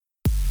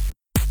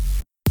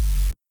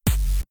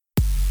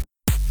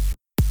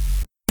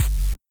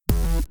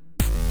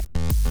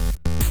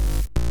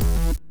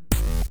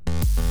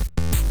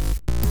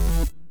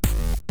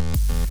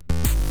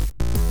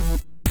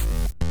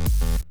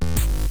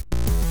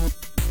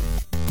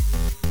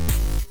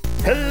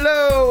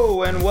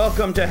Hello and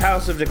welcome to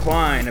House of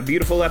Decline, a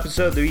beautiful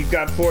episode that we've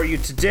got for you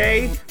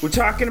today. We're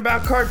talking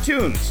about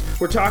cartoons,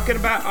 we're talking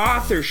about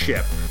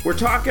authorship, we're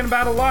talking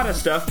about a lot of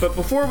stuff, but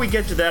before we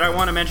get to that, I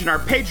want to mention our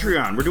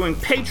Patreon. We're doing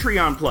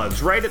Patreon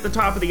plugs right at the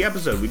top of the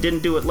episode. We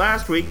didn't do it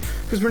last week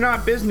because we're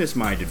not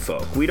business-minded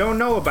folk. We don't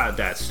know about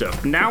that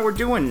stuff. Now we're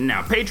doing it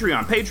now.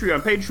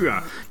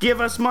 Patreon. Give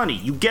us money.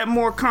 You get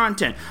more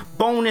content,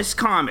 bonus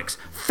comics,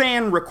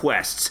 fan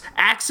requests,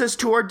 access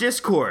to our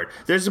Discord.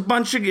 There's a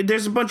bunch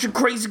of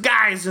crazy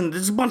guys and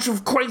there's a bunch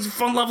of crazy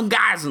fun-loving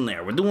guys in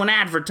there. We're doing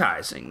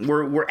advertising.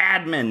 We're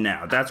admin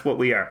now. That's what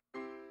we are.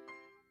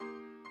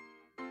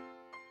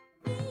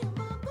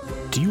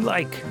 Do you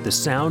like the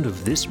sound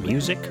of this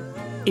music?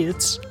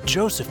 It's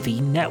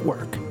Josephine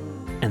Network,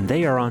 and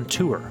they are on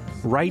tour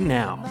right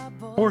now,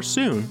 or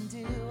soon,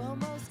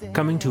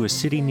 coming to a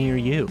city near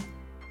you.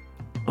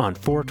 On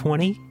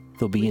 420,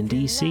 they'll be in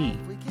D.C.,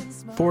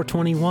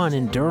 421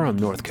 in Durham,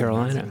 North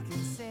Carolina,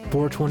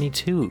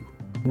 422,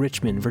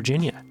 Richmond,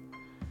 Virginia,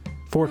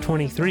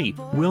 423,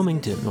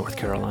 Wilmington, North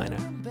Carolina,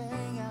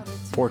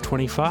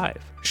 425,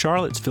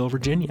 Charlottesville,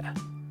 Virginia,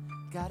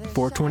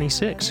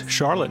 426,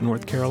 Charlotte,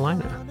 North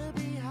Carolina,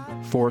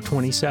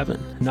 427,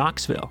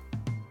 Knoxville,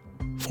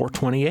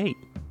 428,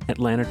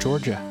 Atlanta,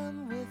 Georgia,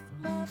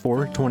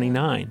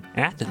 429,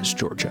 Athens,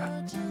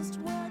 Georgia,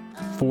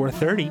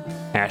 430,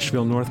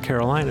 Asheville, North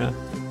Carolina,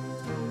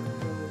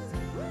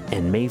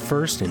 and May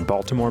 1st in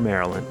Baltimore,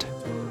 Maryland.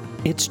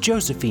 It's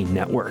Josephine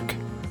Network.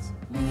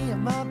 Me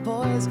and my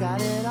boys got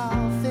it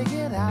all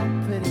figured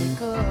out pretty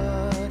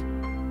good.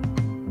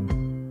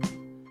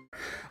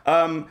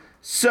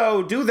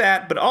 So do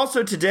that, but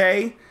also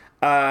today,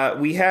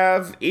 we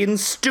have in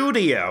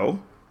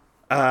studio,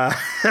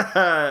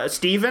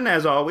 Steven,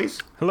 as always.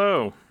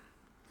 Hello.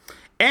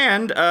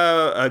 And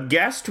a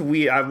guest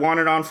I've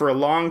wanted on for a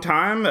long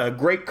time, a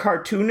great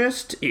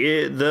cartoonist,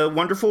 the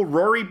wonderful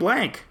Rory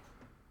Blank.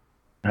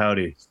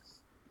 Howdy.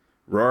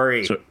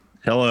 Rory. So,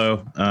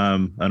 hello. I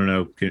don't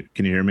know. Can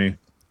you hear me?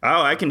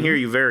 Oh, I can hear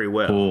you very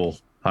well. Cool.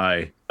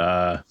 Hi.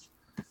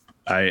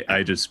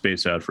 I just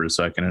spaced out for a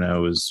second and I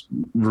was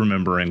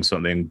remembering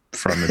something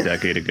from a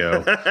decade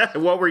ago.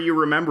 What were you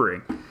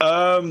remembering?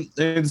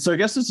 And so I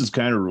guess this is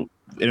kind of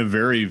in a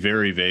very,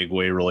 very vague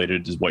way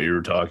related to what you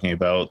were talking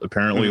about.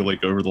 Apparently,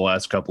 like over the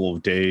last couple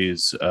of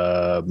days,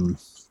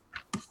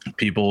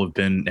 people have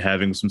been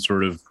having some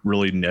sort of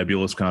really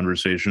nebulous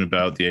conversation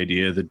about the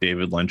idea that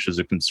David Lynch is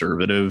a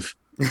conservative,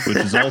 which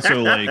is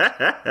also like,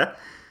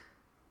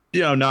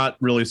 not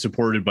really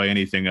supported by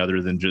anything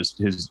other than just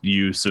his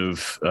use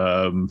of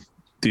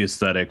the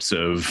aesthetics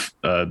of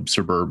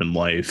suburban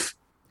life.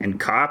 And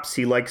cops,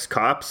 he likes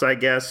cops, I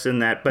guess, in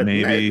that, but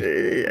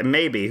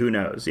maybe, who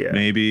knows, yeah.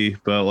 Maybe,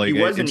 but like...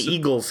 He was an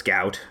Eagle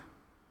Scout.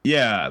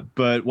 Yeah,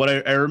 but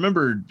what I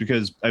remembered,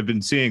 because I've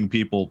been seeing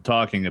people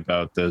talking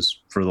about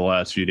this for the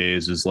last few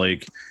days, is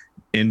like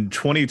in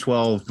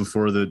 2012,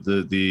 before the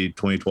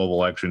 2012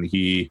 election,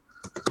 he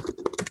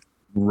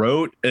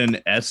wrote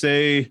an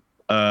essay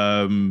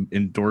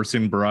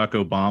endorsing Barack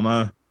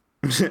Obama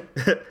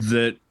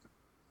that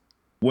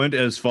went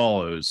as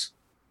follows.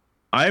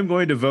 I am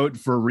going to vote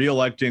for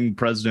re-electing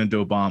President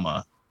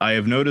Obama. I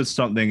have noticed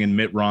something in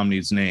Mitt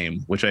Romney's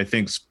name, which I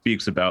think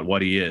speaks about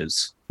what he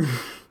is.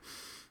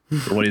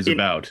 Or what he's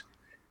about.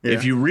 Yeah.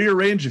 If you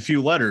rearrange a few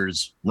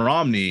letters,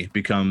 Romney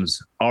becomes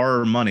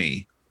our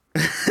money.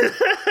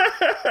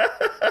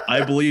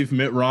 I believe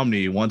Mitt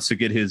Romney wants to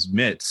get his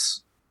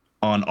mitts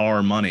on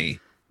our money.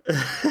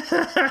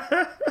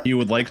 He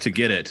would like to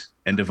get it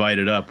and divide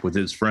it up with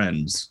his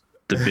friends,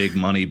 the big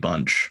money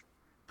bunch.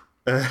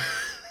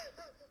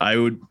 I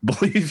would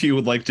believe he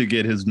would like to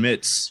get his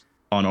mitts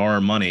on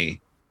our money,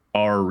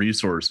 our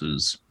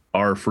resources,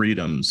 our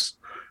freedoms,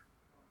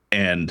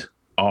 and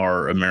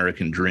our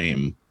American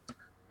dream.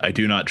 I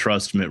do not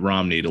trust Mitt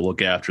Romney to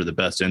look after the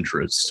best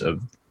interests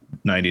of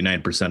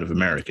 99% of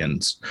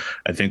Americans.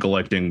 I think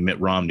electing Mitt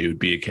Romney would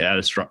be a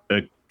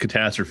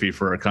catastrophe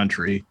for our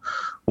country,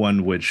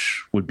 one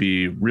which would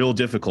be real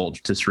difficult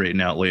to straighten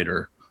out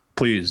later.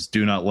 Please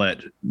do not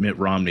let Mitt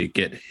Romney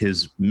get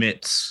his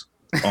mitts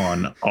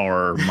on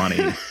our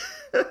money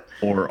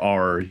or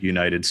our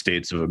United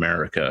States of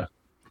America.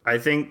 I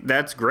think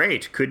that's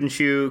great. Couldn't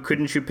you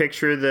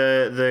picture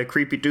the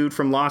creepy dude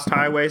from Lost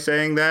Highway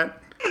saying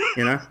that?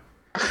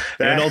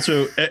 And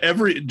also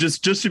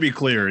just to be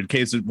clear, in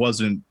case it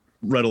wasn't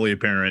readily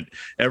apparent,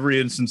 every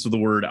instance of the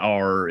word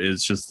 "our"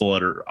 is just the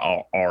letter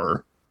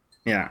R.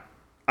 Yeah,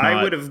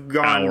 I would have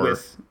gone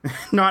with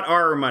not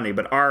our money,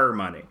 but our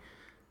money.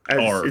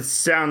 It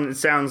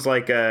sounds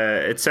like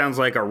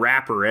a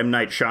rapper M.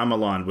 Night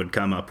Shyamalan would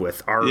come up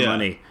with our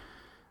money.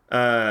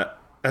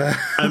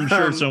 I'm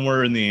sure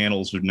somewhere in the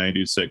annals of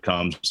 90s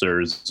sitcoms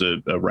there's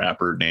a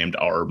rapper named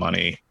R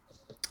Money.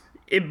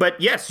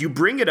 But yes, you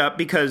bring it up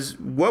because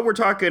what we're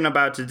talking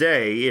about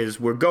today is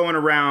we're going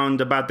around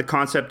about the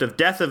concept of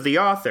death of the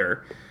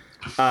author.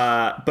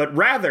 But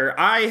rather,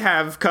 I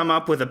have come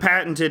up with a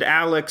patented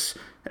Alex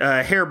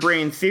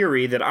harebrained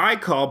theory that I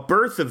call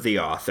birth of the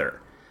author.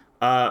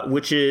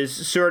 which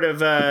is sort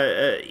of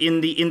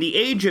in the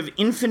age of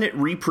infinite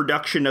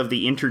reproduction of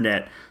the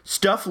internet,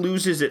 stuff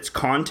loses its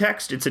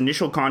context, its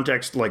initial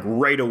context, like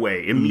right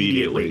away,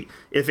 immediately,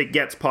 if it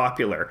gets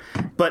popular.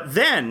 But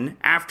then,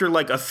 after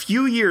like a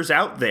few years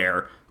out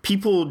there,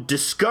 people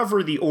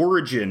discover the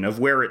origin of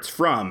where it's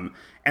from,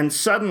 and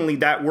suddenly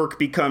that work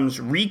becomes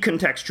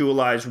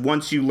recontextualized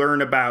once you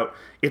learn about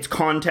its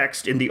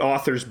context in the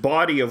author's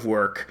body of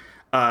work,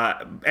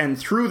 and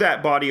through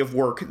that body of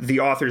work, the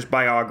author's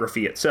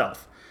biography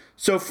itself.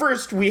 So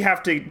first, we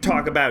have to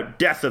talk about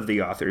death of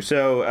the author.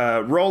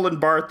 So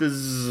Roland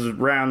Barthes,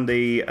 around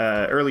the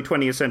early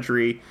 20th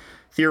century,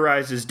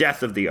 theorizes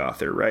death of the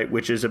author, right?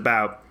 Which is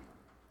about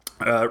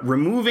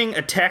removing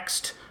a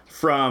text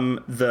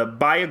from the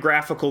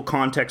biographical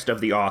context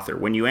of the author.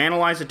 When you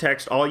analyze a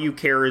text, all you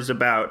care is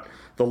about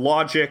the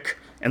logic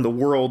and the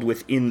world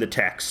within the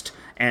text,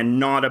 and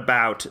not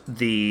about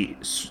the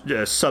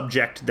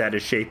subject that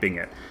is shaping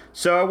it.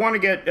 So I want to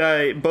get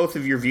both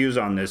of your views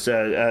on this.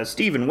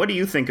 Stephen, what do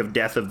you think of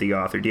death of the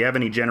author? Do you have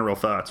any general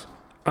thoughts?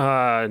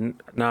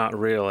 Not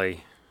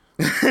really.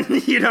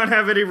 You don't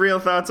have any real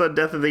thoughts on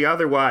death of the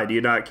author? Why? Do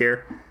you not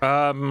care?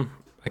 I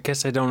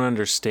guess I don't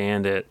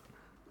understand it.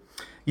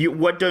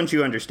 What don't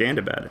you understand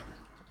about it?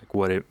 Like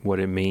what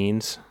it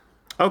means.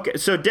 Okay,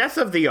 so death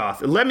of the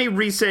author. Let me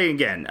re-say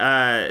again.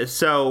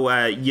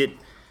 The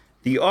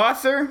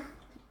author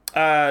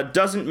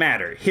doesn't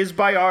matter. His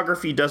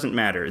biography doesn't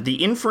matter.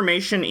 The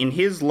information in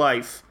his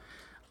life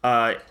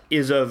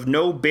is of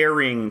no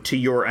bearing to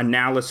your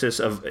analysis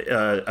of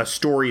a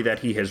story that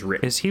he has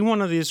written. Is he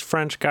one of these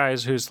French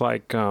guys who's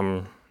like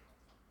Derrida?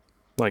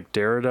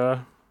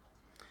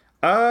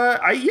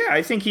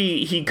 I think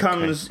he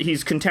comes. Okay.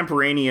 He's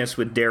contemporaneous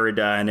with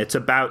Derrida, and it's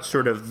about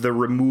sort of the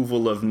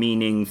removal of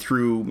meaning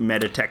through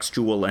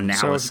metatextual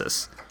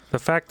analysis. So the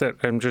fact that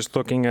I'm just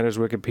looking at his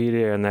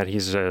Wikipedia and that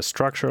he's a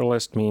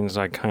structuralist means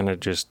I kind of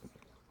just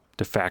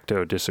de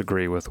facto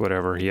disagree with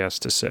whatever he has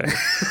to say.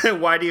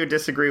 Why do you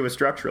disagree with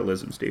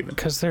structuralism, Stephen?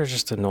 Because they're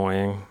just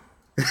annoying.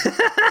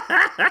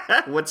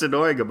 What's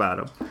annoying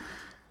about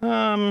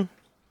them?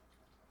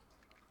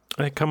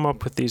 They come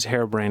up with these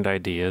harebrained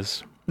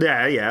ideas.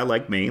 Yeah,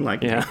 like me.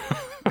 Yeah.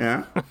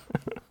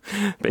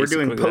 We're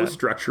doing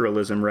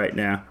post-structuralism right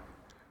now.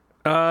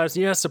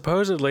 Yeah,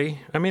 supposedly.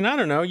 I mean, I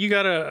don't know. You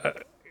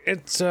gotta...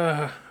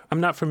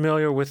 I'm not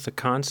familiar with the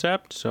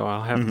concept, so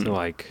I'll have to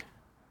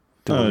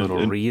do a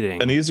little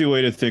reading. An easy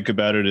way to think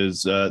about it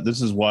is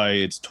this is why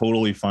it's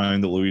totally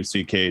fine that Louis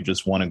C.K.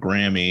 just won a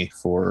Grammy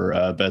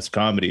for Best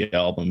Comedy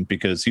Album,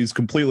 because he's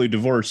completely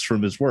divorced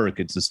from his work.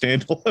 It's a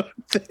standalone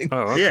thing.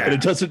 Oh, okay. Yeah. And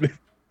it doesn't...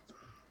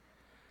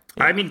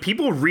 I mean,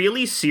 people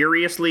really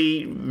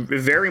seriously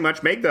very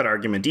much make that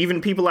argument. Even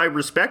people I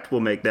respect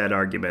will make that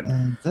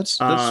argument. That's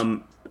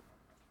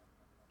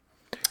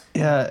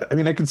yeah, I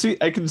mean, I can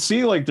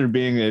see like there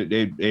being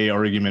a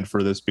argument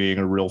for this being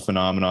a real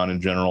phenomenon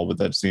in general, but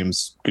that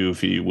seems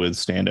goofy with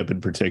stand-up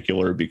in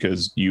particular,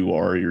 because you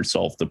are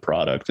yourself the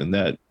product in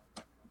that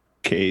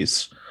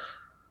case.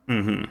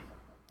 Mm-hmm.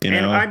 You know?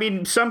 And I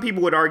mean, some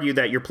people would argue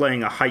that you're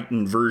playing a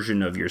heightened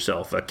version of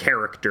yourself, a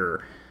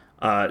character.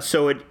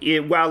 So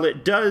it while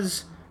it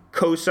does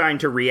cosign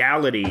to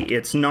reality,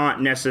 it's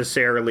not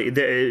necessarily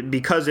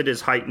because it is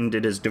heightened,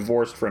 it is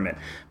divorced from it.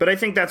 But I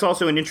think that's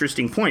also an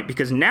interesting point,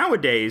 because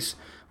nowadays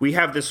we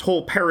have this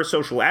whole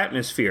parasocial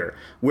atmosphere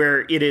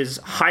where it is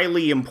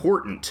highly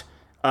important.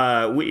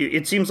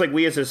 It seems like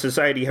we as a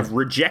society have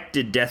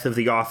rejected death of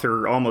the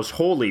author almost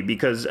wholly,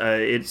 because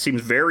it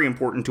seems very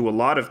important to a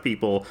lot of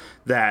people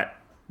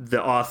that the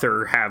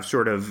author have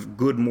sort of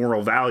good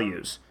moral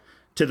values.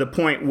 To the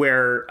point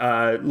where,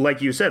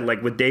 like you said,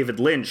 like with David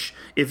Lynch,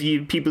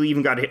 people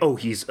even got,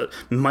 he's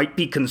might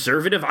be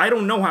conservative. I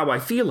don't know how I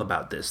feel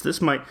about this.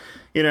 This might,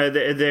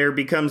 there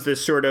becomes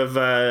this sort of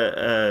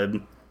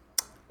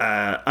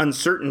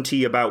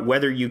uncertainty about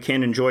whether you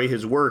can enjoy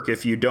his work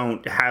if you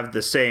don't have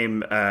the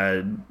same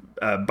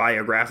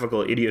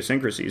biographical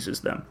idiosyncrasies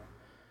as them.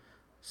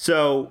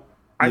 So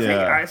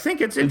I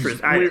think it's interesting.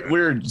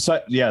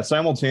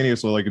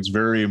 Simultaneously, like, it's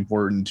very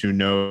important to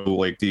know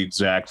like the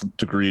exact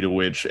degree to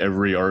which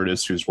every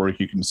artist whose work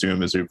you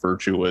consume is a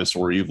virtuous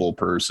or evil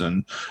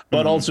person,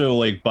 but also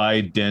like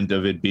by dint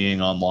of it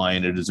being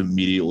online, it is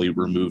immediately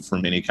removed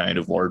from any kind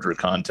of larger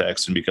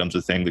context and becomes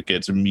a thing that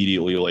gets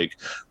immediately like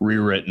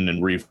rewritten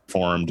and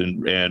reformed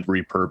and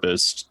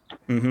repurposed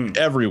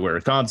everywhere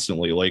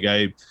constantly. Like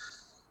I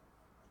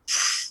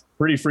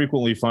pretty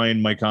frequently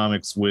find my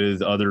comics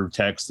with other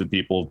text that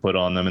people have put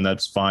on them, and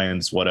that's fine,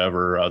 it's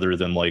whatever, other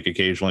than like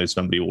occasionally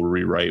somebody will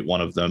rewrite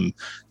one of them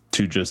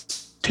to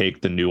just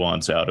take the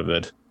nuance out of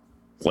it.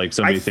 Like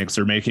somebody thinks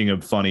they're making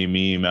a funny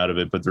meme out of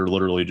it, but they're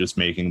literally just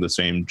making the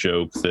same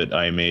joke that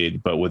I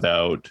made, but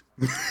without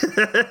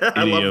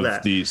any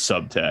of the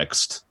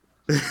subtext.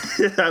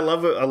 I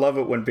love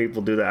it when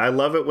people do that. I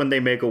love it when they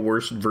make a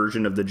worse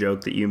version of the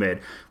joke that you made.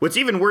 What's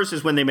even worse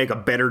is when they make a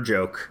better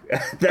joke.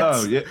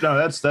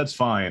 That's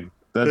fine.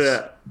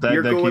 That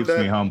keeps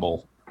me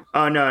humble.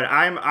 Oh no,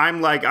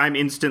 I'm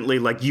instantly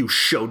like, you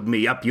showed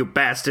me up, you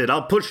bastard.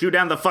 I'll push you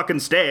down the fucking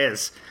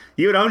stairs.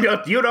 You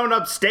don't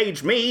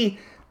upstage me.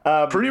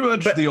 Pretty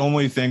much the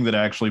only thing that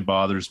actually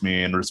bothers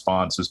me in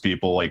response is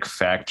people like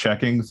fact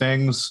checking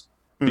things.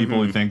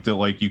 People who think that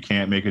like you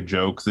can't make a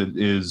joke that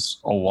is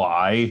a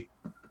lie.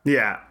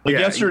 Yeah. Like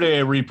yesterday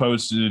I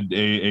reposted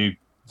a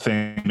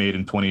thing made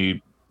in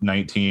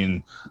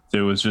 2019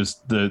 that was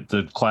just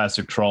the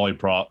classic trolley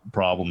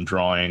problem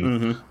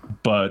drawing,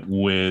 but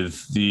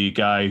with the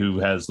guy who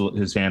has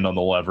his hand on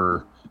the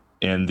lever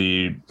in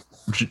the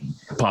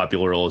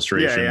popular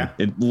illustration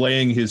and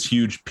laying his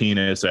huge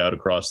penis out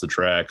across the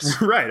tracks.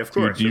 Right, of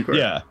course.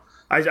 Yeah.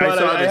 I saw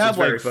this. It's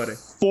very like funny.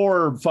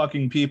 4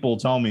 fucking people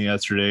tell me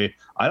yesterday,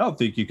 I don't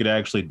think you could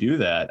actually do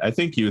that. I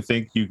think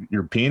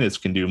your penis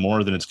can do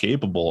more than it's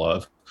capable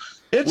of.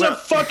 It's a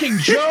fucking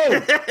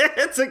joke.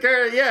 It's a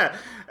girl, yeah.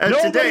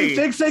 Nobody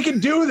thinks they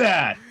can do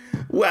that.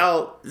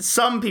 Well,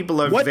 some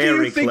people are what very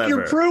do you think clever.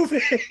 You're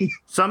proving?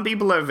 Some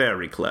people are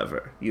very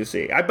clever, you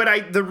see.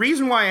 The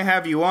reason why I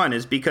have you on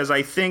is because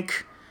I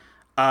think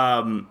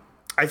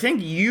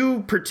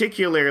you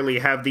particularly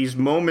have these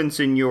moments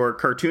in your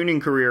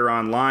cartooning career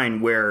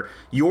online where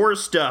your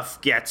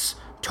stuff gets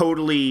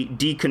totally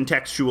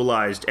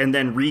decontextualized and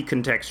then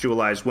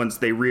recontextualized once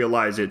they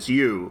realize it's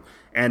you,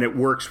 and it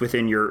works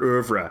within your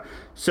oeuvre.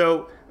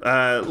 So,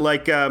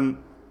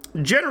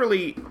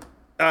 generally,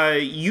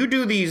 you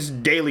do these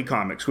daily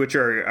comics, which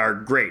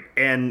are great.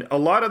 And a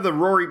lot of the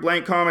Rory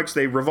Blank comics,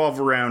 they revolve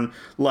around,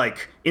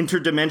 like,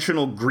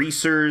 interdimensional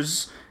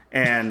greasers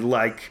and,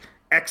 like...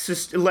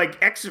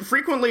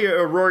 frequently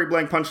a Rory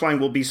Blank punchline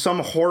will be some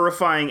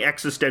horrifying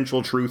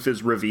existential truth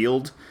is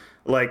revealed,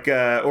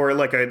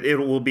 it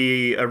will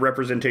be a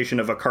representation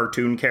of a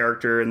cartoon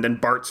character, and then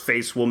Bart's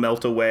face will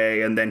melt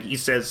away, and then he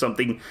says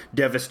something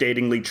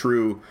devastatingly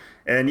true.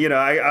 And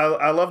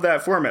I love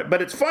that format.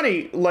 But it's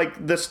funny,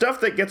 like, the stuff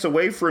that gets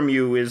away from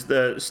you is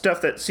the stuff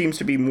that seems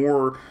to be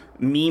more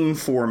meme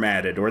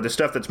formatted, or the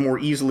stuff that's more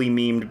easily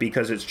memed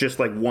because it's just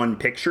like one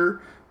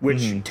picture,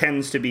 which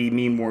tends to be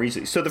memed more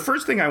easily. So the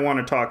first thing I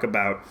want to talk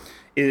about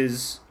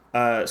is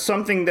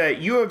something that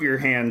you have your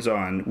hands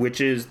on,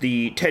 which is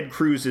the Ted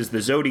Cruz is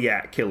the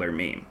Zodiac Killer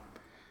meme,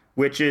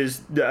 which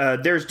is,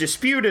 there's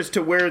dispute as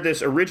to where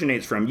this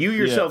originates from. You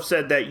yourself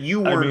said that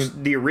you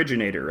weren't the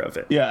originator of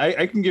it. Yeah,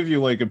 I can give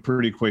you like a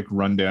pretty quick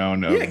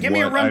rundown of give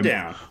me a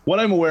rundown.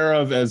 What I'm aware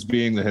of as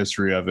being the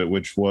history of it,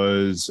 which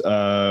was...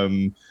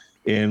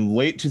 in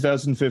late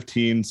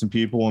 2015, some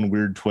people on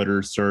weird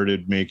Twitter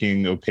started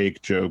making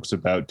opaque jokes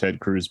about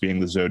Ted Cruz being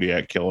the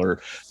Zodiac Killer.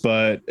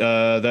 But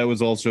that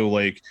was also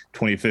like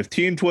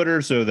 2015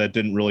 Twitter, so that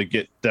didn't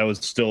really that was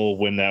still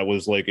when that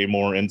was like a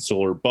more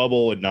insular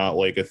bubble and not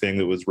like a thing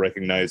that was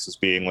recognized as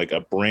being like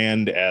a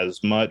brand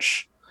as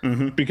much.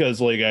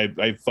 Because like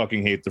I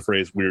fucking hate the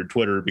phrase weird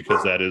Twitter,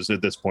 because that is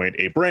at this point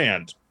a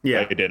brand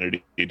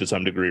identity to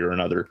some degree or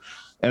another.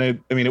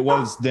 And I mean, it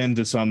was then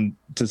to some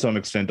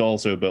extent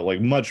also, but like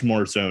much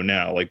more so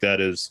now. Like that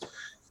is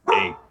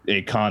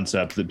a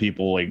concept that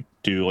people like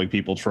do. Like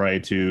people try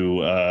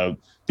to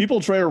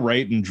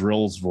write in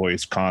Drill's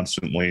voice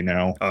constantly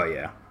now. Oh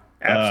yeah,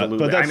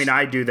 absolutely. I mean,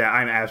 I do that.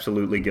 I'm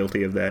absolutely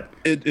guilty of that.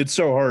 It's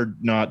so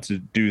hard not to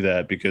do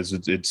that because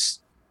it's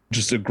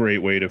just a great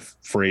way to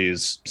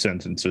phrase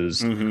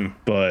sentences.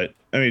 But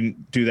I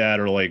mean, do that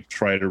or like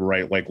try to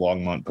write like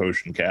Longmont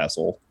Potion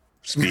Castle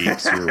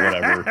speaks or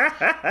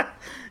whatever.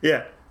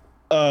 Yeah.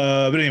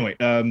 But anyway,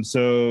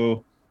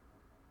 so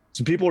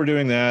some people are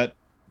doing that.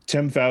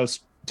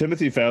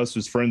 Timothy Faust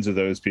was friends of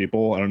those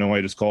people. I don't know why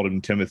I just called him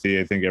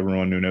Timothy. I think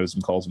everyone who knows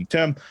him calls him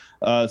Tim.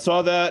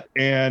 Saw that,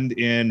 and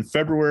in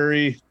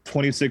February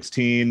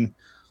 2016,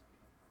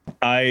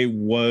 I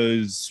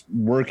was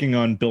working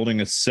on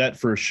building a set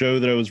for a show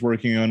that I was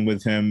working on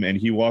with him, and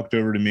he walked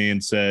over to me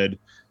and said,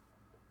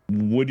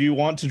 would you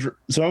want to...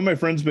 Some of my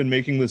friends have been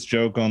making this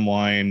joke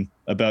online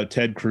about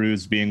Ted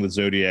Cruz being the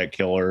Zodiac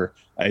Killer.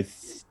 I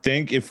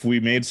think if we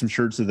made some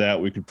shirts of that,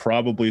 we could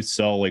probably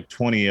sell like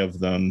 20 of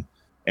them,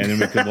 and then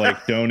we could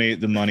like donate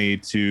the money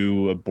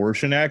to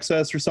abortion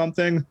access or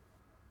something.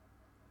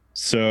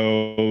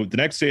 So the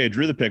next day I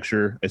drew the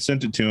picture, I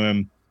sent it to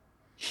him.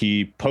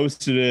 He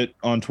posted it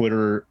on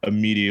Twitter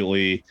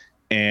immediately,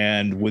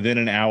 and within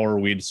an hour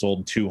we'd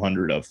sold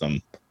 200 of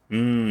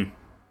them.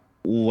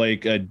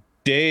 Like a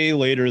day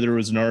later, there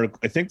was an article.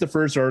 I think the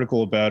first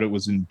article about it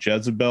was in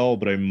Jezebel,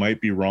 but I might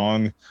be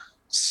wrong,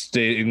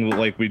 stating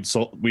like we'd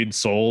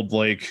sold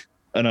like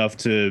enough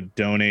to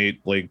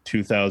donate like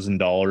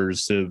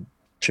 $2,000 to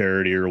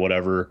charity or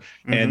whatever.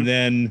 And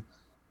then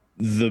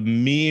the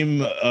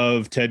meme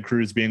of Ted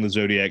Cruz being the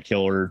Zodiac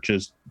Killer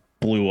just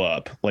blew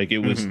up. Like it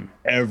was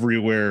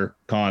everywhere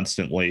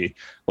constantly.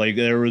 Like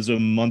there was a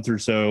month or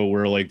so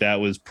where like that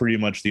was pretty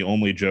much the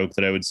only joke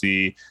that I would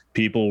see.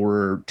 People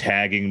were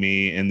tagging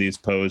me in these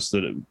posts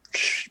that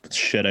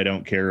shit I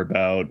don't care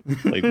about.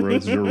 Like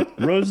roses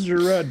are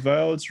red,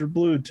 violets are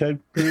blue, Ted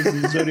Cruz is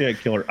the Zodiac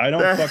Killer. I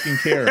don't fucking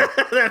care.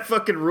 That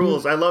fucking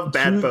rules. I love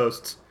bad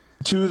posts.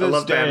 To this I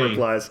love day, bad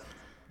replies.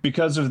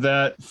 Because of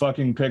that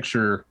fucking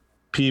picture,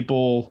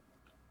 people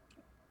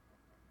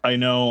I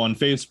know on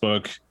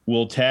Facebook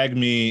will tag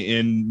me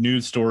in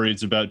news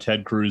stories about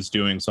Ted Cruz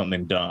doing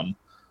something dumb.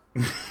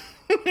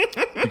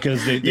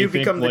 Because they You think,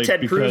 become the like,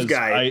 Ted Cruz because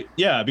guy.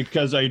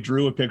 because I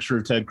drew a picture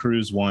of Ted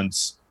Cruz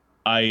once.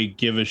 I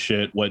give a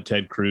shit what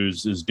Ted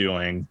Cruz is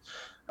doing.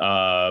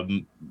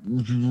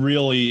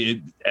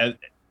 Really,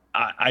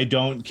 I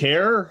don't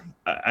care.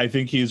 I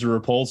think he's a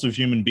repulsive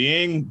human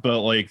being, but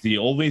like the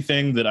only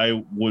thing that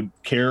I would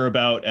care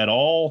about at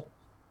all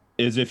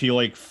is if he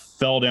like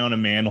fell down a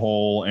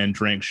manhole and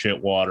drank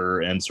shit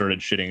water and started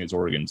shitting his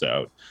organs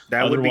out.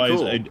 That would be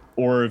cool.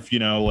 Or if,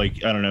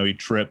 like, I don't know, he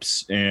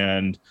trips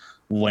and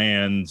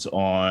lands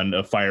on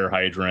a fire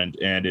hydrant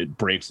and it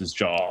breaks his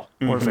jaw.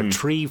 Or if a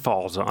tree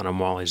falls on him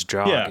while he's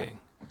jogging.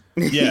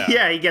 Yeah.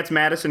 Yeah, he gets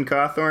Madison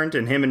Cawthorn,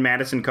 and him and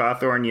Madison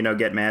Cawthorn,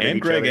 get mad at And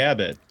each Greg other.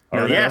 Abbott.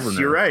 No, yes, governor.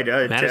 you're right.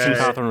 Madison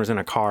Cawthorn was in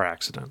a car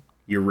accident.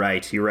 You're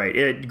right.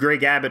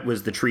 Greg Abbott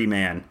was the tree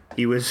man.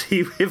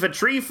 If a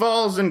tree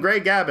falls and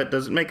Greg Abbott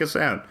doesn't make a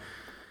sound.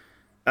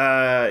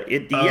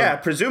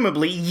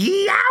 Presumably,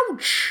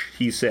 youch,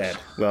 he said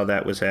while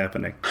that was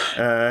happening.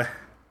 But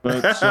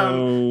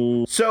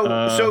so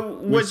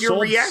was your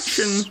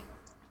reaction?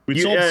 We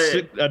sold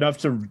enough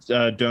to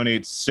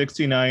donate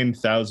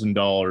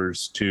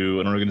 $69,000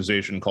 to an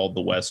organization called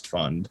the West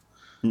Fund.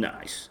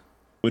 Nice.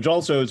 Which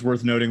also is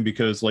worth noting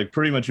because, like,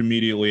 pretty much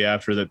immediately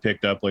after that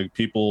picked up, like,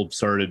 people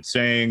started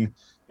saying,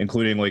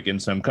 including, like, in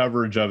some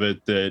coverage of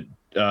it, that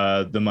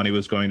the money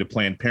was going to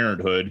Planned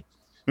Parenthood.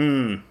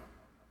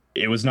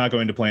 It was not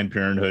going to Planned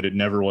Parenthood. It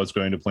never was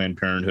going to Planned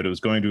Parenthood. It was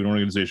going to an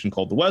organization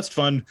called the West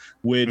Fund,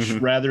 which,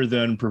 rather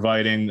than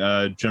providing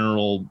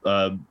general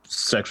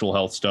sexual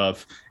health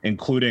stuff,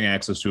 including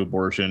access to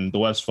abortion, the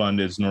West Fund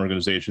is an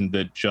organization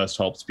that just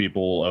helps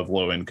people of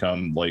low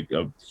income, like,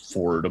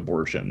 afford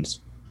abortions.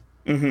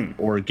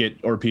 Or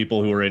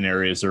people who are in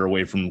areas that are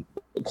away from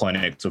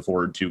clinics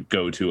afford to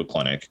go to a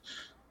clinic.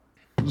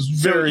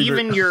 So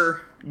even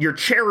your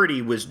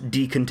charity was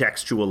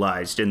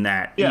decontextualized in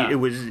that. Yeah. It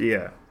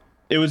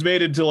was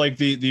made into like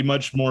the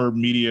much more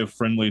media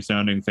friendly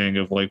sounding thing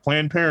of like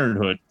Planned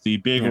Parenthood, the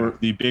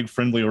big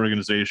friendly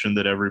organization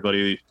that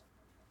everybody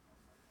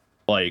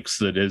likes,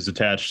 that is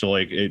attached to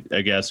like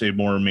I guess a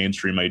more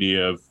mainstream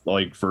idea of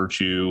like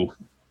virtue.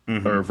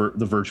 Or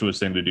the virtuous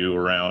thing to do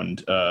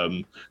around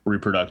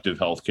reproductive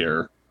health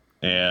care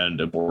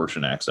and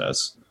abortion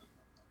access.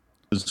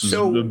 This is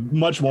a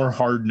much more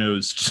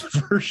hard-nosed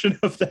version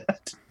of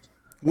that.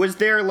 Was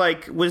there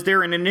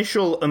an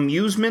initial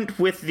amusement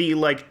with the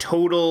like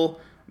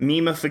total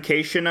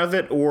memification of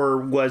it, or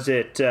was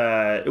it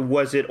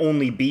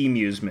only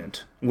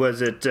bemusement?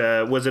 Was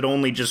it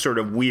only just sort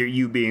of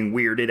you being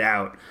weirded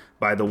out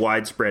by the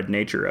widespread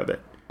nature of it?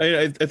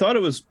 I thought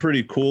it was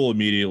pretty cool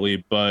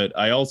immediately, but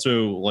I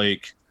also by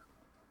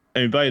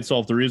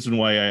itself, the reason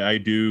why I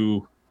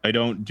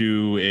don't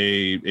do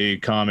a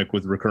comic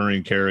with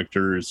recurring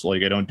characters,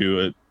 like I don't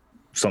do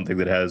something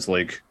that has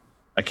like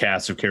a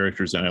cast of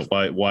characters in it.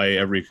 Why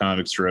every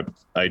comic strip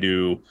I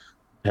do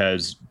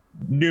has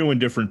new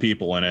and different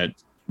people in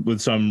it with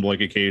some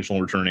like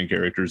occasional returning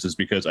characters is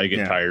because I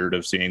get tired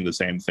of seeing the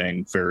same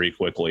thing very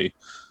quickly.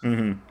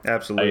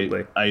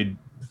 Absolutely. I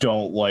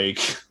don't like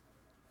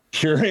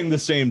hearing the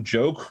same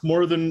joke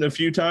more than a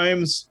few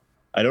times.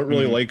 I don't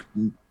really like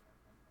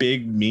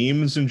big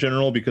memes in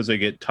general because I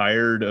get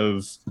tired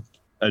of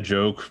a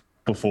joke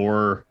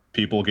before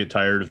people get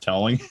tired of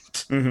telling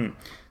it.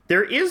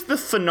 There is the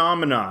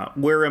phenomena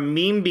where a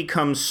meme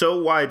becomes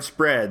so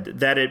widespread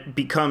that it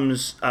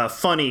becomes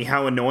funny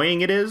how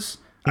annoying it is.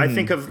 I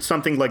think of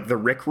something like the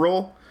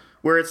Rickroll,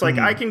 where it's like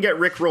I can get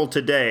Rickroll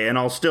today and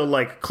I'll still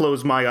like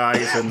close my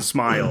eyes and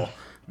smile.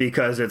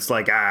 Because it's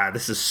like,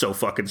 this is so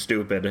fucking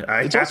stupid.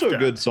 It's also a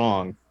good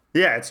song.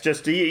 Yeah, it's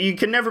just, you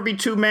can never be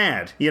too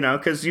mad,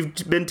 because you've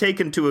been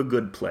taken to a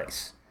good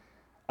place.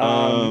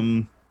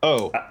 Wait,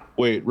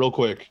 real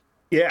quick.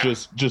 Yeah.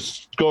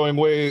 Just going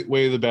way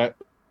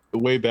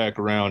back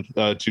around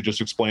to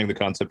just explaining the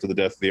concept of the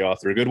death of the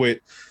author. A good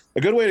way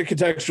to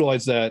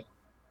contextualize that,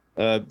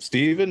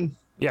 Steven?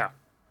 Yeah.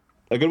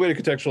 A good way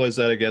to contextualize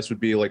that, I guess,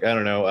 would be like, I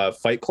don't know,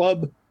 Fight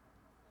Club.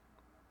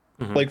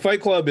 Like Fight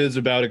Club is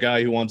about a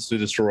guy who wants to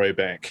destroy a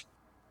bank.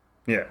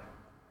 Yeah.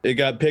 It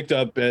got picked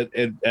up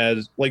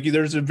as like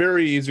there's a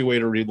very easy way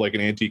to read like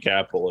an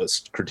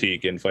anti-capitalist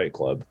critique in Fight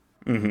Club.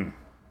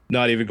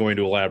 Not even going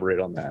to elaborate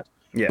on that.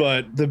 Yeah.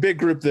 But the big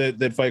group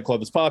that Fight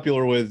Club is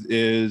popular with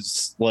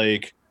is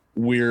like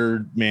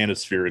weird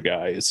manosphere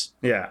guys.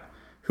 Yeah.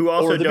 Who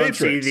also don't Matrix.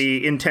 see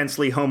the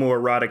intensely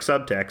homoerotic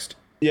subtext.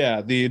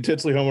 Yeah, the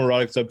intensely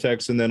homoerotic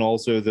subtext, and then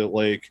also that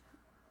like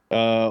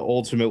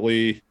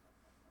ultimately.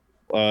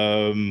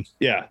 So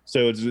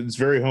it's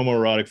very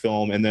homoerotic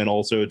film, and then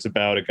also it's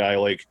about a guy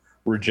like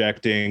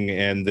rejecting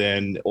and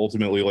then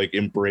ultimately like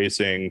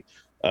embracing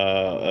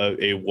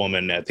a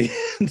woman at the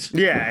end.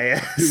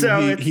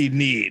 So he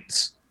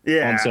needs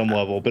on some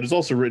level, but it's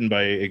also written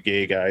by a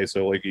gay guy,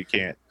 so like you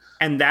can't.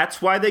 And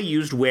that's why they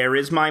used Where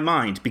Is My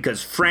Mind,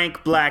 because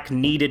Frank Black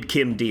needed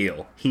Kim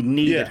Deal. He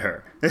needed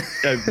her.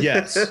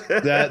 Yes,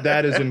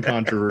 that is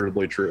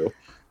incontrovertibly true.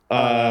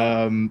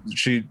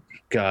 She,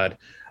 God.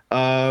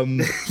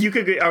 You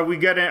could. Are we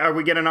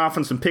getting off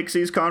on some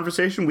Pixies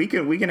conversation? We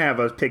can have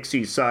a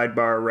Pixies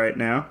sidebar right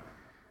now.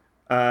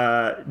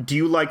 Do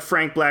you like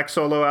Frank Black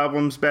solo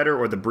albums better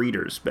or the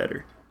Breeders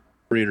better?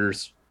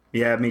 Breeders.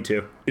 Yeah, me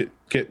too.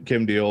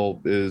 Kim Deal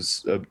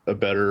is a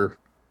better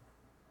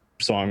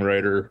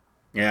songwriter.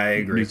 Yeah, I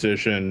agree.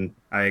 Musician.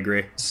 I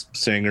agree.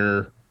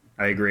 Singer.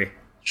 I agree.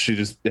 She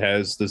just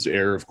has this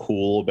air of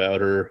cool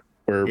about her,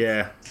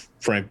 where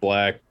Frank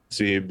Black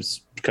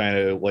seems kind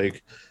of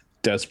like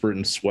desperate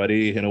and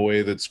sweaty in a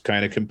way that's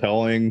kind of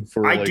compelling.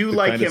 I do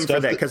like him for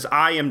that because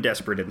I am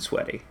desperate and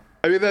sweaty.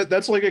 I mean,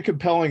 that's like a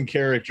compelling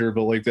character,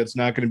 but like that's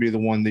not going to be the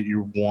one that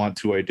you want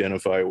to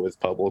identify with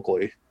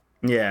publicly.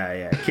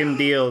 Yeah. Kim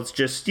Deal's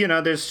just,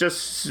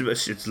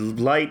 it's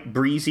light,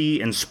 breezy,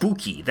 and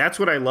spooky. That's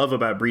what I love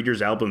about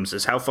Breeders' albums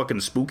is how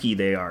fucking spooky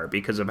they are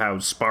because of how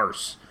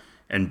sparse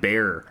and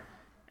bare.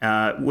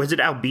 Was it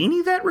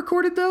Albini that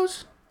recorded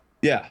those?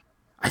 Yeah.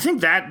 I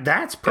think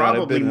that's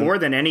probably more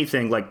than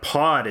anything, like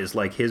Pod is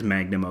like his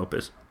magnum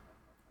opus.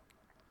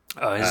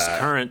 His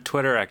current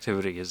Twitter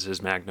activity is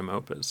his magnum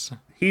opus.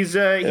 He's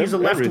a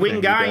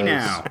left-wing guy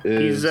now.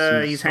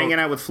 He's hanging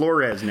out with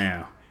Flores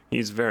now.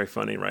 He's very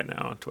funny right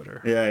now on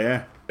Twitter.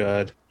 Yeah.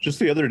 God. Just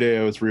the other day,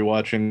 I was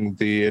rewatching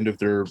the end of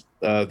their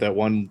that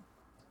one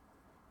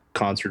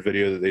concert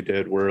video that they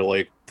did, where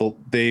like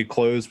they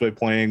closed by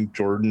playing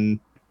Jordan,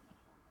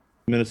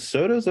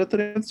 Minnesota. Is that the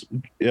dance?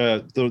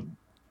 Yeah, the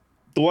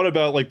one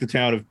about like the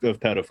town of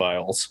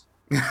pedophiles.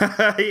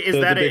 Is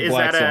that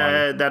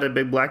a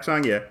Big Black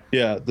song?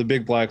 Yeah, the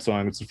Big Black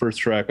song. It's the first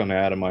track on the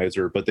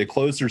Atomizer, but they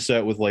closed their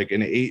set with like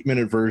an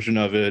 8-minute version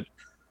of it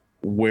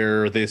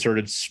where they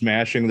started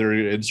smashing their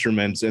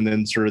instruments and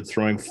then started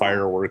throwing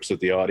fireworks at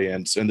the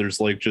audience, and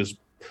there's like just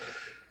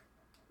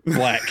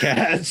black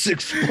cats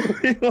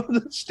exploding on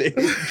the stage.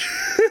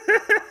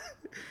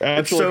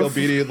 Actually, like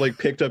Albini had like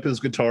picked up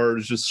his guitar,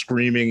 was just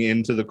screaming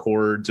into the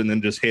chords and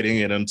then just hitting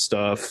it and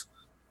stuff.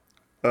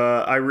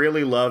 I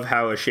really love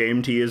how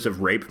ashamed he is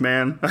of Rape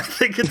Man. I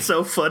think it's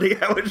so funny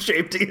how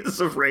ashamed he is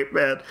of Rape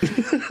Man.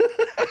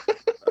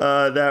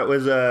 That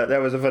was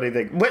a funny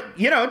thing. But,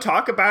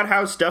 talk about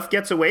how stuff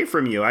gets away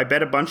from you. I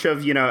bet a bunch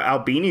of,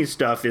 Albini's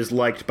stuff is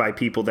liked by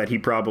people that he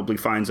probably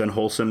finds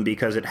unwholesome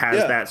because it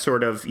has that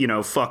sort of,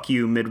 fuck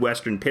you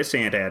Midwestern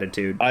pissant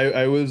attitude.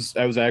 I was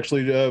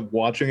actually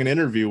watching an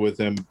interview with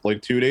him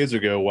like 2 days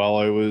ago while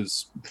I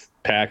was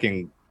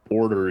packing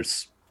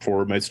orders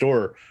for my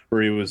store,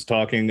 where he was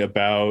talking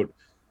about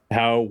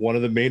how one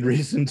of the main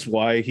reasons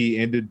why he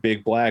ended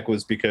Big Black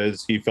was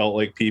because he felt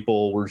like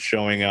people were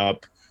showing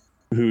up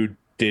who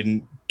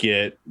didn't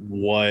get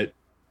what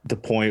the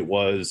point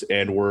was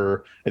and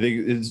were, I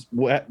think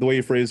the way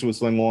he phrased it was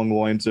something along the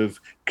lines of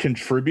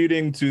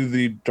contributing to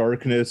the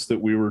darkness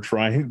that we were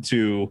trying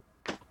to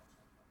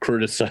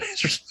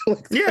criticize or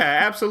something. Yeah,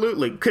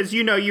 absolutely. Because,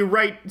 you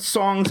write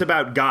songs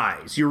about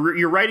guys.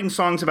 You're writing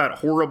songs about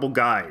horrible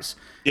guys.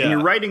 Yeah. And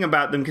you're writing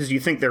about them because you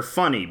think they're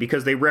funny,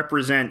 because they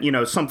represent,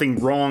 something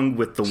wrong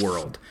with the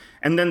world.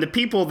 And then the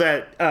people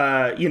that,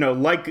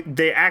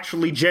 they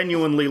actually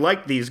genuinely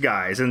like these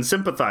guys and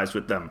sympathize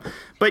with them.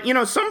 But,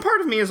 some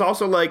part of me is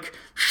also like,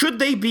 should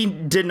they be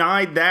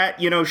denied that?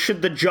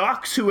 Should the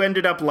jocks who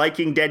ended up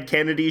liking Dead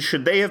Kennedys,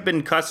 should they have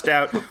been cussed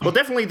out? Well,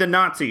 definitely the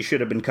Nazis should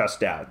have been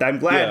cussed out. I'm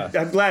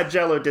glad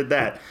Jello did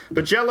that.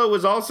 But Jello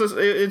was also,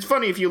 it's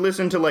funny if you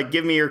listen to, like,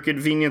 Give Me Your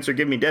Convenience or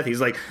Give Me Death,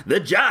 he's like,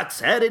 the jocks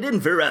had it in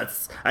for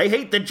us. I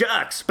hate the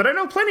jocks. But I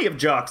know plenty of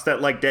jocks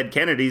that like Dead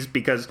Kennedys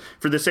because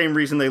for the same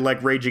reason they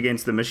like Rage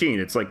Against the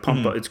Machine. It's like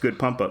pump up. It's good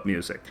pump up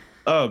music.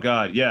 Oh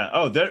God, yeah.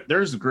 Oh,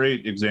 there's a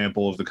great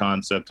example of the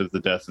concept of the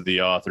death of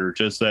the author.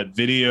 Just that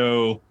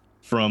video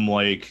from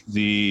like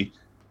the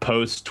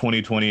post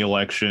 2020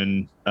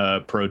 election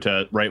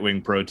protest, right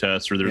wing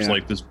protests, where there's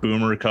like this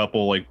boomer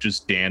couple like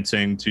just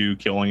dancing to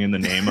 "Killing in the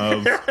Name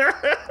of"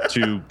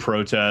 to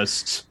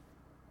protest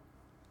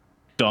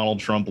Donald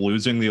Trump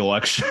losing the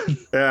election.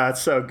 Yeah,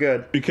 it's so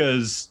good.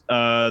 Because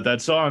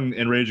that song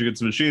in Rage Against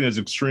the Machine is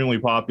extremely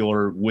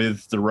popular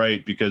with the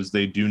right because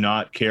they do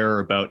not care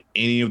about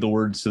any of the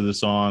words to the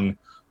song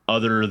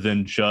other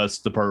than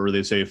just the part where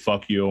they say,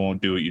 fuck you, I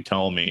won't do what you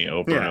tell me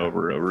over and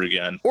over and over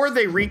again. Or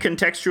they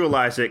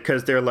recontextualize it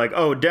because they're like,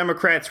 oh,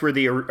 Democrats were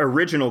the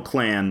original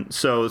Klan,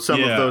 so some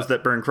of those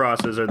that burn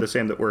crosses are the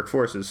same that work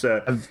forces.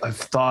 So I've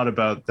thought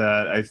about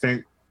that. I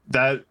think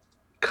that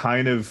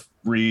kind of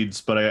reads,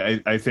 but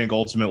I think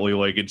ultimately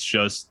like it's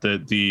just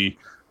that the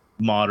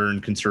modern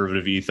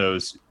conservative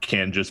ethos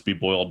can just be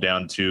boiled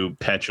down to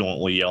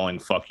petulantly yelling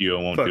 "fuck you,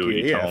 I won't do what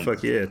you tell me."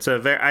 Fuck you. It's a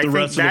very. I the think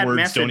rest that of the words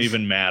message, don't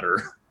even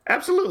matter.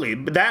 Absolutely,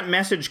 but that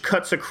message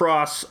cuts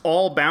across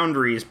all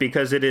boundaries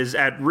because it is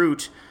at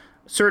root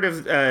sort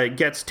of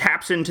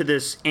taps into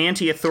this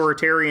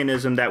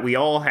anti-authoritarianism that we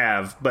all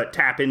have, but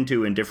tap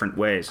into in different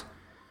ways.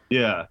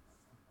 Yeah.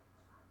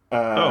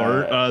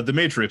 The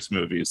Matrix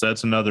movies.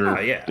 That's another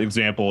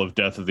example of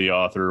death of the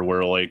author,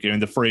 where like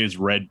the phrase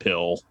 "red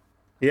pill."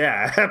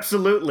 Yeah,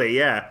 absolutely.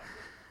 Yeah.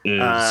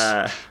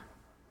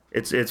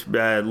 It's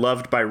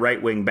loved by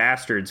right-wing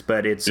bastards,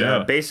 but it's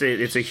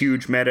basically it's a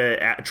huge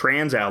meta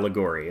trans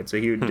allegory. It's a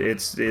huge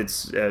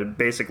it's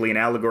basically an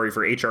allegory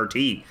for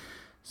HRT.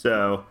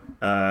 So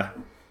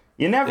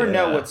you never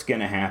know what's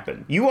going to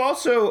happen. You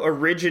also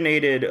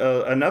originated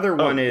another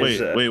one.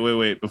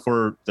 Wait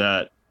before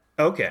that.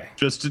 Okay.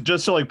 Just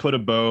to like put a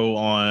bow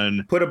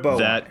on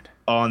that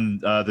on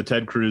the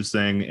Ted Cruz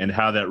thing and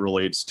how that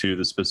relates to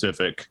the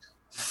specific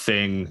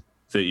thing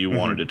that you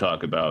wanted to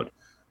talk about,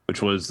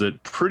 which was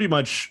that pretty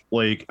much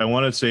like I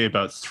want to say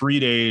about 3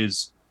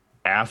 days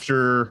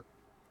after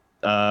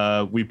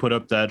we put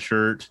up that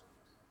shirt,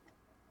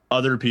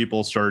 other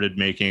people started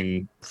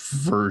making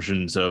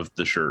versions of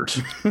the shirt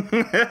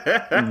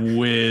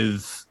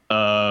with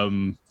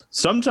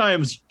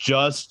sometimes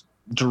just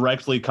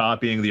directly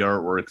copying the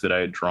artwork that I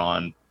had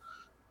drawn,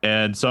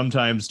 and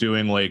sometimes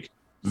doing like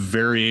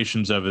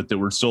variations of it that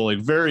were still like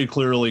very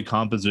clearly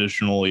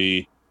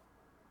compositionally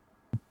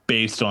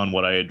based on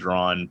what I had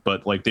drawn,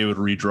 but like they would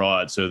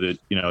redraw it so that,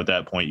 you know, at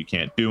that point you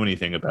can't do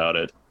anything about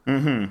it.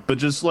 But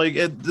just like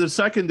the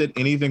second that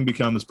anything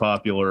becomes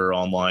popular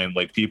online,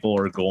 like people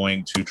are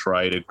going to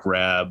try to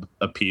grab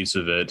a piece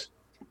of it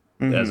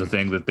as a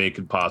thing that they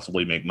could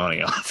possibly make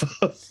money off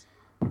of.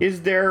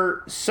 Is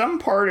there some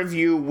part of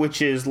you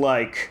which is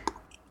like,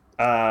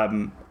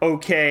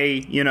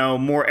 okay, you know,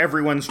 more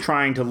everyone's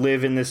trying to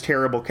live in this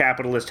terrible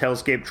capitalist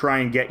hellscape, try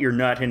and get your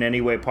nut in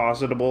any way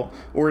possible?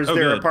 Or is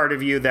there a part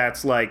of you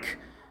that's like,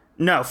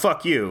 no,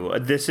 fuck you.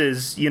 This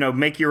is, you know,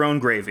 make your own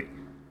gravy?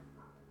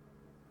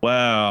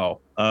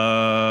 Wow.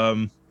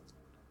 I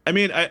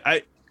mean,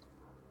 I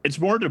it's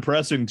more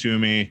depressing to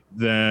me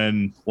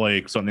than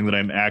like something that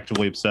I'm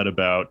actively upset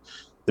about.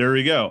 There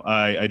we go.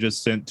 I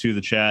just sent to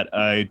the chat.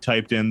 I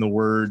typed in the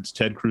words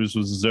Ted Cruz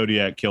was a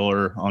Zodiac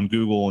killer on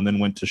Google and then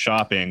went to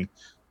shopping.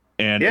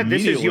 And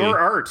this is your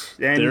art.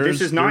 And this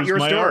is not your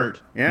store.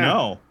 Art. Yeah.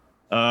 No.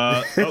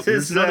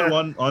 There's another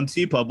one on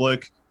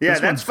TeePublic. Yeah,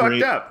 that's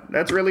fucked up.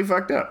 That's really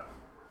fucked up.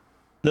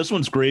 This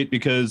one's great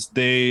because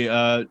they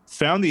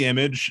found the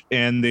image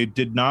and they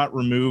did not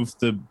remove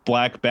the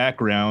black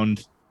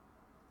background.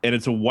 And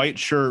it's a white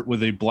shirt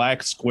with a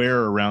black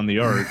square around the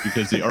art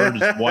because the art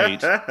is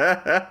white.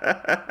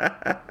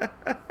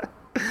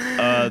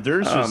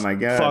 There's just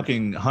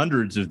fucking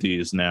hundreds of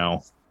these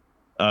now.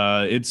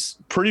 It's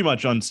pretty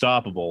much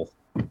unstoppable.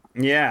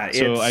 Yeah.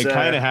 So I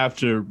kind of have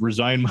to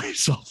resign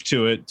myself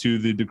to it to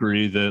the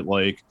degree that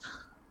like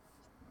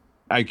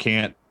I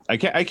can't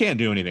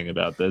do anything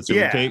about this. It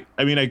would take,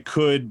 I mean, I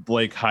could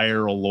like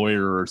hire a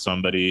lawyer or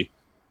somebody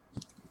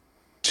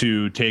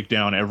to take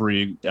down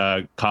every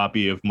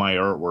copy of my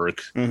artwork,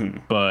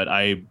 but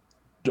I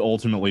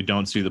ultimately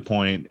don't see the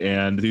point.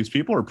 And these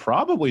people are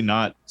probably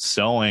not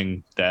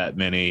selling that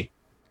many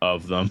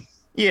of them.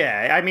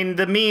 Yeah, I mean,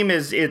 the meme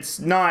is it's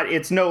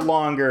no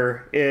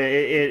longer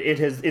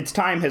its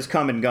time has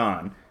come and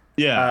gone.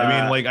 Yeah,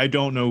 I mean, like I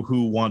don't know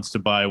who wants to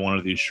buy one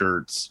of these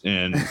shirts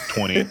in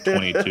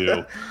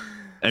 2022.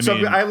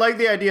 I like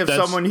the idea of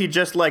someone he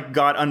just like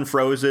got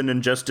unfrozen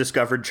and just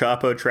discovered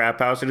Chapo Trap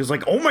House and is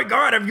like, oh my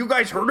god, have you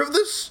guys heard of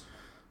this?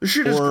 This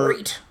shit is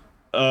great.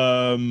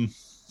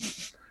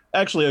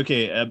 Actually,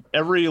 okay,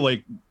 every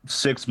like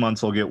 6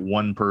 months I'll get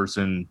one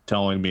person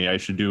telling me I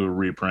should do a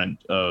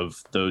reprint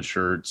of those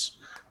shirts,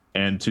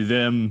 and to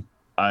them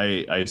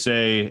I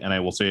say, and I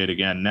will say it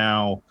again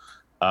now,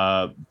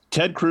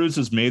 Ted Cruz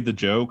has made the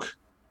joke.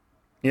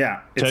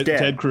 Yeah, it's dead.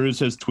 Ted Cruz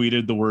has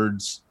tweeted the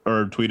words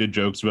or tweeted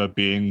jokes about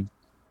being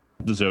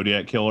the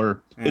Zodiac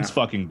killer. It's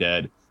fucking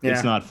dead.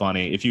 It's not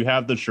funny. If you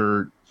have the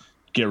shirt,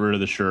 get rid of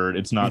the shirt.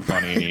 It's not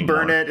funny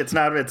anymore. Burn it.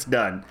 It's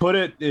done. Put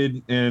it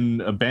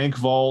in a bank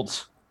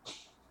vault.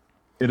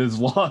 It has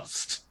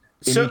lost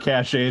any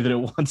cachet that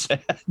it once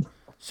had.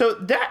 So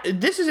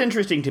this is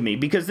interesting to me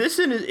because this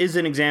is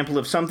an example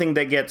of something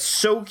that gets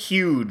so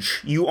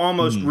huge you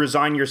almost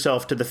resign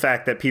yourself to the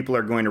fact that people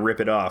are going to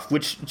rip it off,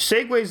 which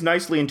segues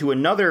nicely into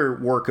another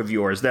work of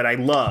yours that I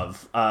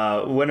love,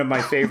 one of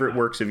my favorite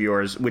works of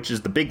yours, which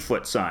is the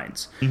Bigfoot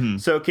signs.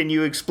 So can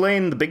you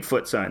explain the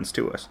Bigfoot signs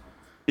to us?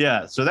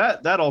 Yeah, so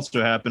that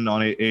also happened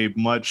on a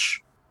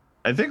much,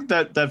 I think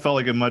that felt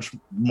like a much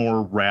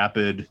more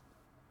rapid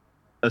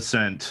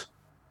ascent.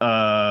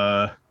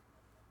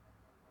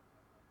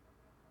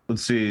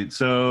 Let's see.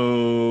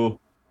 So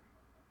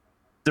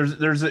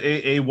there's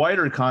a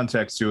wider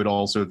context to it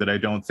also that I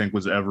don't think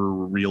was ever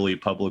really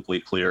publicly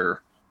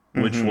clear,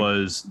 which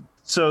was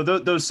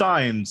those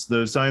signs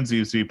that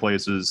you see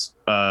places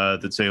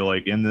that say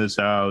like, in this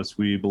house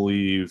we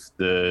believe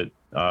that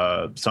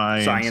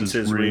science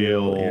is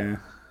real. Yeah.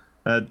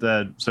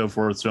 That so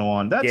forth, so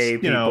on. That's gay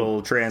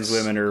people, trans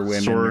women or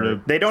women. Sort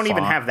of they don't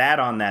even have that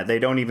on that. They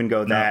don't even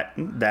go that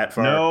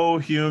far. No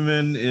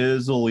human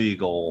is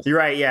illegal. You're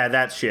right. Yeah,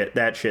 that shit.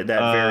 That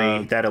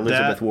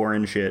Elizabeth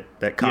Warren shit.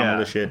 That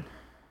Kamala shit.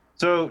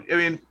 So I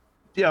mean,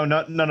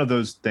 none of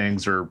those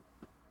things are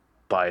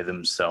by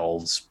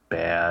themselves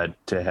bad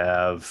to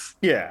have.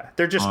 Yeah,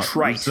 they're just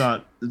trite.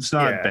 It's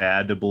not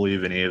bad to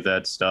believe any of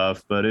that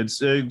stuff, but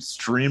it's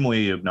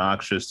extremely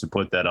obnoxious to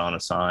put that on a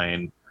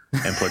sign.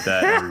 and put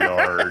that in your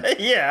yard.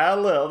 Yeah, a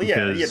little.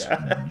 Yeah, Because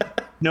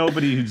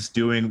nobody who's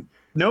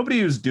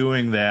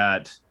doing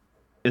that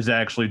is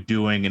actually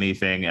doing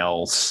anything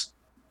else.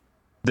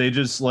 They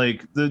just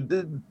like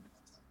the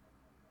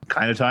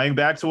kind of tying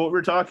back to what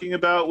we're talking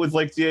about with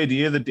like the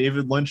idea that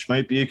David Lynch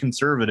might be a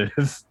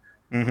conservative.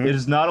 Mhm. It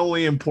is not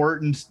only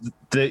important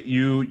that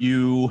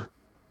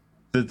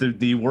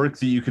the work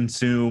that you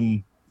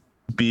consume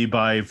be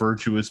by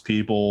virtuous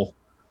people,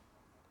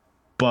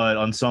 but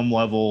on some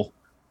level,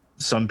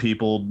 some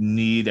people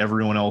need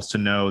everyone else to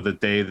know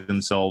that they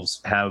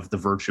themselves have the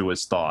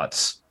virtuous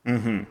thoughts.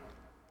 Mm-hmm.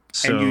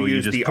 So and you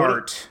use just the put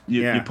art.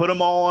 you put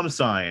them all on a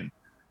sign.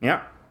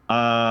 Yeah.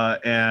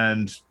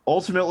 And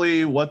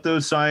ultimately, what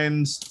those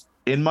signs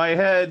in my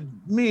head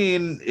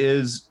mean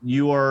is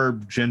you are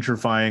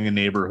gentrifying a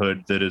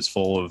neighborhood that is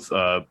full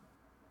of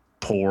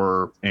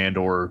poor and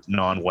or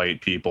non-white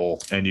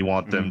people, and you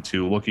want them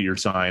to look at your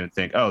sign and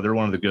think, oh, they're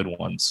one of the good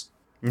ones.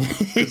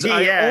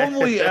 I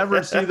only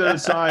ever see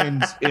those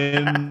signs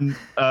in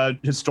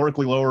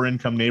historically lower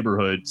income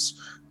neighborhoods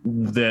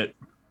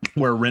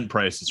where rent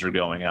prices are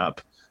going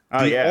up.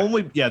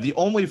 The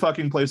only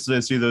fucking places I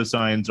see those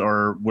signs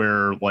are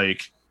where,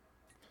 like,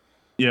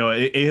 you know,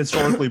 a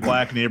historically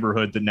black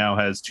neighborhood that now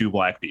has 2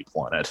 black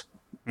people in it.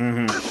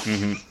 Mm-hmm,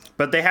 mm-hmm.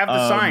 But they have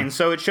the sign,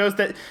 so it shows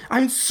that,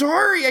 I'm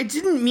sorry, I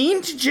didn't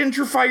mean to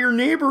gentrify your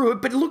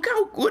neighborhood, but look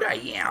how good I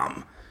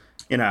am.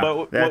 You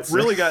know, but what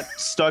really got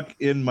stuck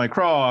in my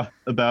craw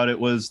about it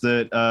was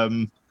that,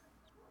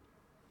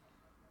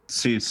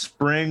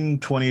 spring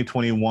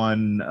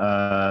 2021,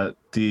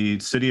 the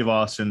city of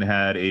Austin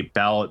had a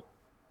ballot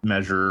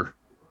measure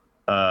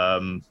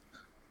that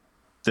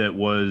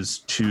was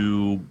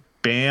to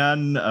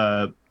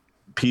ban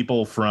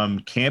people from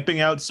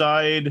camping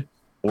outside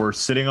or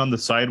sitting on the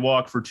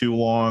sidewalk for too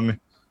long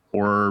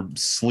or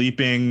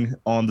sleeping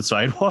on the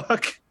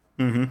sidewalk.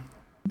 Mm-hmm.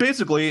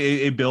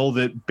 Basically, a bill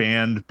that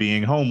banned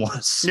being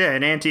homeless. Yeah,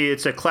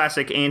 it's a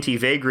classic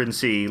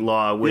anti-vagrancy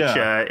law, which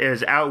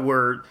is out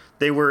where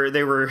they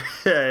were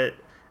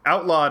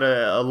outlawed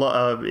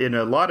in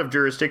a lot of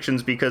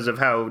jurisdictions because of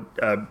how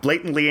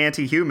blatantly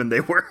anti-human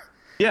they were.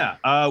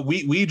 Yeah,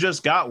 we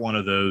just got one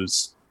of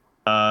those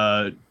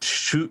a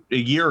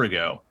year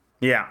ago.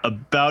 Yeah,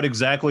 about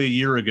exactly a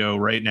year ago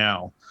right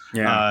now.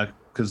 Yeah,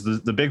 because the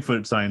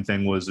Bigfoot sign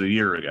thing was a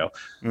year ago.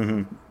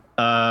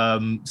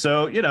 Mm-hmm.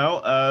 So you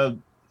know,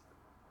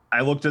 I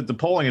looked at the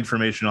polling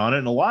information on it,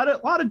 and a lot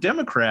of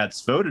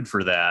Democrats voted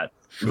for that.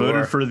 Sure.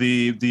 Voted for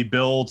the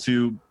bill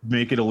to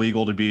make it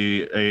illegal to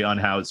be a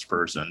unhoused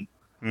person.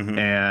 Mm-hmm.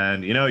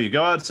 And you know, you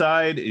go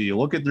outside, you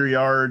look at their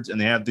yards, and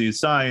they have these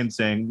signs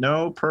saying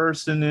no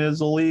person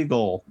is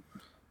illegal.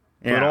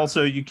 Yeah. But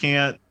also you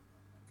can't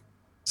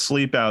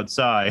sleep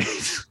outside.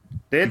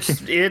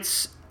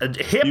 It's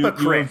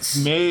hypocrites.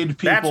 You made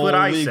people That's what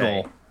illegal.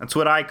 I say. That's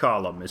what I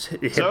call them, is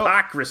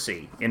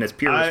hypocrisy in its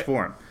purest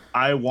form.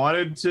 I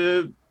wanted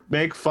to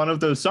make fun of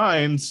those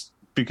signs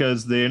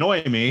because they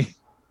annoy me,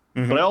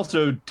 but I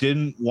also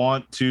didn't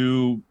want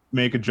to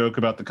make a joke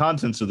about the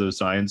contents of those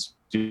signs.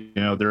 You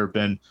know, there have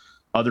been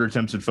other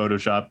attempts at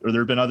Photoshop, or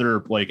there have been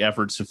other like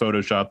efforts to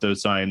Photoshop those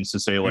signs to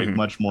say like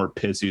much more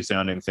pissy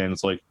sounding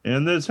things like,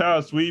 in this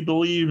house we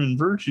believe in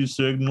virtue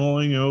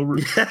signaling over.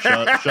 shut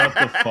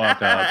the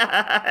fuck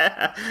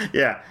up.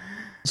 Yeah.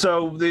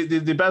 So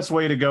the best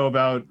way to go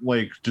about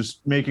like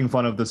just making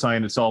fun of the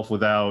sign itself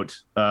without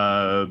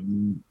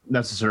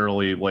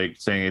necessarily like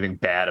saying anything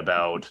bad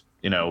about,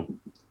 you know,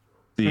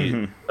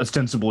 the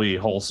ostensibly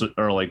wholesome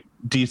or like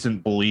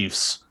decent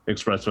beliefs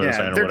expressed by the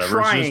sign or whatever.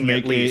 Trying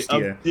just make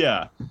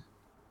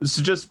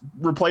So just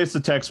replace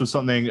the text with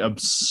something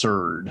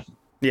absurd.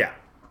 Yeah.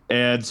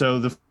 And so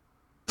the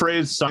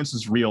phrase "science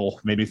is real"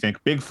 made me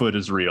think Bigfoot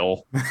is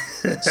real.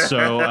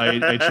 So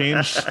I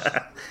changed.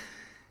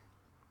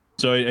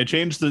 So I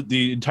changed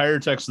the entire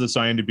text of the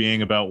sign to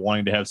being about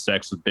wanting to have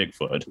sex with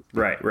Bigfoot.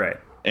 Right.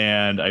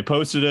 And I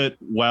posted it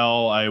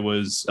while I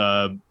was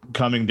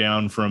coming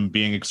down from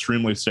being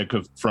extremely sick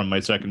from my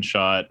second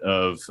shot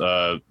of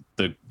the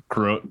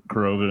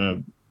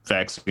corona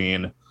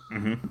vaccine.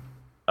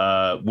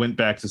 Went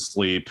back to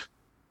sleep,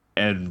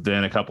 and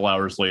then a couple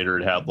hours later,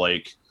 it had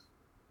like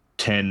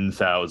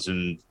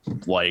 10,000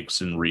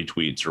 likes and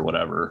retweets or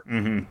whatever.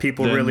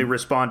 People then really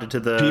responded to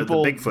the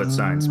Bigfoot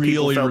signs.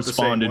 Really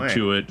responded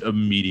to it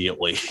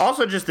immediately.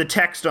 Also, just the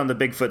text on the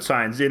Bigfoot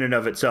signs in and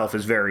of itself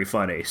is very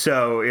funny.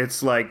 So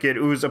it's like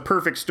it was a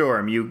perfect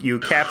storm. You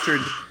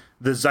captured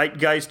the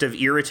zeitgeist of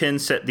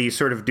irritants at these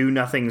sort of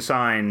do-nothing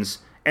signs,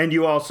 and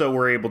you also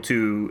were able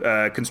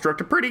to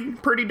construct a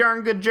pretty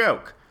darn good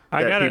joke.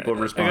 I gotta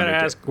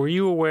ask, were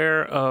you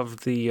aware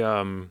of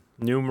the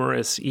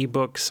numerous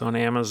ebooks on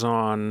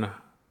Amazon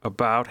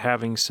about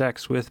having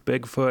sex with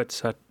Bigfoot,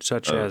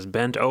 such as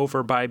Bent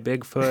Over by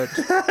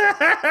Bigfoot,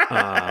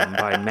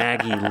 by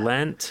Maggie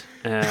Lent,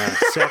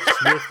 Sex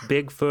with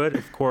Bigfoot,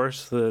 of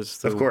course.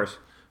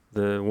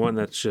 The one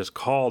that's just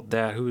called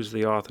that. Who's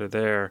the author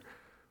there?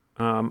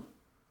 I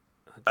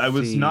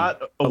was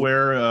not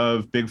aware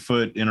of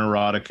Bigfoot in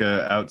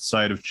erotica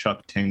outside of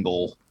Chuck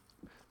Tingle.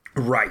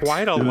 Right.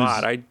 quite a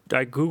lot. I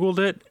Googled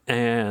it,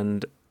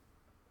 and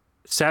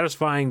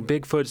Satisfying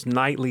Bigfoot's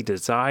Nightly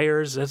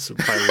Desires. That's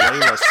by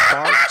Layla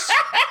Sparks.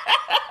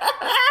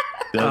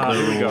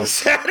 Here we go.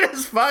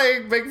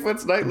 Satisfying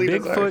Bigfoot's Nightly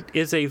Desires. Bigfoot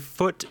is a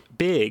Foot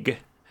Big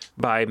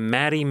by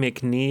Maddie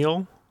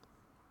McNeil.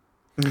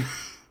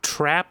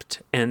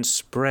 Trapped and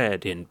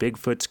Spread in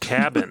Bigfoot's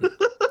Cabin.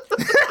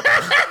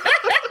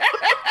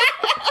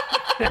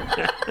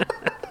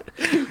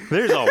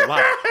 There's a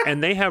lot.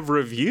 And they have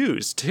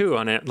reviews, too,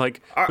 on it.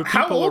 Like,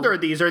 How old are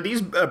these? Are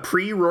these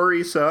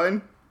pre-Rory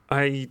Sun?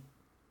 I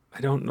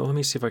don't know. Let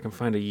me see if I can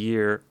find a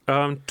year.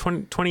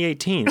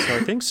 2018, so I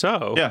think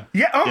so. Yeah.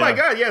 Yeah. Oh my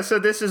God. Yeah. So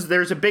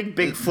there's a big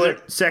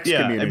Bigfoot sex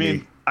community. I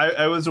mean,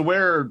 I was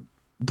aware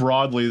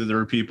broadly that there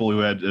were people who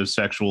had a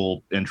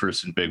sexual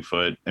interest in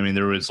Bigfoot. I mean,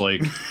 there was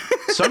like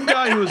some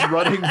guy who was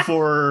running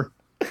for,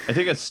 I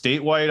think, a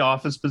statewide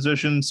office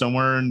position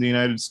somewhere in the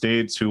United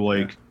States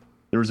who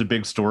there was a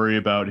big story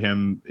about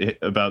him,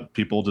 about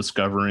people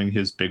discovering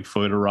his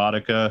Bigfoot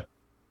erotica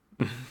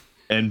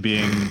and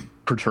being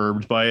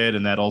perturbed by it,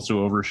 and that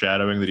also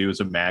overshadowing that he was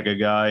a MAGA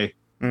guy.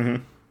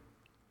 Mm-hmm.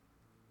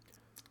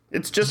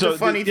 It's just a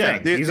funny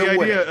thing. The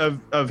idea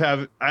of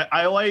having,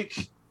 I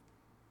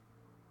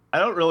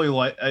don't really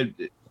like,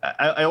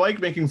 I like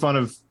making fun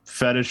of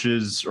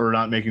fetishes, or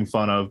not making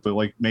fun of, but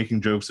like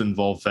making jokes that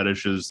involve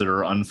fetishes that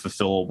are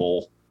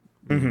unfulfillable.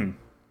 Mm-hmm.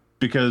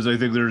 Because I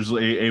think there's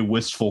a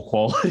wistful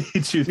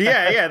quality to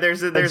that. Yeah,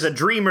 there's a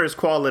dreamer's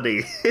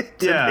quality.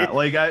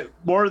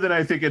 More than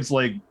I think it's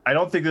like, I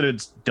don't think that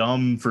it's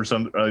dumb for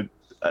some. I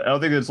don't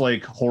think it's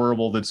like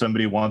horrible that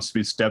somebody wants to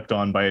be stepped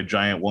on by a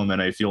giant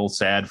woman. I feel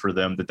sad for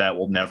them that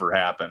will never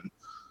happen.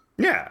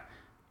 Yeah,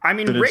 I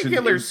mean,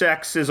 regular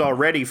sex is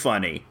already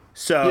funny.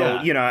 So,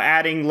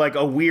 adding like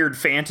a weird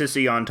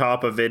fantasy on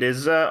top of it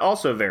is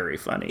also very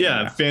funny.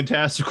 Yeah,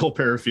 fantastical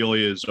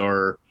paraphilias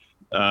are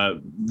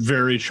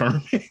very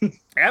charming.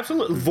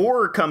 Absolutely.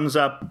 Vor comes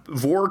up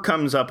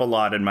a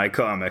lot in my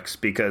comics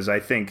because I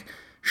think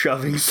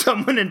shoving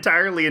someone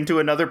entirely into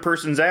another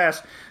person's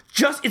ass,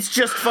 it's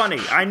just funny.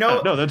 I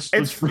know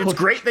it's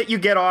great that you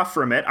get off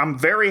from it. I'm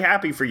very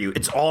happy for you.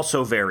 It's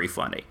also very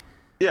funny.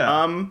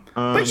 Yeah.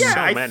 But yeah, so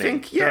I many.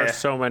 think There are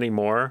so many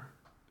more.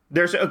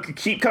 There's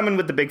keep coming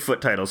with the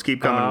Bigfoot titles.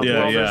 Keep coming.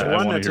 There's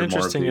one that's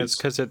interesting. It's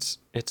because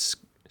it's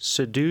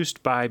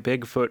seduced by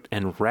Bigfoot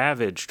and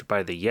ravaged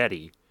by the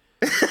Yeti.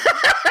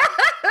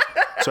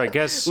 So I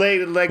guess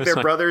like their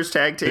brothers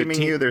tag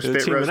teaming you, they're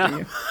spit roasting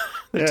you.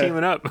 They're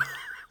teaming up.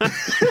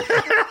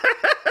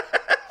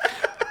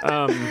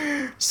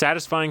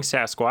 Satisfying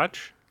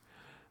Sasquatch.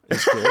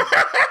 It's good.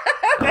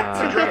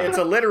 It's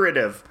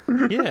alliterative.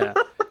 Yeah.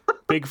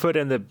 Bigfoot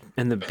and the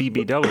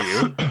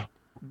BBW.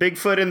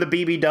 Bigfoot and the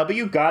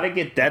BBW. Gotta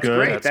get that's good.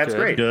 Great. That's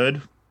great.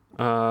 Good.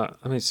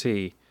 Let me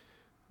see.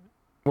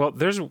 Well,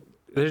 they're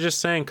just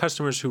saying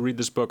customers who read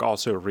this book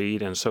also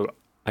read, and so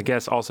I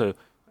guess also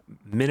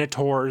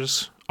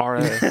Minotaurs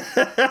are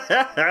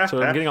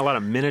so I'm getting a lot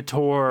of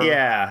Minotaur.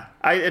 Yeah,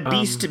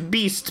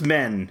 beast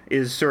men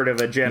is sort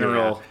of a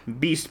general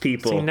beast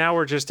people. See, now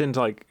we're just into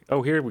like,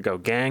 oh, here we go,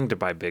 ganged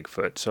by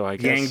Bigfoot. So I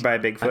guess ganged by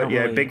Bigfoot.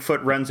 Yeah, really,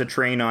 Bigfoot runs a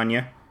train on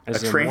you. A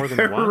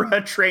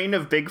train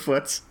of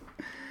Bigfoots.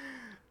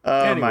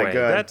 Oh anyway, my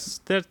God,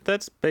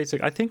 that's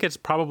basic. I think it's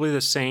probably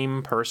the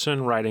same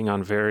person writing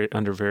on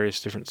under various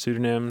different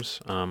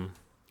pseudonyms. And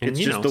it's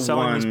just the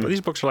one.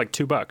 These books are like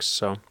 $2,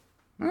 so.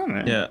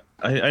 Yeah,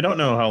 I don't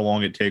know how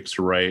long it takes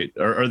to write.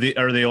 Are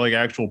they like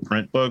actual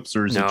print books,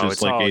 or is it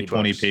just like a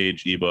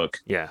 20-page ebook?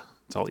 Yeah,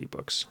 it's all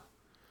ebooks.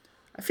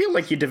 I feel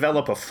like you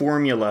develop a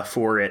formula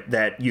for it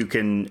that you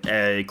can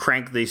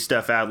crank this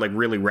stuff out like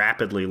really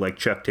rapidly, like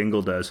Chuck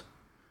Tingle does.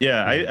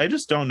 Yeah, I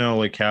just don't know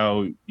like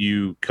how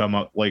you come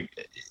up, like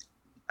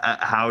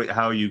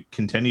how you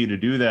continue to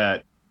do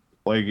that.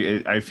 Like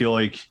I feel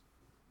like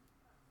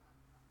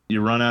you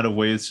run out of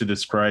ways to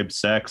describe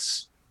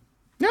sex.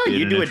 No,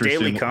 you do a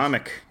daily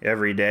comic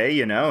every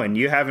day, and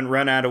you haven't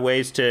run out of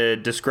ways to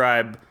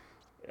describe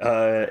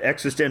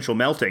existential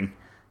melting.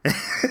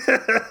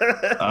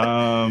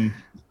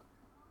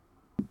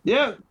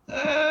 Yeah,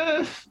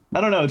 I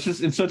don't know.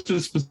 It's such a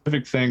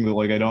specific thing that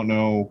like I don't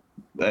know.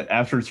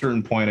 After a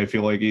certain point, I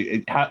feel like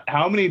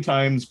how many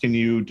times can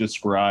you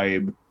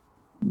describe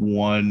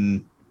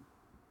one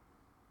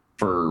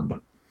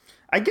verb?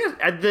 I guess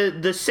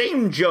the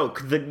same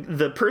joke,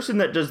 the person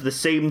that does the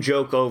same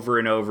joke over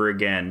and over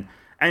again.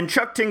 And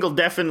Chuck Tingle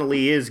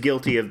definitely is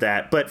guilty of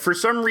that, but for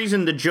some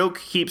reason the joke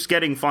keeps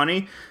getting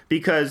funny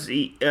because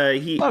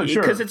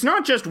because it's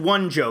not just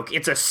one joke;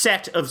 it's a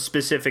set of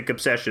specific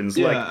obsessions,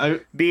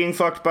 being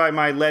fucked by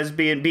my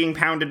lesbian, being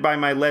pounded by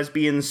my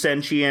lesbian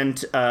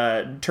sentient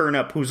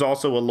turnip, who's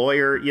also a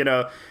lawyer.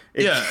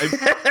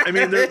 I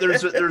mean,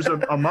 there's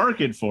a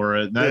market for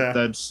it.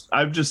 That's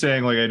I'm just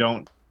saying, like I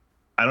don't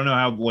know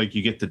how like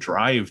you get the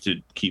drive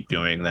to keep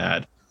doing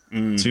that.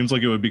 It seems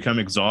like it would become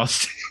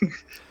exhausting.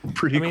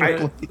 Pretty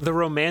quickly. The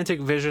romantic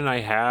vision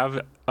I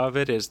have of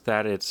it is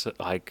that it's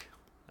like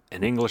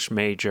an English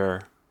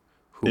major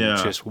who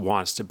just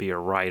wants to be a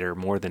writer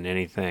more than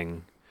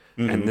anything.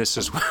 And this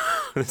is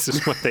this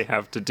is what they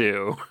have to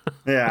do.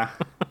 Yeah.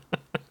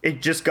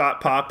 It just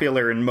got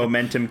popular and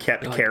momentum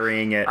kept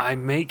carrying it.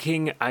 I'm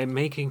making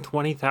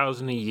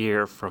 $20,000 a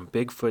year from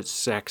Bigfoot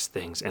sex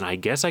things, and I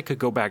guess I could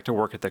go back to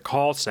work at the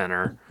call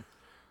center.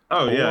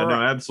 Oh yeah,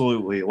 no,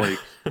 absolutely. Like,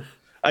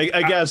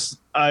 I guess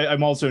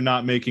I'm also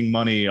not making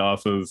money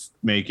off of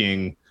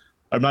making.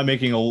 I'm not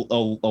making a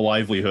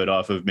livelihood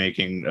off of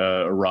making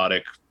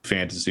erotic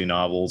fantasy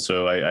novels,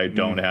 so I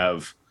don't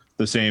have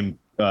the same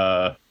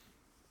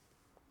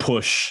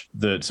push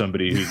that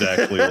somebody who's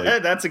actually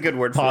like that's a good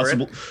word for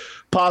it.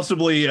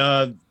 Possibly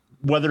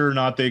whether or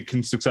not they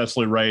can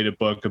successfully write a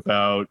book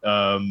about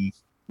a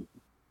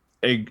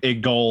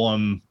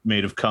golem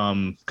made of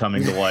cum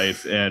coming to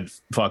life and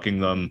fucking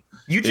them.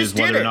 You just is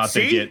whether did it. or not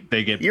See?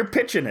 they get You're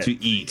pitching it to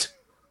eat.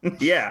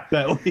 Yeah.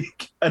 That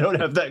week, I don't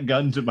have that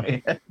gun to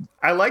my head.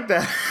 I like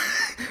that.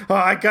 Oh,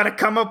 I gotta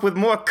come up with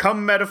more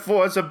cum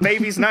metaphors of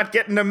babies not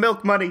getting their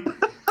milk money.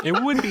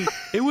 It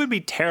would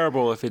be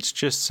terrible if it's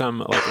just some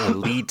like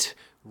elite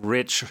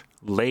rich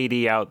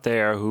lady out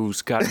there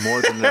who's got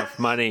more than enough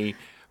money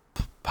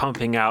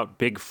pumping out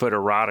Bigfoot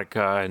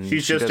erotica, and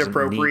she's just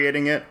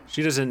appropriating it.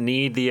 She doesn't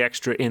need the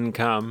extra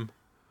income.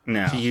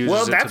 No.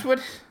 Well, that's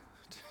what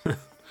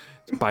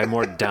buy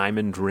more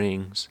diamond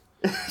rings.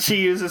 She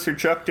uses her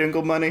Chuck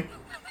Dingle money.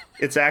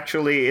 It's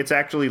actually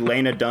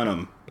Lena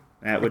Dunham.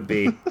 That would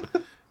be.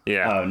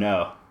 Yeah. Oh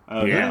no.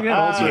 Oh yeah. no.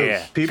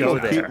 Also, people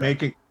Go keep there.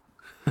 making.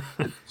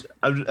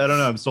 I don't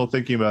know. I'm still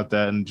thinking about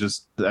that, and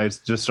I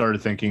just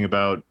started thinking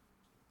about.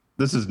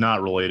 This is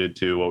not related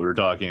to what we were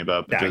talking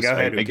about, but Yeah, just go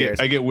ahead, who cares?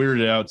 I get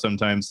weirded out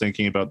sometimes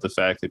thinking about the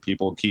fact that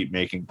people keep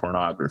making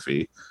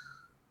pornography.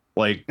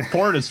 Like,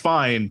 porn is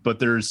fine, but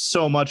there's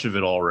so much of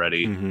it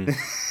already. Mm-hmm.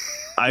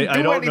 I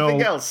Do don't anything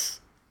know.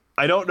 else.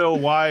 I don't know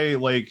why.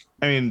 Like,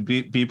 I mean,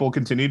 people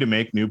continue to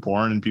make new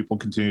porn, and people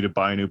continue to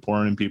buy new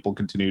porn, and people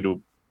continue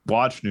to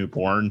watch new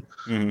porn.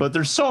 Mhm. But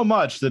there's so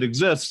much that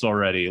exists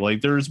already.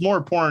 Like, there's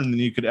more porn than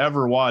you could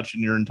ever watch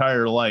in your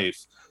entire life.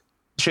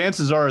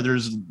 Chances are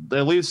there's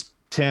at least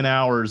 10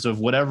 hours of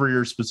whatever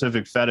your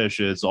specific fetish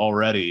is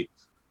already.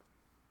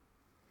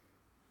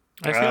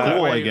 I feel that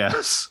Cool, way. I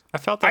guess. I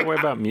felt that way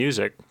about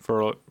music for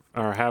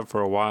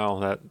a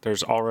while, that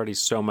there's already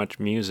so much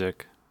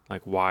music.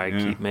 Like, why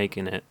keep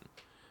making it?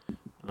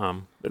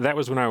 That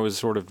was when I was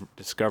sort of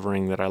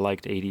discovering that I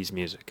liked 80s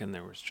music, and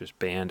there was just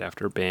band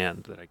after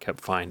band that I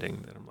kept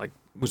finding that I'm like,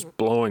 was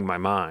blowing my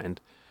mind.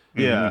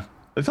 Yeah.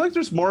 I feel like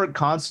there's more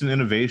constant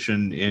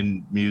innovation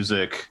in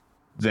music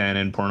than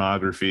in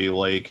pornography.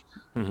 Like,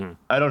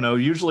 I don't know.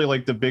 Usually,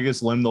 like, the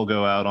biggest limb they'll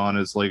go out on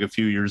is like a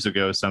few years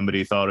ago,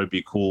 somebody thought it'd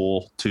be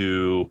cool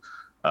to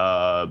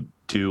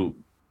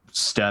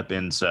step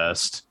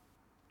incest.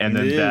 And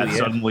then that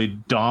suddenly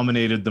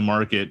dominated the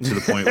market to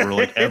the point where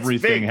like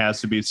everything big.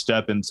 has to be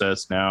step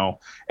incest now.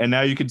 And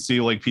now you can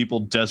see like people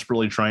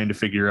desperately trying to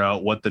figure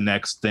out what the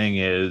next thing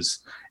is.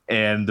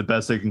 And the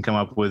best they can come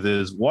up with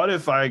is, what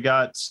if I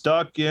got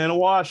stuck in a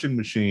washing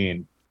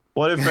machine?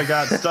 What if I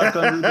got stuck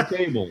under the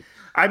table?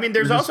 I mean,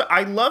 there's also,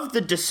 I love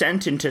the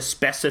descent into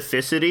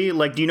specificity.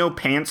 Like, do you know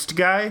Pantsed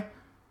Guy?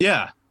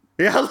 Yeah.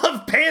 Yeah, I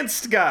love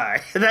Pantsed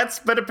Guy.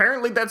 But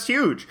apparently that's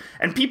huge.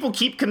 And people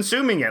keep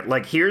consuming it.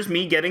 Like, here's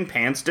me getting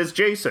pantsed as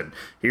Jason.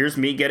 Here's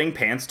me getting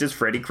pantsed as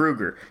Freddy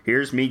Krueger.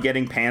 Here's me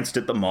getting pantsed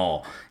at the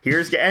mall.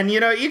 And,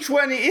 you know, each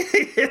one,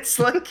 it's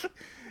like,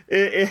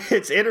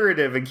 it's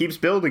iterative and keeps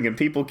building, and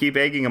people keep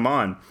egging them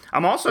on.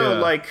 I'm also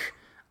like,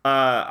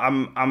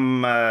 I'm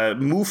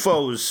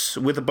mufos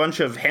with a bunch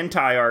of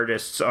hentai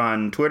artists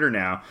on Twitter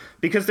now,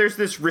 because there's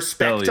this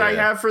respect I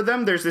have for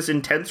them. There's this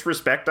intense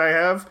respect I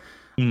have.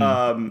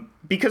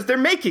 Because they're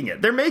making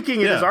it. They're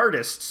making it as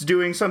artists,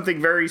 doing something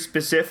very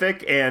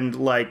specific, and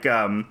like,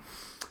 I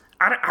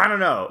don't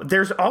know.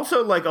 There's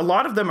also like a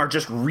lot of them are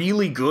just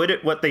really good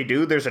at what they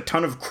do. There's a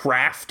ton of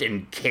craft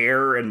and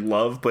care and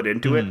love put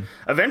into it.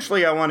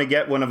 Eventually, I want to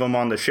get one of them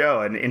on the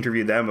show and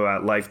interview them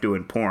about life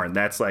doing porn.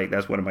 That's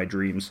one of my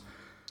dreams.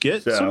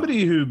 Get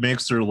somebody who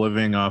makes their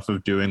living off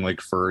of doing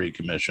like furry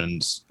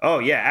commissions. Oh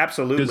yeah,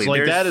 absolutely. Because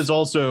like that is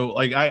also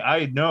like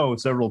I know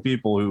several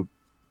people who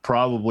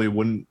probably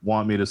wouldn't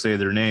want me to say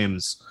their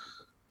names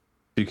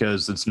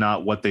because it's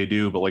not what they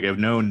do, but like I've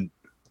known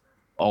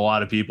a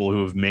lot of people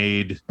who have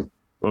made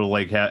or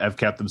like have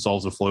kept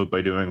themselves afloat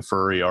by doing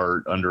furry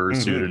art under a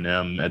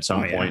pseudonym at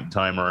some point in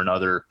time or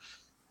another,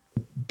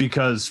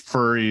 because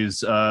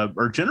furries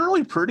are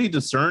generally pretty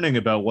discerning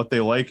about what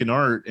they like in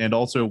art and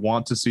also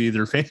want to see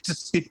their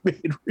fantasy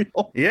made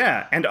real.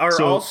 Yeah, and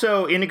are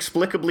also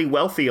inexplicably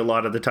wealthy a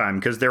lot of the time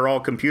because they're all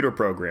computer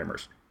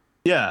programmers.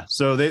 Yeah,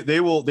 so they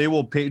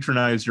will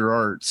patronize your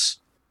arts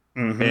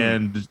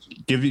and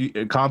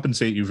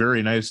compensate you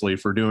very nicely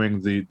for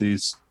doing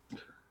these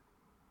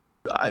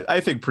I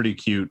think pretty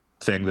cute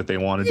thing that they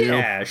want to do.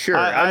 Yeah, sure.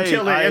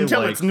 Until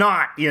it's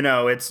not,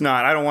 it's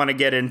not. I don't want to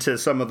get into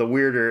some of the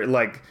weirder,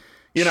 like,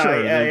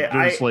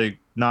 there's like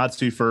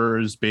Nazi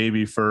furs,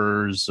 baby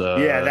furs.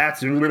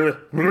 That's. But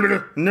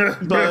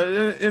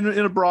in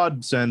a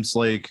broad sense,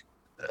 like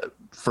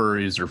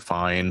furries are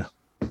fine.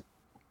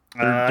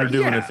 They're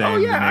doing a thing. Oh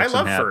yeah, that I makes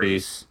love them happy.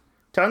 furries.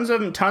 Tons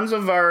of the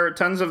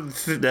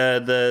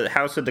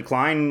House of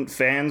Decline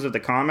fans of the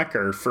comic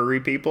are furry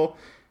people,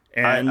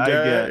 and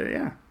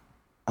yeah.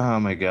 Oh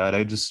my god,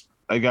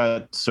 I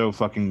got so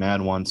fucking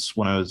mad once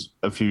when I was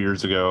a few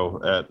years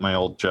ago at my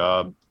old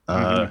job.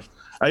 I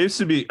used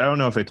to be, I don't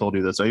know if I told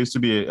you this, I used to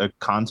be a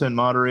content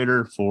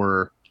moderator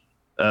for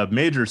a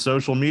major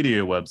social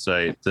media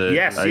website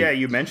that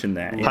you mentioned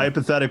that. Yeah.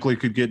 Hypothetically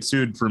could get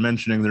sued for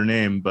mentioning their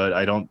name, but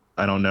I don't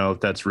know if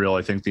that's real.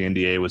 I think the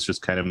NDA was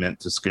just kind of meant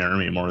to scare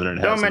me more than it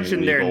has. Don't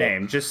mention their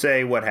name, just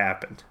say what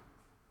happened.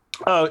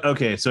 Oh,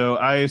 okay. So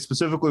I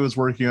specifically was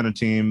working on a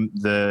team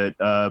that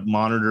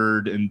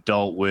monitored and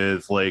dealt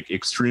with like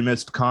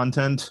extremist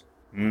content,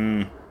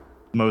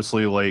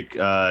 mostly like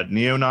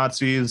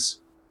neo-Nazis.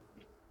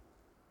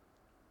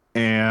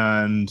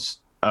 And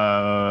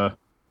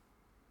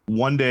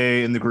one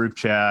day in the group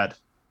chat,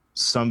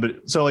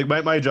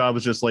 my job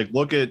was just like,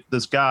 look at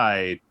this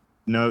guy,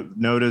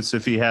 notice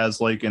if he has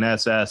like an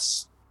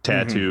SS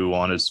tattoo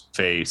on his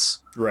face.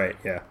 Right,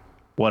 yeah.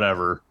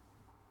 Whatever.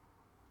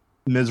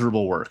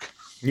 Miserable work.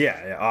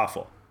 Yeah,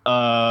 awful.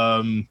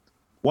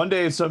 One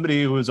day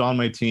somebody who was on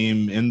my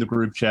team in the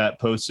group chat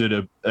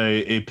posted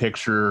a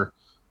picture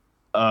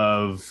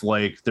of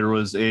like there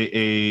was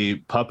a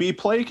puppy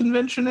play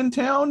convention in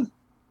town.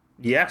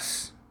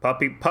 Yes, pup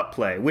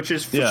play, which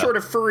is sort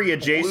of furry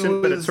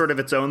adjacent, but it's sort of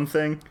its own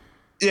thing.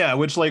 Yeah,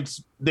 which like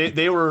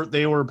they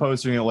were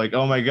posting it like,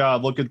 oh my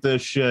god, look at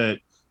this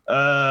shit.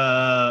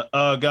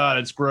 Oh god,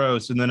 it's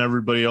gross. And then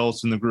everybody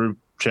else in the group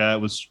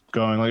chat was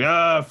going like,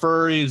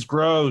 furries,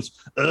 gross.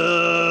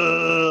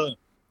 And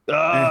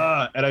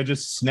I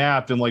just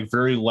snapped and like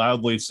very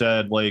loudly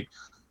said like,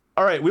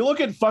 all right, we look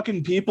at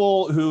fucking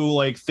people who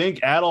like think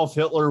Adolf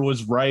Hitler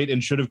was right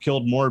and should have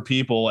killed more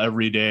people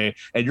every day,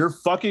 and you're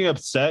fucking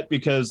upset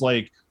because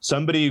like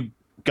somebody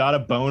got a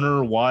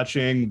boner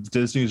watching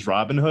Disney's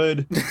Robin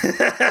Hood.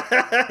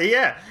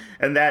 Yeah,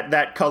 and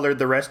that colored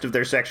the rest of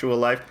their sexual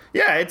life.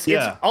 Yeah, it's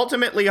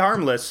ultimately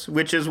harmless,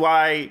 which is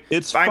why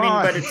it's fine.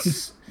 But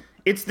it's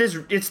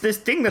this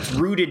thing that's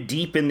rooted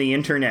deep in the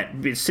internet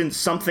since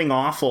Something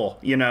Awful.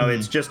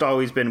 It's just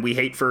always been we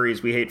hate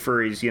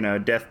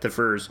furries. Death to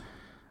furs.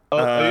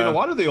 A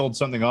lot of the old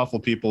Something Awful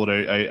people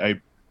that I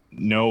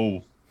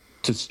know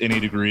to any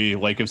degree,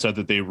 like, have said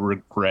that they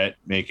regret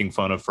making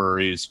fun of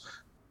furries.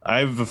 I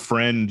have a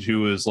friend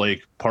who was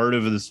like part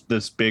of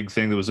this big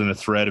thing that was in a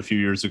thread a few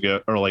years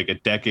ago, or like a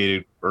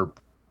decade or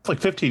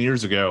like 15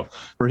 years ago,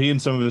 where he and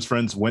some of his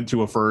friends went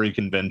to a furry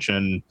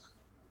convention,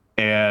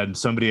 and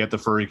somebody at the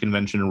furry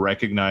convention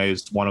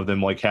recognized one of them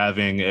like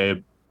having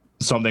a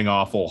Something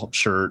Awful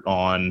shirt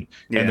on,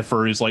 and the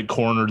furries like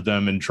cornered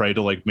them and tried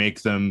to like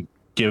make them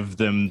give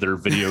them their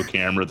video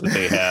camera that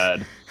they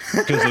had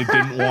because they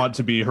didn't want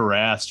to be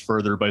harassed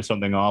further by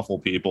Something Awful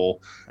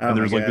people. And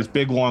there's like this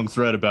big long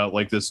thread about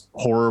like this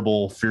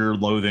horrible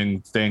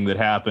fear-loathing thing that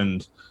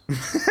happened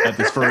at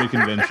this furry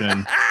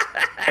convention.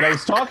 And I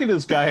was talking to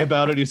this guy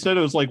about it. He said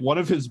it was like one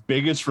of his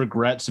biggest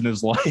regrets in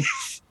his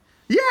life.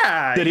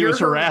 Yeah, that he was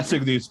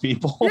harassing these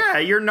people. Yeah,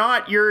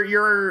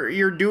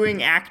 you're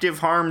doing active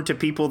harm to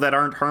people that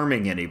aren't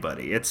harming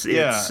anybody. It's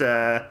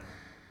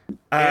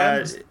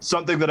and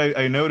something that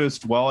I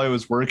noticed while I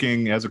was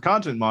working as a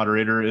content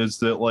moderator is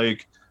that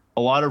like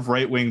a lot of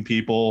right-wing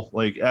people,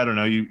 like, I don't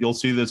know, you'll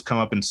see this come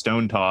up in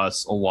Stone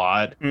Toss a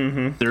lot.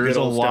 There's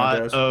a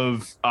lot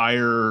of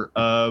ire.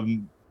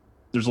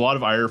 There's a lot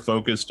of ire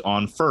focused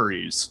on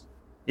furries.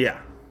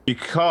 Yeah,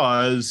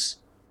 because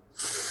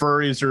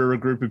furries are a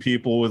group of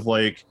people with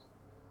like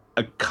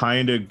a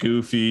kind of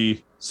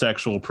goofy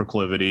sexual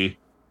proclivity.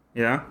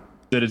 Yeah,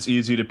 that it's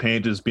easy to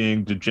paint as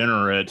being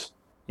degenerate.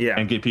 Yeah,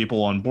 and get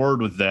people on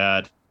board with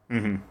that.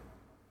 And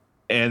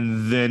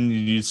then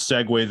you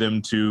segue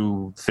them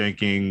to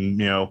thinking,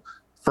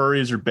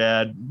 furries are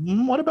bad.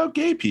 What about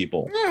gay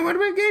people? Yeah, what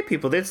about gay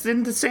people? It's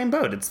in the same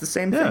boat. It's the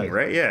same thing,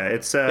 right? Yeah,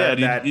 it's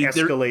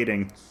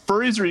escalating.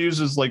 Furries are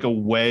used as like a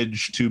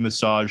wedge to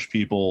massage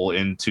people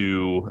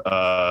into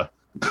a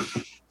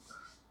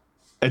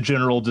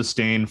general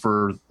disdain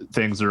for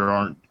things that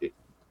aren't,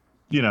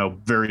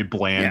 very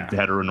bland,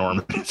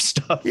 heteronormative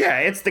stuff. Yeah,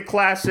 it's the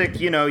classic,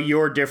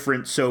 you're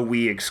different, so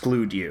we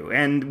exclude you,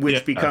 and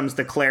which becomes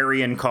the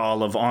clarion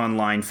call of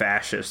online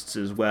fascists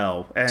as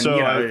well. And, so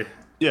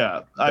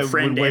the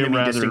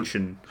friend-enemy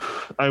distinction.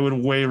 I would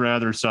way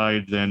rather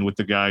side than with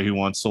the guy who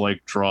wants to,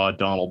 like, draw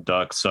Donald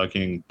Duck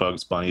sucking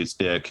Bugs Bunny's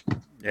dick.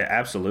 Yeah,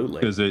 absolutely.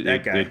 Because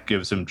it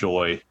gives him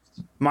joy.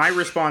 My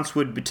response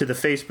would be to the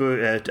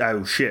Facebook.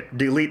 Oh shit!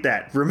 Delete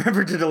that.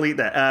 Remember to delete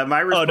that.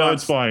 My response. Oh no,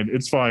 it's fine.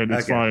 It's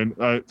fine.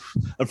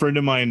 A friend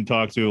of mine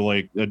talked to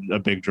like a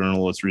big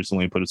journalist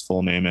recently. Put his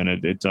full name in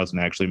it. It doesn't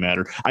actually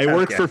matter. I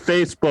work for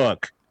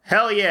Facebook.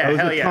 Hell yeah! I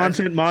was a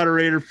content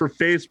moderator for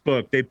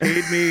Facebook. They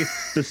paid me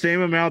the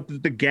same amount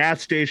that the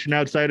gas station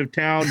outside of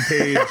town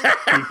paid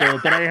people,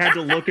 but I had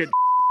to look at.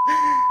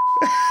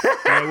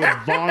 I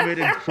would vomit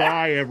and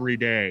cry every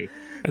day.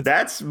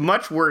 That's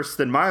much worse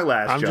than my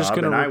last job.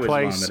 I'm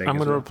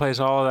going to replace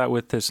all of that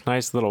with this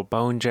nice little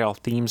Bone Jail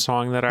theme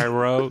song that I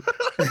wrote.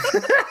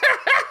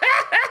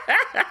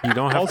 You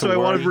don't have Also, to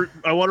worry.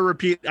 I want to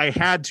repeat. I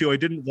had to. I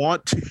didn't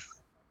want to.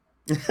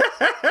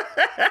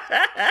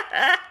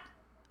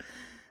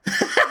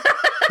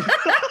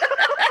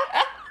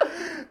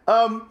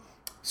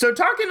 So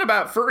talking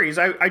about furries,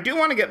 I do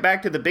want to get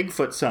back to the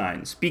Bigfoot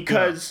signs,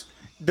 because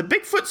the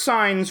Bigfoot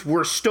signs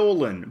were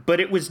stolen,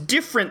 but it was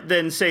different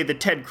than, say, the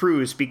Ted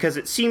Cruz, because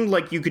it seemed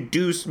like you could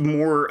do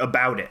more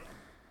about it.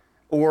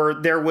 Or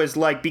there was,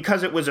 like,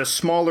 because it was a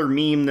smaller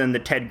meme than the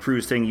Ted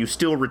Cruz thing, you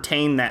still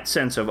retain that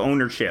sense of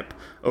ownership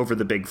over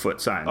the Bigfoot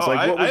signs. Oh,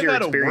 like, what was I've your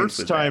had experience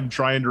a with worse time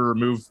trying to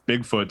remove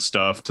Bigfoot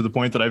stuff to the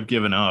point that I've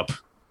given up.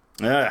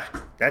 that?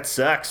 That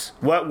sucks.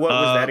 What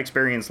was that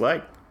experience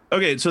like?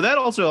 Okay, so that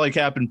also like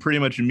happened pretty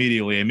much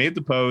immediately. I made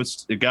the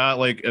post. It got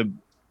like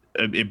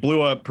it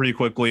blew up pretty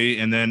quickly,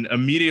 and then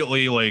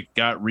immediately like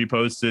got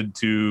reposted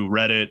to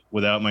Reddit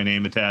without my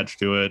name attached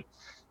to it,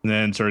 and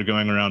then started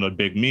going around on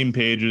big meme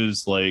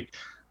pages like,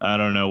 I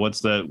don't know,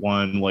 what's that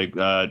one, like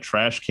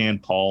Trash Can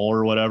Paul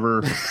or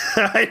whatever.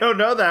 I don't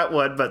know that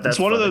one, but that's it's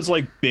one funny. of those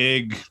like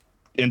big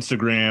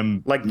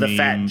Instagram, like the meme.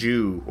 fat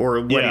Jew, or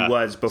what he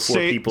was before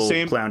people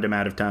clowned him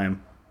out of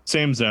time.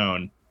 Same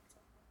zone.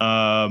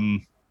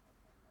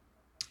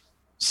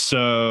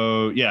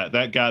 So yeah,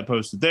 that got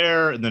posted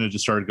there, and then it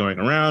just started going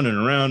around and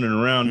around and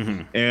around.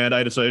 Mm-hmm. And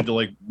I decided to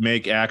like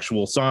make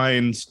actual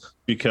signs,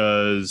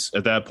 because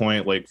at that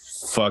point, like,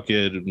 fuck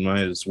it,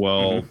 might as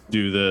well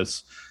do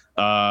this.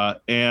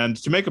 And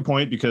to make a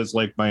point, because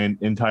like my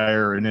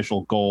entire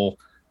initial goal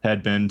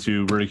had been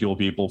to ridicule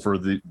people for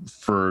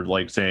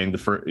like saying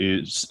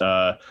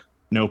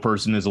no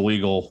person is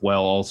illegal,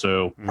 while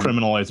also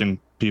criminalizing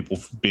people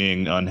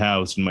being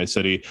unhoused in my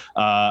city.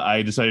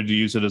 I decided to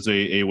use it as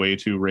a way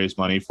to raise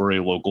money for a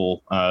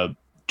local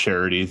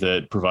charity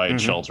that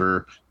provides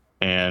shelter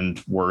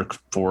and work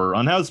for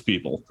unhoused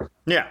people.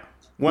 Yeah.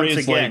 Once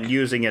Raise, again, like,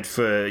 using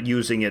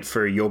it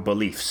for your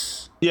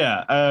beliefs.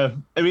 Yeah.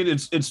 I mean,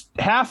 it's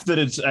half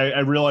that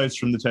I realized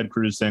from the Ted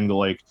Cruz thing that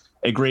like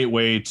a great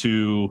way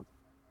to,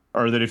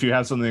 or that if you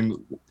have something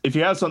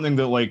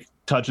that like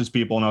touches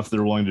people enough that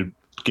they're willing to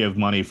give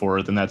money for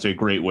it, then that's a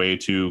great way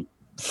to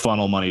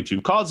funnel money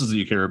to causes that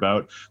you care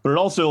about. But it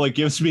also like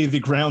gives me the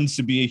grounds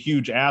to be a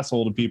huge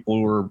asshole to people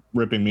who are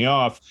ripping me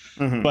off.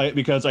 But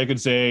because I could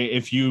say,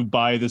 if you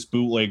buy this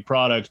bootleg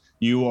product,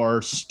 you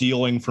are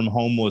stealing from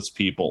homeless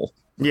people.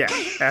 Yeah.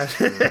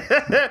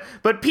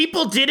 But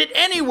people did it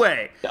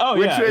anyway. Oh,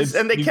 yeah.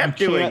 And they kept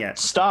doing it.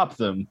 Stop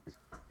them.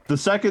 The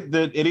second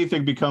that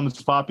anything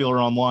becomes popular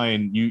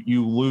online,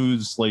 you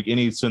lose like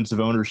any sense of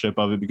ownership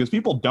of it, because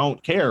people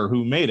don't care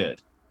who made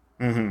it.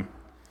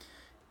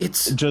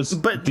 It's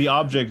just, but the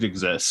object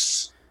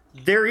exists.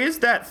 There is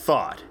that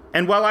thought.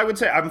 And while I would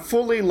say I'm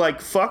fully like,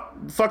 fuck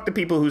the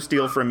people who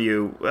steal from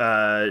you,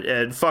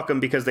 and fuck them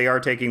because they are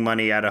taking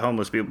money out of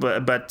homeless people.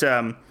 But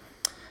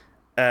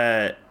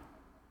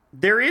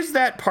there is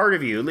that part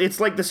of you. It's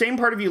like the same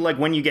part of you, like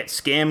when you get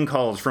scam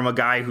calls from a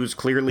guy who's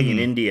clearly in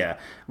India,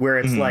 where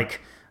it's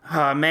like,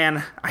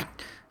 man,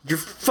 you're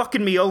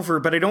fucking me over,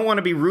 but I don't want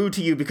to be rude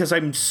to you because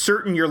I'm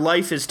certain your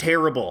life is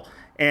terrible.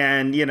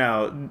 And, you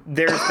know,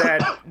 there's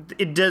that,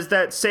 it does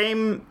that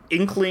same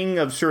inkling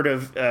of sort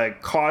of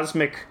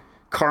cosmic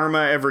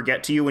karma ever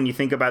get to you when you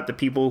think about the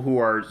people who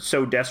are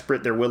so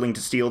desperate they're willing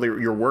to steal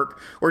your work?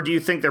 Or do you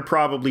think they're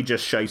probably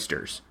just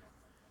shysters?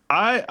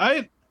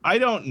 I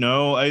don't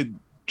know. I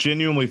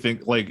genuinely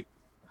think, like,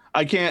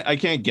 I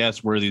can't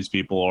guess where these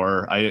people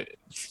are. I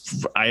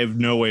have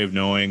no way of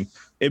knowing.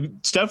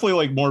 It's definitely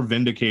like more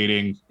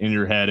vindicating in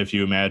your head if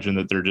you imagine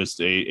that they're just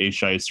a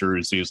shyster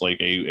who sees like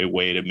a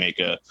way to make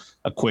a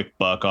quick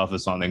buck off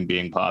of something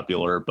being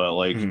popular. But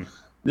like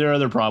there are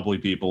other probably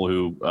people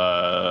who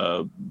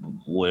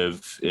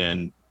live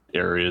in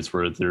areas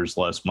where there's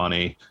less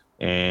money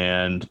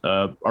and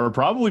are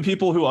probably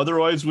people who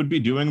otherwise would be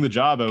doing the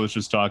job I was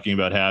just talking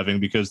about having,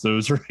 because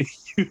those are a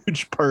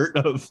huge part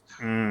of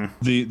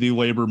the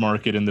labor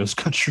market in those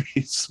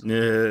countries.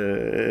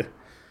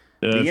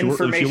 If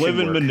you live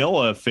in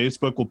Manila,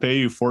 Facebook will pay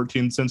you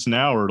 14 cents an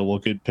hour to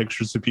look at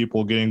pictures of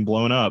people getting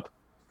blown up.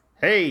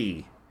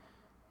 Hey,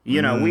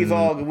 you know, we've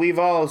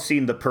all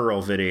seen the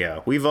Pearl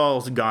video. We've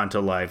all gone to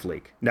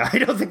LiveLeak. No, I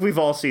don't think we've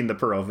all seen the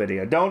Pearl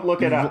video. Don't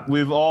look it up.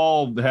 We've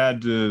all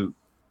had to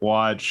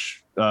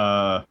watch.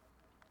 I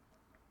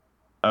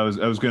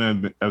was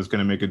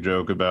gonna make a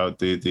joke about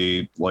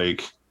the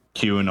like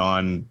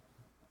QAnon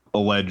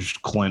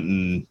alleged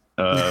Clinton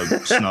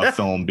snuff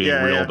film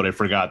being real, but I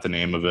forgot the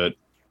name of it.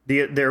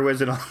 There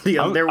was an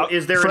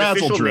is there an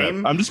official Drip.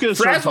 name? I'm just gonna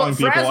start telling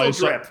people.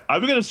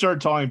 I'm gonna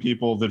start telling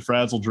people that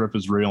Frazzle Drip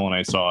is real, and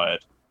I saw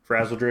it.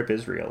 Frazzle Drip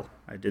is real.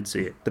 I did see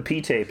it. The P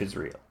tape is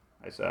real.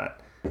 I saw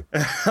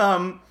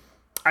it.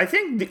 I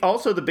think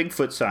also the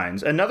Bigfoot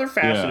signs. Another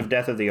facet of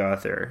Death of the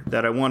Author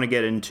that I want to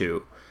get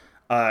into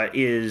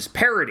is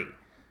parody.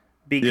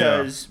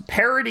 Because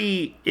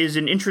parody is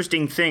an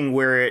interesting thing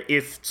where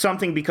if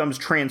something becomes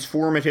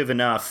transformative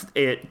enough,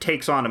 it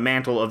takes on a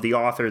mantle of the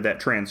author that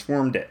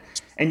transformed it.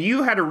 And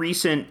you had a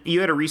recent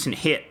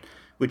hit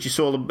which you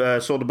sold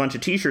a bunch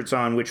of T-shirts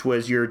on, which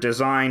was your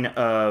design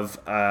of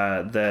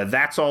the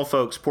That's All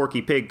Folks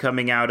Porky Pig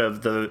coming out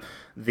of the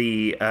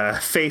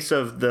face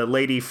of the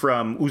lady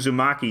from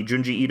Uzumaki,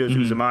 Junji Ito's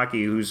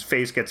Uzumaki, whose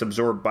face gets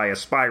absorbed by a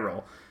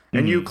spiral.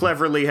 And you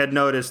cleverly had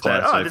noticed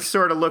that, this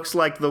sort of looks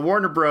like the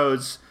Warner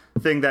Bros.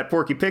 Thing that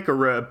Porky Pig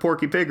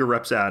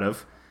erupts out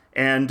of.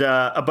 And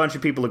a bunch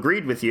of people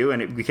agreed with you,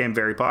 and it became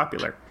very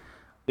popular.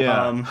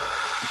 Yeah.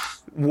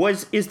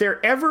 Is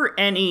there ever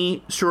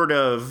any sort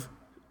of,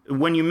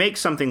 when you make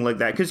something like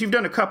that, because you've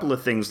done a couple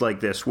of things like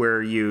this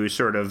where you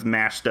sort of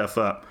mash stuff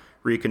up,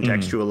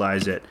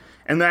 recontextualize it,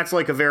 and that's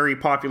like a very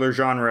popular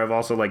genre of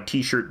also like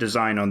T-shirt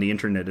design on the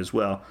internet as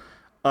well.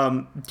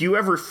 Do you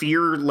ever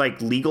fear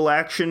like legal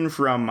action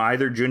from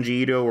either Junji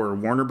Ito or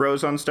Warner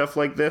Bros. On stuff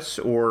like this,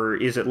 or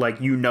is it like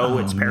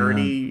it's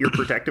parody, you're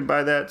protected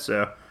by that?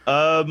 So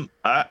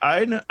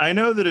I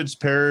know that it's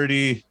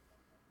parody.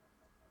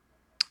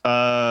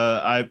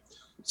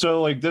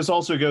 So like this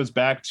also goes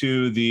back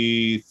to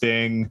the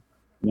thing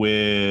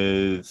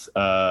with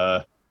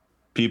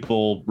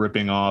people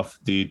ripping off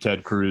the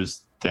Ted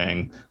Cruz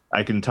thing.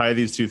 I can tie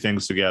these two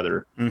things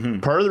together.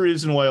 Part of the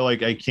reason why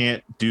like I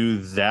can't do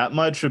that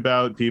much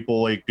about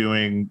people like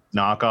doing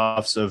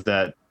knockoffs of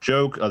that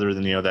joke, other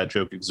than that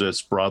joke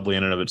exists broadly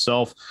in and of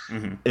itself,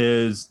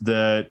 is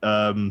that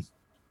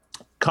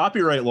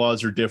copyright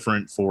laws are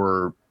different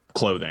for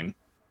clothing.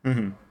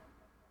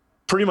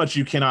 Pretty much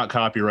you cannot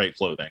copyright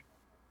clothing.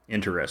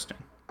 Interesting.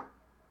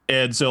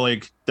 And so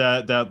like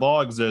that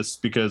law exists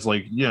because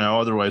like,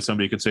 otherwise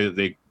somebody could say that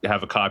they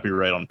have a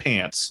copyright on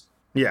pants.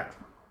 Yeah.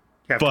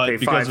 You have to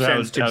pay 5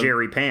 cents to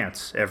Jerry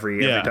Pants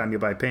every time you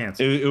buy pants.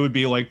 It would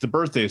be like the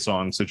birthday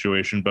song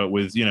situation, but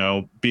with,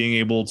 being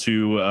able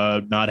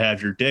to not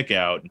have your dick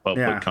out in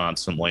public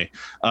constantly.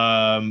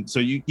 So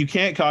you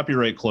can't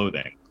copyright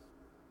clothing.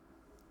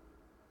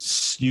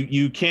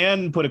 You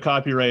can put a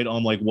copyright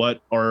on like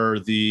what are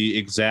the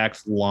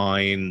exact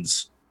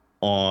lines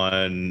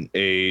on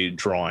a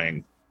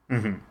drawing.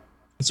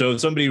 So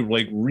if somebody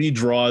like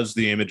redraws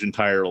the image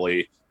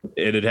entirely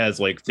and it has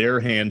like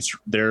their hands,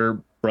 their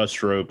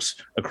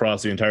brushstrokes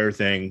across the entire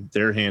thing,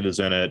 their hand is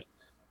in it,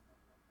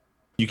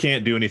 you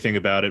can't do anything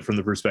about it from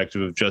the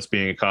perspective of just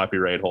being a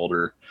copyright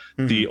holder.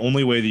 The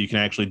only way that you can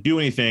actually do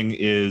anything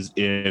is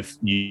if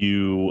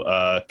you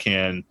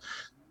can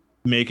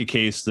make a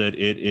case that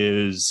it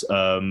is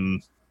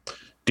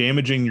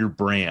damaging your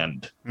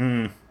brand.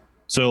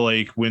 So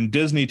like when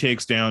Disney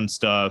takes down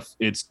stuff,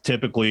 it's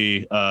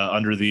typically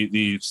under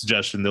the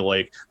suggestion that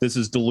like this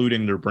is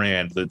diluting their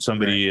brand, that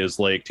somebody is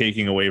like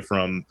taking away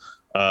from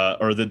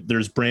or that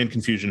there's brand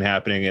confusion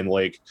happening. And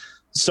like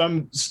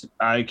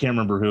I can't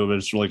remember who, but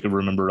it's like I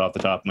remember it off the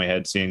top of my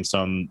head seeing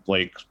some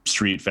like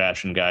street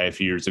fashion guy a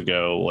few years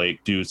ago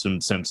like do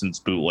some Simpsons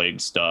bootleg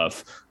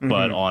stuff,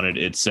 but on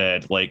it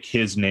said like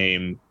his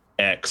name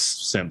X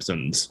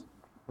Simpsons.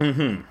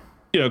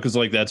 Because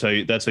like that's how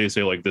you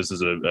say like this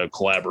is a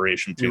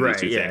collaboration between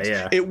these two things.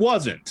 It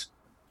wasn't.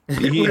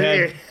 He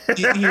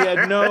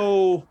had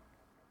no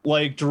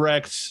like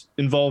direct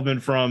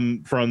involvement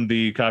from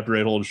the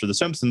copyright holders for The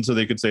Simpsons, so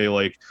they could say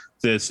like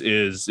this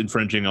is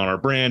infringing on our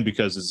brand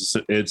because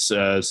it's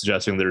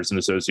suggesting there's an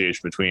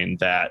association between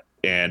that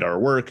and our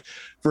work.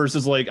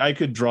 Versus like I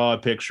could draw a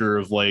picture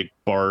of like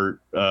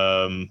Bart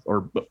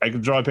or I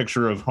could draw a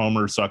picture of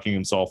Homer sucking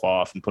himself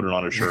off and put it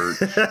on a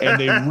shirt and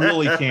they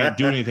really can't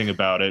do anything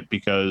about it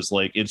because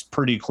like it's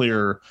pretty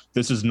clear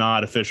this is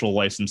not official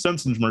licensed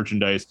Simpsons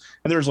merchandise,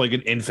 and there's like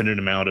an infinite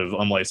amount of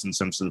unlicensed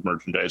Simpsons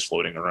merchandise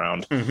floating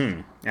around.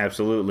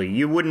 Absolutely.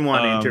 You wouldn't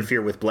want to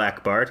interfere with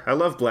Black Bart. I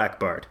love Black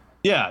Bart.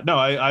 Yeah, no,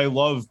 I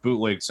love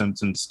bootleg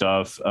Simpsons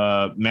stuff.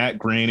 Matt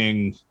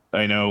Groening,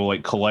 I know,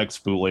 like collects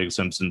bootleg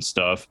Simpsons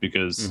stuff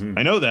because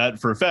I know that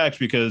for a fact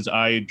because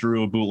I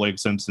drew a bootleg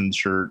Simpsons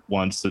shirt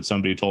once that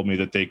somebody told me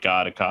that they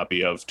got a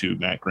copy of to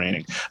Matt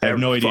Groening. I have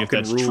no idea if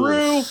that's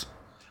true.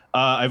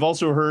 I've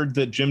also heard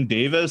that Jim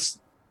Davis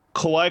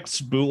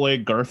collects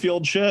bootleg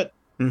Garfield shit.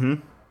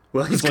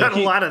 Well, he's got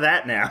a lot of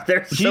that now.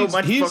 There's so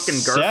much fucking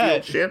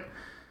Garfield shit.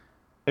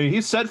 I mean,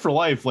 he's set for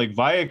life. Like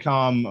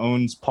Viacom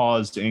owns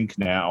Paused Inc.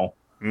 now.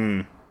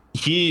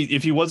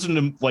 If he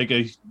wasn't like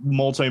a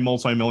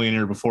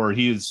multi-millionaire before,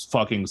 he is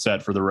fucking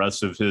set for the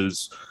rest of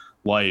his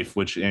life,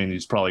 and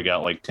he's probably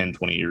got like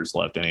 10-20 years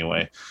left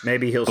anyway.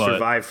 Maybe he'll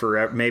survive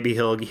forever. Maybe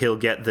he'll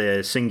get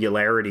the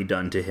singularity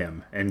done to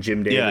him, and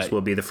Jim Davis will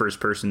be the first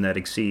person that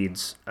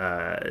exceeds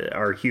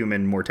our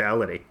human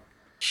mortality.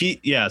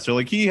 So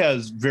like he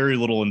has very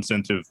little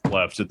incentive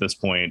left at this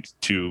point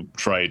to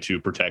try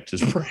to protect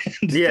his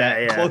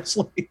brand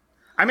closely.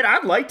 I mean,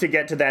 I'd like to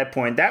get to that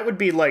point. That would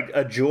be like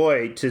a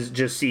joy to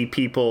just see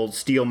people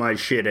steal my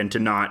shit and to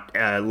not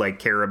like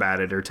care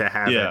about it or to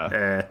have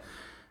it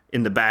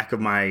in the back of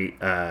my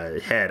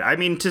head. I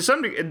mean, to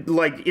some degree,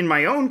 like in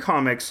my own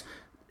comics,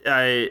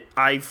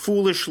 I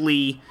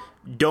foolishly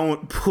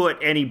don't put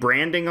any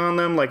branding on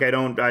them. Like I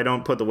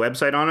don't put the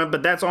website on it,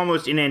 but that's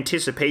almost in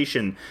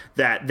anticipation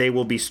that they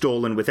will be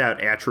stolen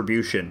without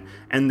attribution,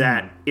 and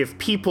that if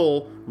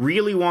people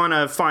really want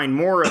to find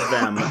more of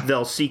them,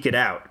 they'll seek it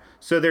out.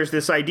 So there's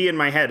this idea in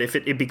my head, if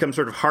it becomes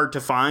sort of hard to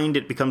find,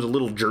 it becomes a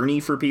little journey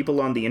for people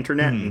on the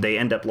internet, and they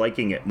end up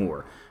liking it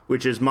more,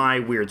 which is my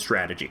weird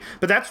strategy.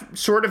 But that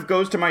sort of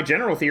goes to my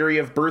general theory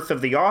of birth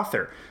of the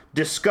author.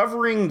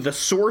 Discovering the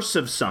source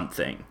of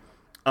something,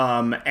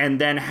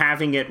 and then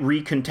having it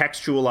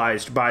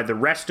recontextualized by the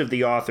rest of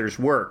the author's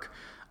work,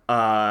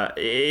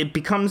 it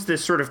becomes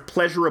this sort of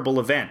pleasurable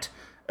event.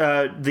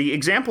 The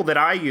example that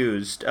I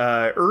used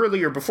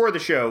earlier before the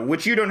show,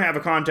 which you don't have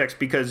a context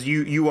because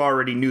you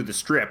already knew the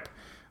strip,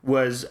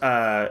 was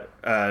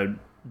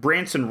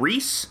Branson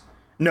Reese.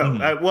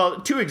 No, well,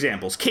 two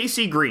examples.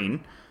 Casey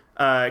Green.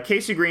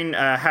 Casey Green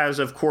has,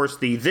 of course,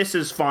 the This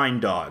Is Fine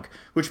dog,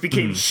 which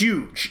became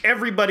huge.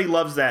 Everybody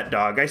loves that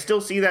dog. I still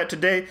see that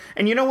today.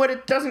 And you know what?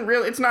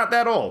 It's not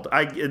that old.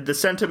 The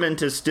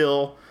sentiment is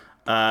still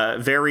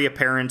very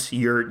apparent.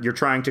 You're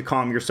trying to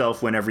calm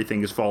yourself when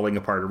everything is falling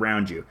apart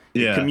around you.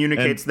 Yeah, it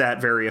communicates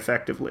that very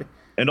effectively.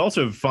 And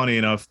also funny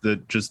enough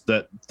that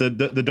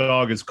the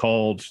dog is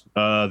called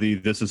the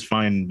This Is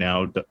Fine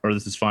now, or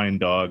This Is Fine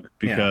dog,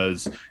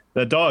 because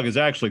that dog is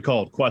actually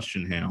called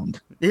Question Hound.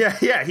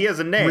 Yeah, he has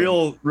a name.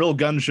 Real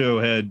gun show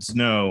heads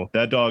know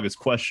that dog is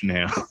Question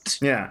Hound.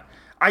 Yeah.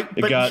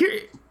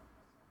 Sorry.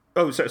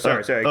 I was just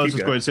going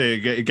to say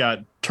it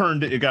got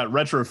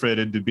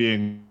retrofitted to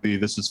being the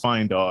This Is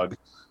Fine dog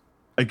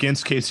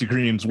against Casey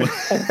Green's will.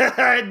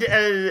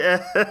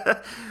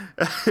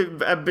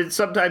 But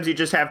sometimes you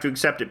just have to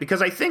accept it,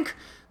 because I think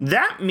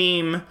that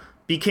meme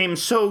became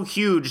so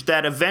huge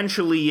that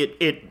eventually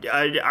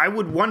I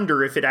would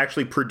wonder if it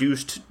actually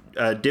produced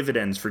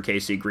dividends for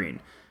Casey Green,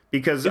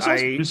 because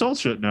he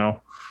sells shit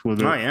now with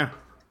it. Oh yeah,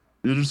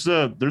 there's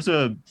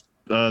a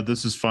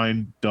This Is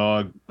Fine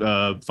dog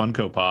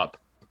Funko Pop.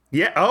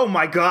 Yeah. Oh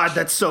my god,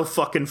 that's so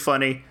fucking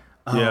funny.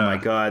 Oh my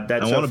god,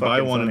 that's so fucking funny.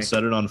 I want to buy one and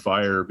set it on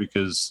fire,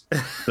 because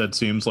that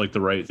seems like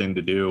the right thing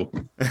to do.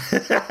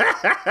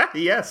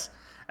 Yes,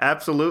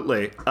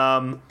 absolutely.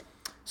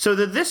 So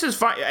that This Is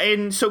Fine,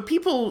 and so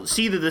people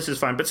see that This Is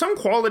Fine, but some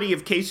quality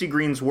of Casey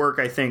Green's work,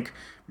 I think,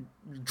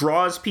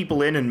 draws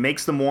people in and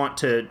makes them want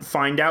to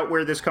find out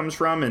where this comes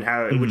from, and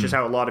how, which is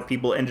how a lot of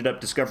people ended up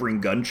discovering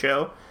Gun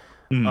Show.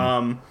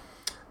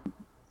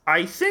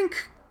 I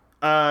think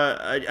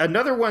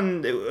another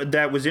one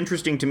that was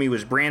interesting to me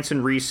was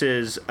Branson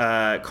Reese's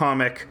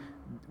comic,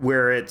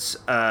 where it's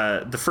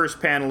the first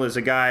panel is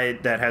a guy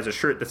that has a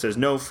shirt that says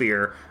 "No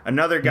Fear."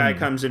 Another guy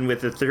comes in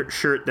with a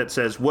shirt that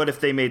says "What if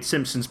they made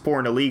Simpsons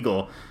porn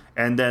illegal?"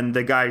 And then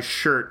the guy's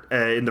shirt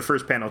in the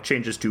first panel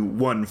changes to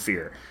 "One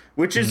Fear,"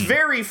 which is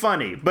very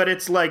funny. But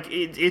it's like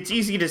it's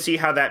easy to see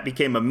how that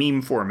became a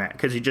meme format,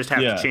 because you just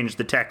have to change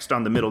the text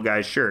on the middle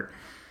guy's shirt.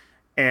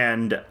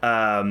 And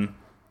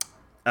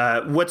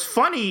what's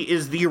funny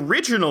is the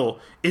original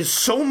is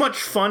so much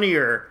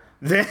funnier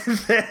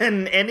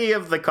than any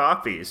of the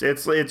copies.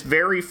 It's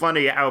very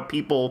funny how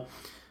people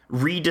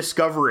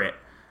rediscover it,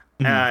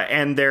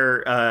 and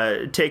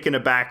they're taken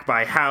aback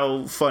by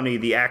how funny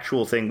the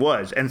actual thing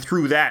was. And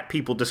through that,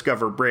 people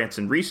discover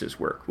Branson Reese's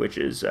work, which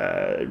is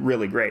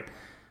really great.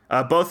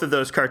 Both of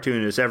those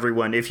cartoonists,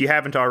 everyone, if you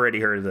haven't already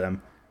heard of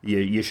them,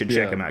 you should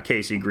check them out.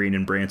 Casey Green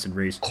and Branson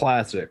Reese.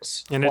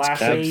 Classics. And it's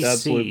KC.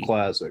 Absolute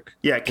classic.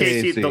 Yeah,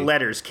 Casey. The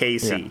letters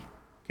KC.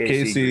 Yeah.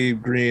 Casey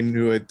Green,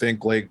 who I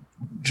think, like,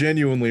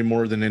 genuinely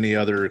more than any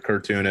other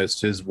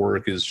cartoonist, his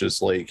work is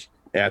just like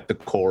at the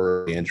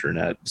core of the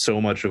internet. So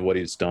much of what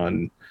he's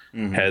done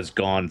has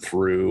gone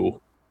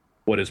through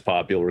what is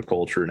popular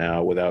culture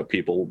now without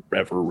people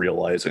ever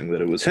realizing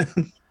that it was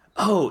him.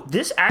 Oh,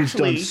 this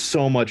actually... He's done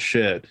so much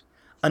shit.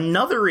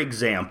 Another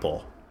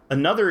example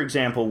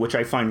which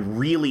I find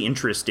really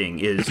interesting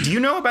is, do you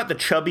know about the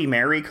Chubby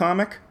Mary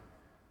comic?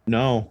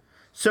 No.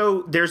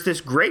 So there's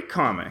this great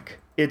comic.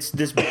 It's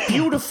this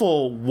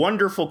beautiful,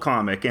 wonderful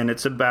comic, and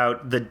it's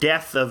about the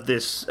death of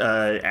this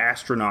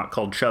astronaut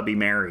called Chubby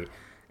Mary,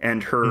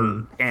 and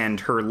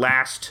her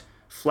last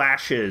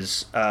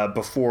flashes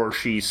before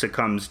she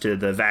succumbs to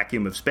the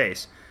vacuum of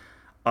space,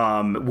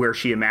 where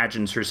she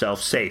imagines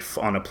herself safe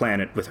on a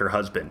planet with her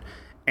husband.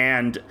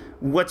 And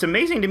what's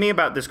amazing to me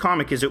about this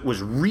comic is it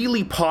was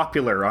really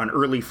popular on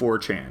early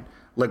 4chan.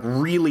 Like,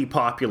 really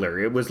popular.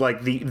 It was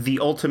like the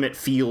ultimate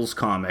feels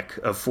comic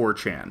of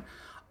 4chan.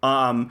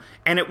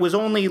 And it was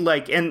only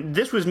like, and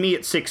this was me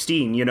at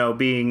 16, you know,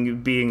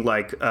 being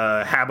like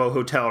Habbo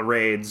Hotel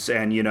raids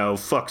and, you know,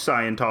 fuck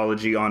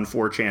Scientology on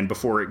 4chan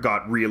before it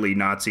got really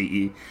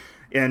Nazi-y.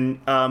 And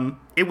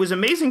it was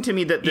amazing to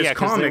me that this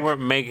comic... they weren't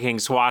making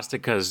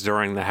swastikas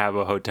during the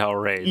Habbo Hotel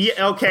raids.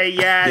 Yeah, okay,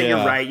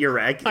 you're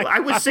right. I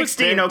was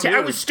 16, okay? Too. I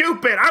was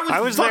stupid.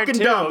 I was fucking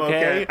too, dumb,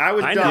 okay? I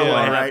was dumb, know what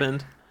all right?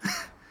 happened.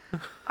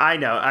 I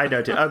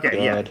know too.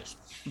 Okay,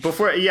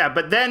 yeah.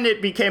 But then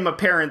it became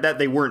apparent that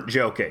they weren't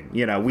joking.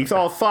 You know, we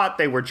all thought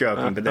they were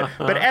joking,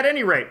 but at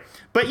any rate.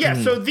 But yeah,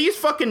 so these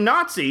fucking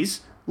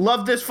Nazis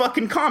love this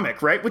fucking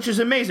comic, right? Which is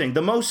amazing.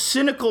 The most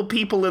cynical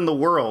people in the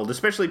world,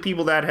 especially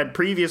people that had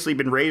previously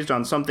been raised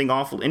on something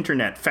awful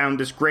internet, found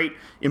this great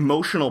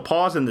emotional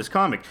pause in this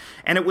comic.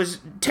 And it was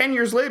 10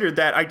 years later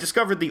that I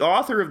discovered the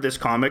author of this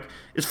comic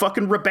is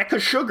fucking Rebecca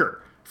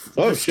Sugar,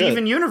 Oh, the shit.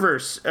 Steven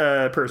Universe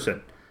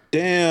person.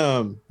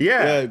 Damn.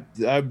 Yeah.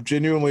 I'm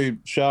genuinely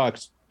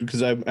shocked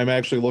because I'm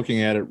actually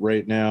looking at it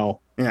right now,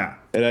 Yeah.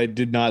 and I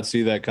did not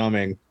see that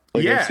coming.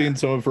 Like, Yeah. I've seen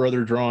some of her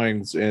other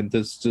drawings, and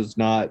this does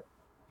not.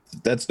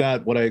 That's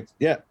not what I.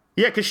 Yeah.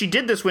 Yeah, because she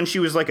did this when she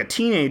was like a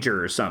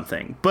teenager or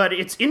something. But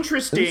it's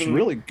interesting. It's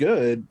really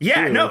good.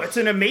 Yeah, too. no, it's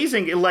an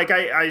amazing. Like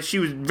she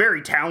was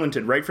very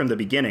talented right from the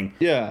beginning.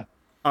 Yeah.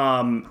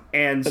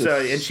 And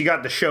she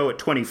got the show at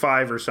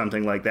 25 or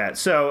something like that.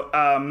 So,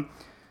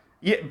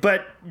 yeah,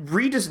 but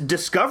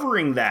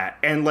rediscovering that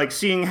and like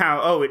seeing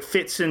how it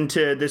fits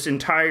into this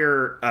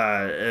entire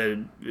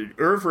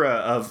oeuvre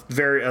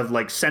of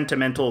like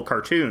sentimental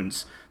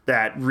cartoons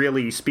that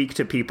really speak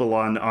to people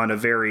on a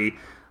very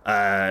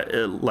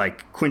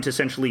like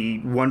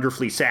quintessentially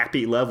wonderfully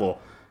sappy level.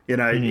 You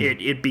know,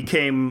 it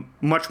became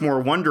much more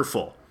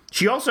wonderful.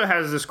 She also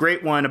has this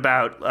great one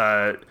about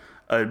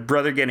a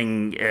brother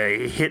getting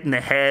hit in the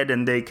head,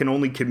 and they can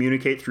only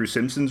communicate through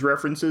Simpsons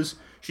references.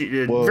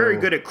 She's very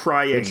good at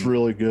crying. It's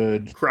really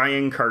good.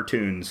 Crying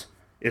cartoons.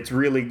 It's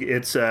really,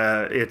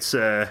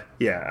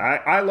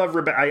 yeah. I love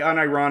Rebecca. I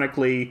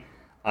unironically,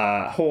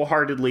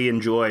 wholeheartedly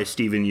enjoy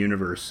Steven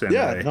Universe. And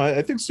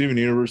I think Steven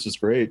Universe is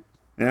great.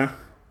 Yeah.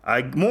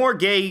 More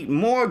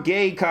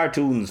gay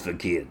cartoons for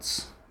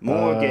kids.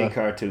 More gay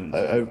cartoons.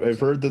 I've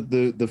heard that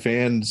the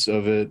fans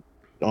of it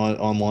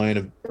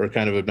online are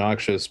kind of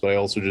obnoxious, but I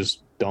also just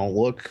don't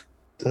look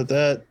at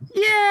that.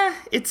 Yeah,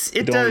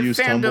 don't use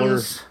fandoms.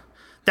 Tumblr.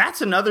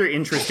 That's another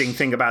interesting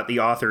thing about the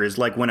author is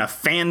like when a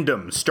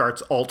fandom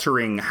starts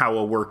altering how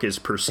a work is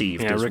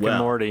perceived as Rick well.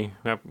 and Morty.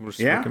 That was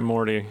Yeah. Rick and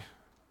Morty.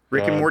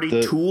 Rick and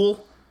Morty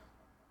Tool.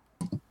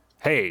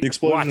 Hey, The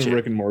explosion watch of it.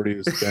 Rick and Morty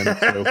has been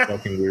so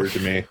fucking weird to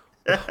me.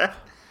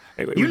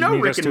 Hey, You know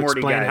need Rick us and to Morty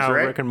explain guys, how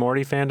right? Rick and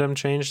Morty fandom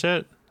changed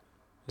it?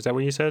 Is that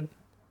what you said?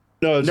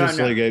 No, it's No, just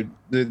no. like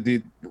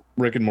the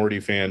Rick and Morty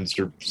fans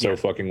are so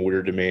fucking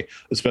weird to me,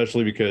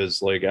 especially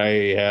because like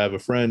I have a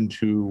friend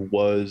who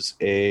was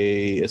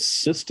a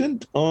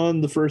assistant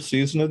on the first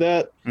season of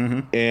that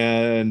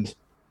and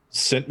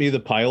sent me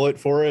the pilot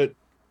for it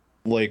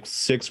like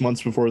 6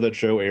 months before that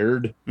show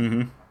aired.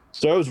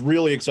 So I was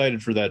really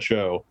excited for that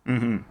show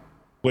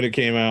when it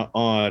came out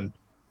on.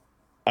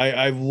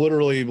 I've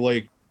literally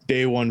like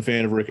day one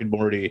fan of Rick and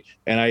Morty,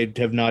 and I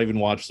have not even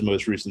watched the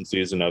most recent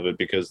season of it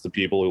because the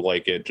people who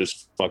like it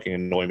just fucking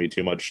annoy me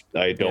too much.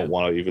 I don't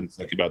want to even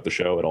think about the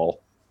show at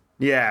all.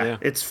 Yeah,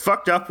 it's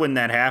fucked up when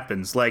that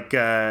happens. Like,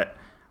 I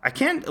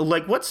can't.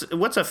 Like, what's a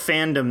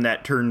fandom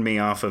that turned me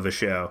off of a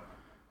show?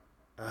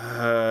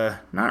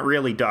 Not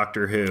really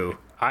Doctor Who.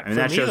 I mean, For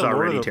that me, show's the Lord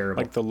already of the-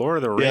 terrible. Like the Lord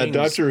of the Rings. Yeah,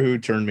 Doctor Who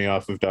turned me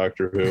off of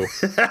Doctor Who.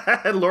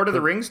 Lord of the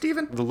Rings,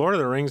 Steven? The Lord of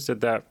the Rings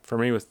did that for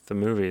me with the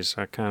movies.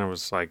 I kind of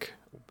was like,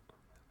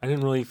 I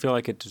didn't really feel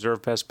like it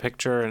deserved Best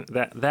Picture, and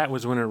that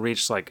was when it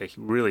reached like a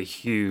really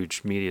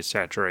huge media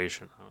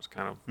saturation. I was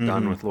kind of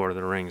done with Lord of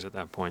the Rings at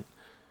that point.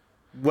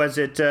 Was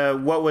it,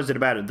 what was it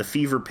about it? The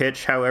fever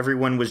pitch, how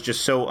everyone was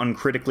just so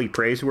uncritically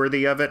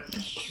praiseworthy of it?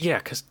 Yeah,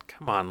 because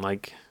come on,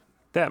 like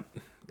that.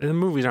 The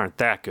movies aren't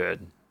that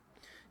good.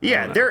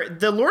 Yeah,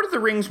 the Lord of the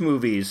Rings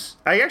movies,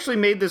 I actually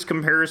made this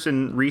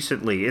comparison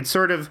recently. It's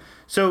sort of,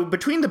 so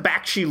between the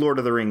Bakshi Lord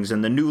of the Rings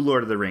and the new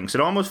Lord of the Rings, it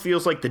almost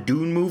feels like the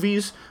Dune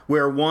movies,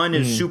 where one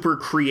is super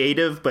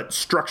creative but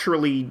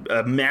structurally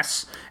a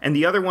mess, and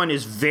the other one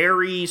is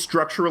very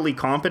structurally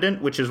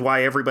competent, which is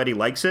why everybody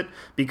likes it,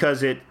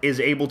 because it is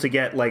able to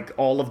get like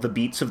all of the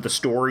beats of the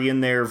story in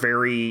there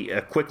very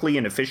quickly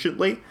and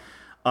efficiently.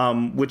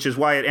 Which is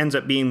why it ends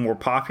up being more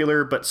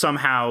popular, but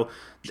somehow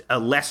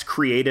less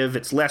creative.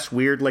 It's less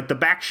weird. Like the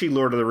Bakshi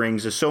Lord of the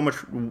Rings is so much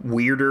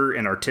weirder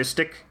and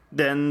artistic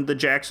than the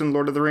Jackson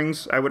Lord of the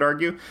Rings, I would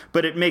argue,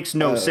 but it makes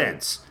no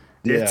sense.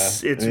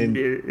 It's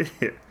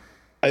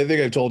I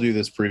think I've told you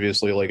this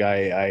previously. Like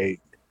I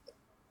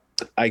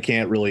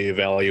can't really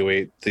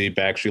evaluate the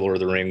Bakshi Lord of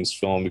the Rings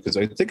film because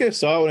I think I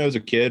saw it when I was a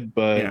kid,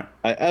 but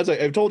as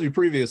I've told you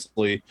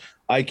previously,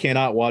 I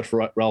cannot watch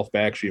Ralph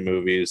Bakshi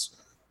movies.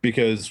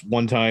 Because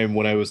one time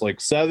when I was like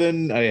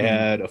 7, I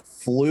had a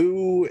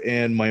flu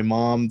and my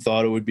mom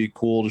thought it would be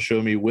cool to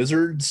show me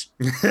wizards.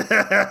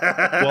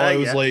 While I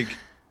was like,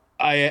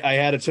 I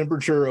had a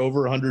temperature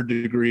over 100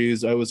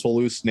 degrees. I was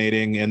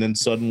hallucinating. And then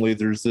suddenly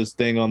there's this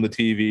thing on the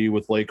TV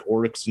with like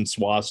orcs and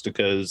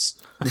swastikas.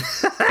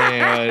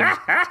 And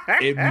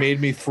it made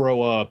me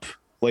throw up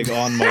like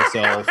on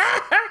myself.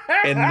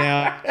 And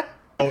now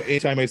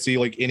anytime I see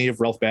like any of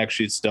Ralph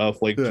Bakshi's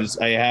stuff, like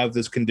just I have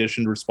this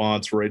conditioned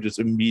response where I just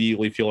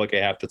immediately feel like I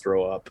have to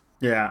throw up.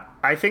 Yeah,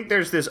 I think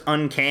there's this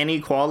uncanny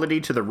quality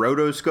to the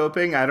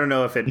rotoscoping. I don't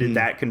know if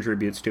that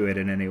contributes to it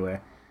in any way.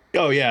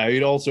 Oh yeah,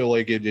 it also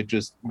like it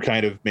just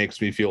kind of makes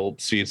me feel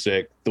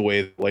seasick the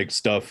way like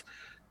stuff,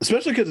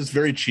 especially because it's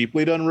very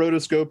cheaply done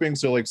rotoscoping.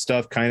 So like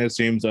stuff kind of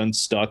seems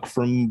unstuck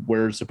from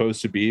where it's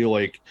supposed to be.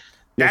 Like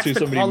That's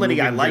the quality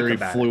I like very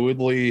about it.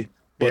 fluidly.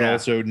 but Yeah.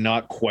 also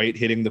not quite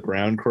hitting the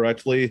ground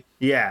correctly.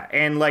 Yeah,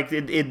 and like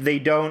they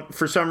don't,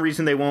 for some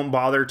reason they won't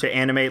bother to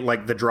animate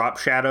like the drop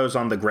shadows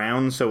on the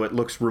ground, so it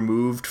looks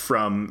removed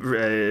from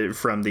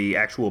the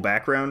actual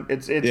background.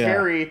 It's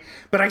very,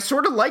 but I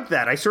sort of like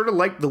that. I sort of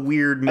like the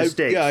weird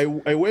mistakes. I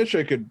wish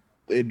I could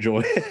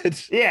enjoy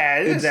it. Yeah,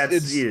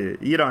 It's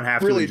you don't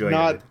have really to enjoy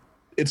not. it.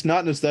 It's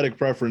not an aesthetic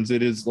preference.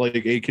 It is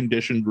like a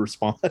conditioned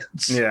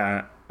response.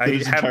 Yeah,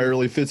 It's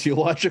entirely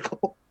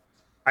physiological.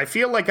 I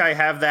feel like I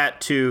have that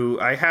too.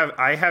 I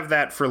have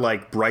that for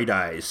like Bright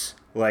Eyes.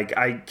 Like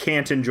I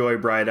can't enjoy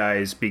Bright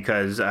Eyes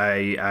because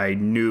I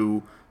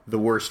knew the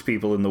worst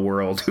people in the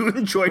world who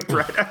enjoyed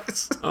Bright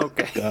Eyes.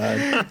 Okay.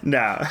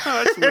 No,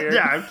 that's weird. no,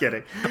 I'm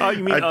kidding. Oh,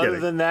 you mean I'm other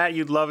kidding. than that,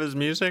 you'd love his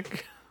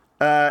music?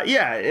 No,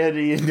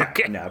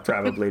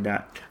 probably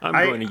not.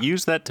 I'm going to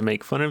use that to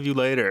make fun of you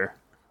later.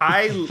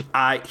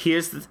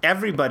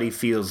 Everybody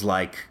feels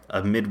like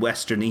a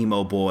Midwestern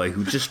emo boy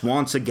who just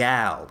wants a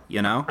gal,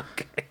 you know?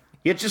 Okay.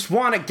 You just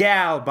want a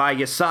gal by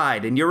your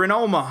side, and you're in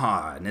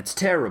Omaha, and it's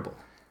terrible.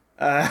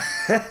 I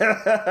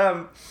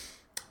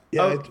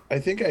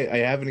think I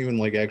haven't even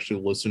like actually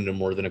listened to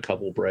more than a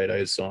couple Bright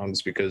Eyes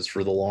songs because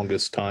for the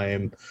longest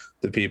time,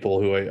 the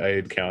people who I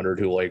encountered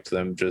who liked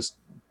them just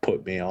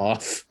put me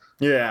off.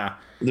 Yeah.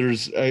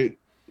 There's a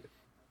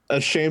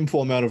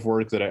shameful amount of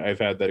work that I've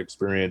had that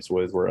experience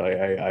with where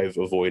I've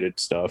avoided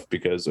stuff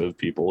because of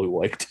people who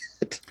liked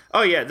it.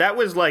 Oh, yeah, that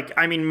was like,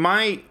 I mean,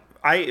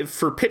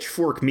 for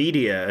Pitchfork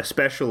Media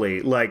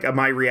especially, like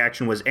my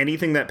reaction was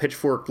anything that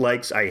Pitchfork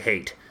likes, I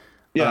hate.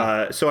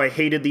 Yeah. So I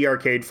hated the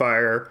Arcade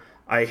Fire.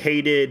 I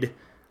hated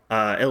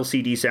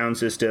LCD Sound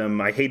System.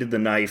 I hated the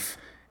Knife.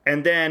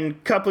 And then a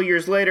couple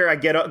years later, I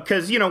get up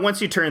because, you know,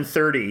 once you turn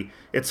 30,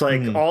 it's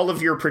like all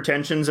of your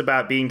pretensions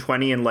about being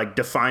 20 and like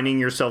defining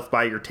yourself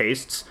by your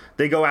tastes,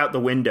 they go out the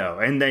window.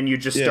 And then you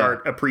just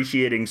start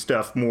appreciating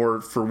stuff more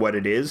for what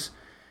it is.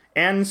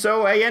 And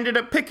so I ended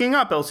up picking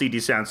up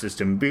LCD Sound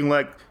System, being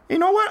like, you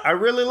know what? I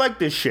really like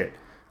this shit.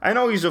 I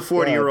know he's a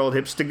 40-year-old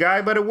hipster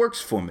guy, but it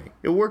works for me.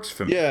 It works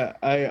for me. Yeah,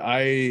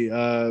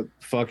 I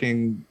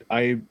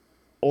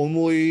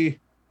only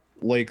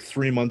like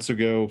 3 months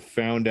ago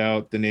found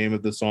out the name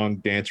of the song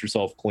Dance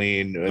Yourself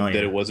Clean and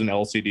that it was an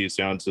LCD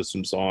Sound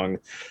System song.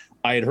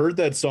 I had heard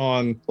that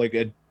song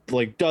like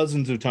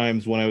dozens of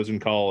times when I was in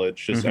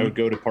college. Just I would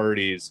go to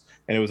parties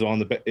and it was on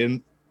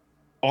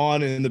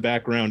in the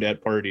background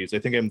at parties. I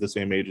think I'm the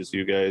same age as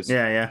you guys.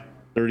 Yeah.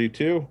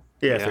 32?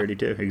 Yeah,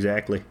 32,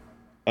 exactly.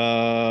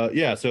 So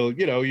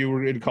you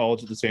were in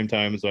college at the same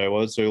time as I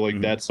was, so like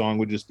that song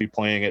would just be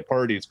playing at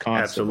parties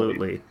constantly.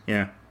 Absolutely.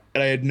 Yeah.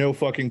 And I had no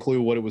fucking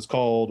clue what it was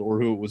called or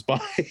who it was by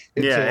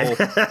until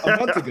a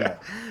month ago.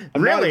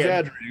 I'm not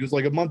exaggerating. It was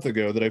like a month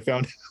ago that I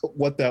found out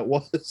what that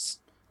was.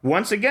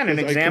 Once again, an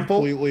example. I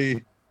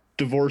completely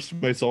divorced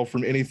myself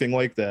from anything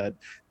like that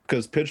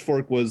because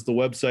Pitchfork was the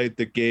website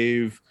that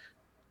gave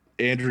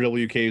Andrew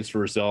WK's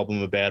first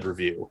album a bad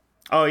review.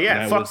 Oh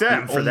yeah, fuck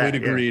them for that. Only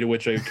degree to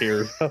which I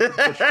care.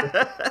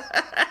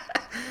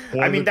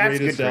 One of the that's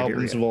greatest good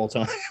albums of all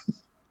time.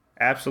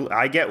 Absolutely,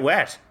 I Get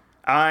Wet.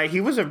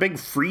 He was a big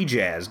free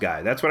jazz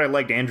guy. That's what I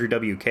liked Andrew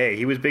WK.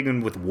 He was big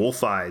with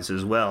Wolf Eyes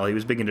as well. He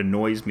was big into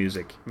noise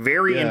music.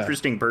 Very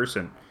interesting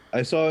person.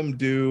 I saw him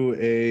do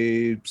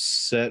a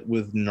set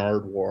with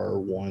Nardwuar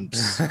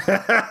once.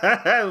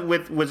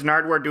 Was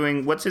Nardwuar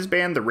doing, what's his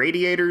band? The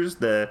Radiators?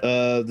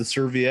 The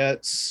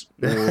Serviettes.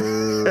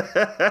 Or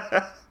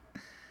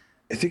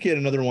I think he had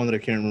another one that I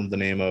can't remember the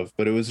name of,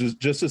 but it was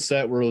just a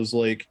set where it was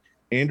like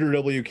Andrew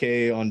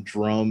WK on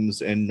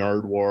drums and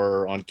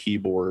Nardwuar on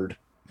keyboard.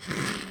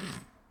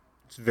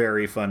 It's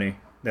very funny.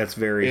 That's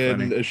very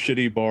funny. In a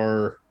shitty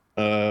bar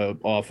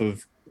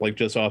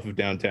just off of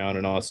downtown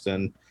in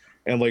Austin.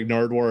 And like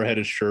Nardwuar had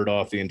his shirt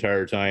off the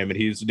entire time, and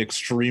he's an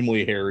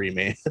extremely hairy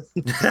man.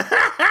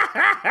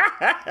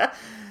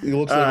 He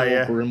looks like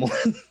a little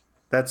gremlin.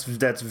 That's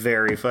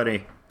very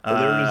funny. They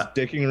were just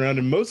dicking around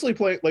and mostly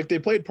they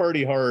played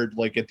Party Hard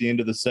like at the end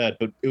of the set,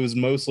 but it was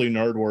mostly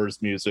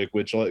Nardwuar's music,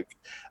 which like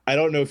I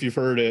don't know if you've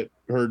heard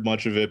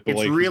much of it, but it's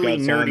like really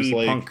he's got nerdy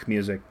songs, punk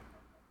music.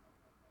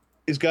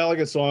 He's got like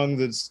a song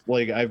that's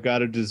like I've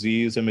got a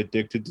disease, I'm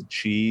addicted to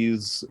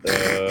cheese.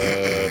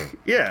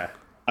 Yeah.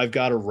 I've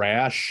got a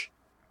rash.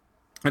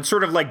 It's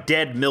sort of like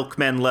Dead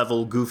Milkmen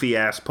level goofy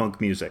ass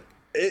punk music.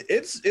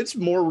 It's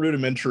more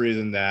rudimentary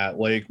than that.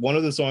 Like one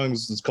of the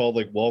songs is called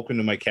like "Welcome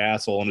to My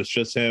Castle," and it's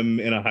just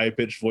him in a high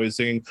pitched voice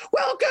singing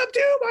 "Welcome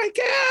to my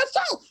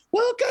castle,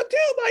 welcome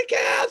to my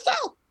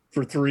castle"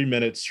 for 3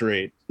 minutes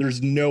straight.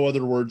 There's no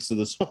other words to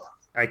the song.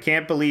 I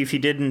can't believe he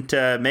didn't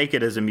make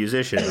it as a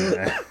musician.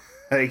 No,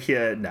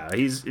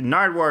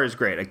 Nardwuar is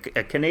great.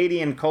 A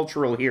Canadian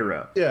cultural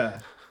hero. Yeah.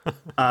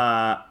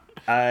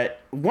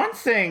 One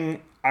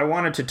thing I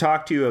wanted to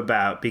talk to you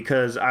about,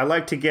 because I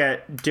like to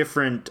get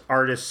different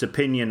artists'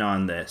 opinion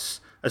on this,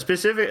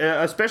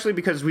 especially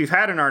because we've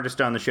had an artist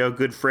on the show,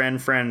 good friend,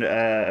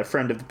 a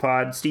friend of the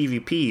pod, Stevie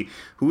P,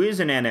 who is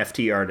an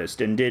NFT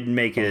artist and did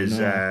make his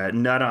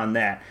nut on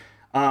that.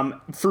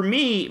 For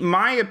me,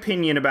 my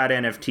opinion about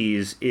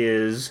NFTs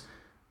is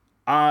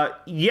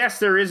Yes,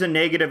 there is a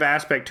negative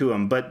aspect to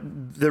them, but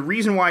the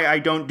reason why I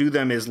don't do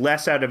them is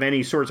less out of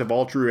any sorts of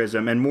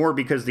altruism and more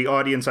because the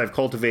audience I've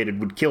cultivated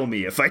would kill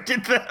me if I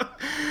did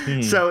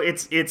them. So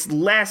it's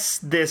less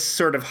this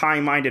sort of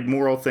high-minded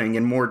moral thing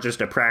and more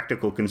just a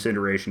practical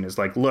consideration. Is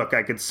like, look,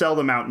 I could sell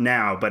them out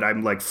now, but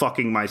I'm like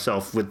fucking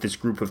myself with this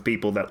group of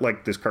people that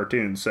like this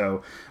cartoon,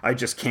 so I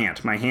just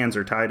can't. My hands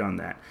are tied on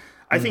that.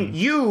 I think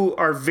you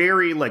are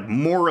very like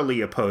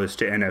morally opposed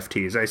to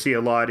NFTs. I see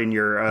a lot in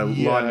your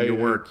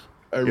work.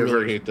 I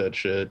really hate that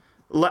shit.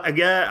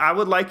 Yeah, I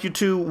would like you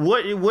to.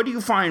 What do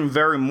you find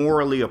very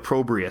morally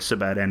opprobrious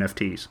about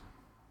NFTs?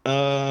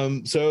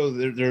 So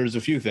there's a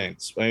few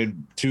things.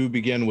 To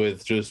begin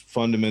with, just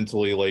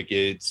fundamentally, like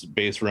it's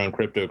based around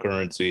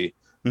cryptocurrency,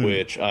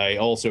 which I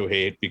also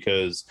hate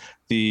because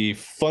the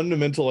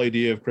fundamental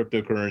idea of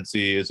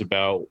cryptocurrency is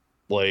about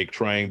like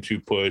trying to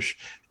push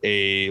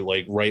a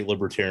like right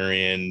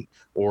libertarian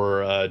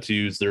or to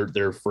use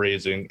their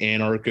phrasing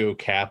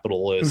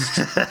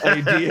anarcho-capitalist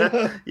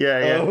idea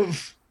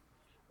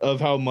of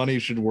how money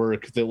should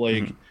work, that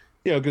like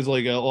you know, because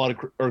like a lot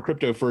of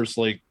crypto first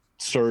like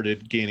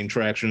started gaining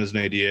traction as an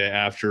idea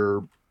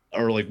after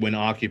or like when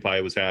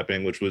Occupy was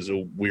happening, which was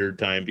a weird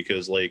time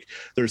because like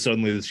there's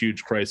suddenly this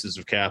huge crisis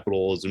of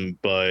capitalism,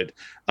 but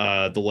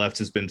the left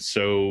has been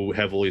so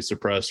heavily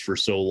suppressed for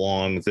so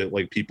long that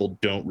like people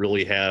don't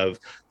really have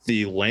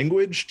the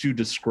language to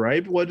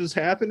describe what is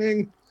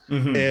happening.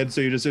 And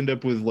so you just end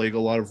up with like a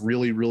lot of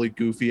really, really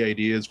goofy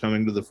ideas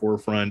coming to the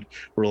forefront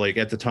where like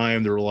at the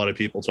time there were a lot of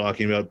people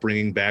talking about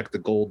bringing back the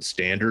gold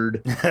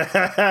standard.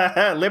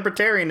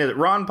 Libertarian,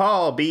 Ron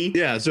Paul, B.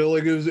 Yeah, so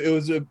like it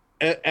was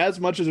as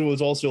much as it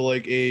was also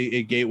like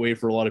a gateway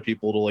for a lot of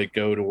people to like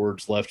go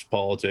towards left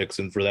politics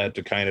and for that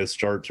to kind of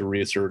start to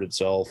reassert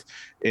itself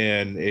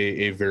in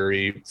a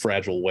very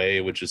fragile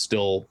way, which is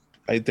still,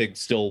 I think,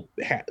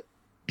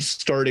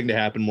 starting to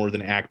happen more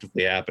than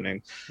actively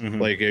happening.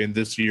 Like in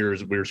this year,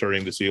 we're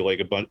starting to see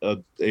like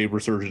a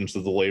resurgence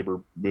of the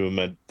labor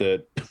movement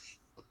that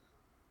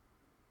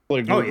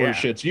like where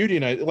shit's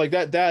unionized, like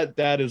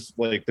that is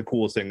like the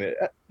coolest thing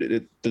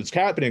that's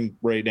happening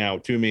right now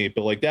to me,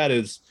 but like that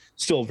is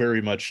still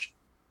very much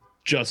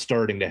just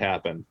starting to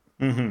happen.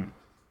 You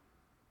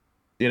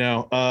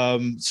know,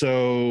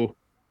 so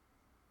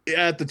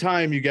at the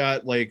time you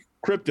got like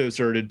crypto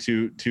started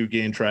to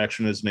gain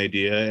traction as an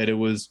idea, and it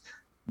was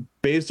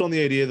based on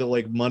the idea that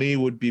like money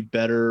would be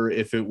better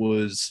if it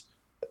was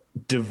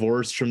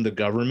divorced from the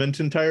government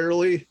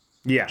entirely.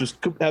 Yeah, just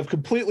have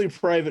completely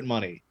private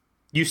money.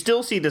 You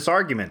still see this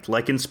argument,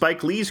 like in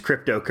Spike Lee's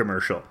crypto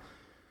commercial.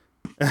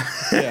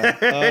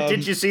 Yeah,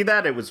 did you see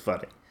that? It was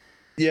funny.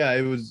 Yeah,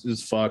 it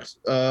was fucked.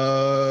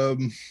 Yeah,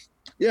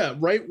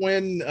 right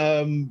when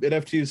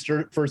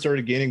NFTs first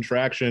started gaining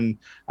traction,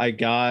 I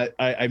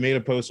made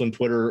a post on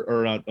Twitter,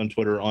 or not on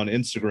Twitter, on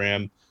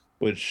Instagram,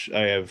 which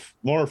I have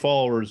more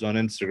followers on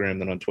Instagram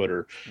than on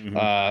Twitter.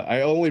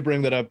 I only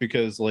bring that up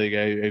because like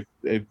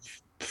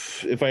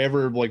if I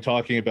ever like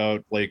talking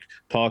about like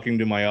talking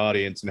to my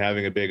audience and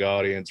having a big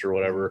audience or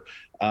whatever,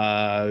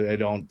 I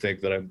don't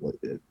think that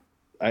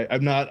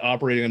I'm not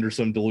operating under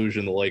some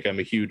delusion that like I'm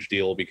a huge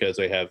deal because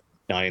I have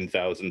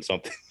 9,000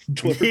 something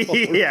Twitter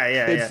followers.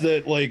 It's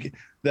that like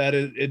that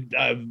is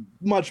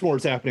much more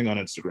is happening on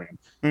Instagram.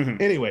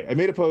 Anyway, I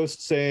made a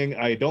post saying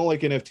I don't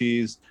like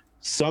NFTs.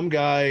 Some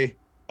guy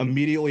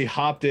immediately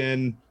hopped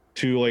in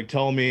to like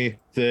tell me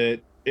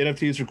that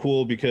NFTs are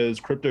cool because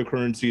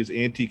cryptocurrency is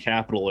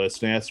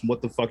anti-capitalist, and asked him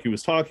what the fuck he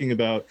was talking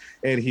about,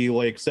 and he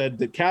like said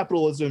that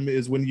capitalism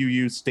is when you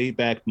use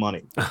state-backed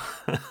money.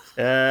 What?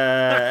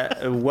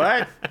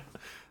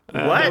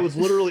 That was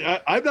literally.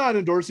 I'm not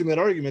endorsing that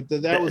argument.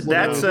 That was.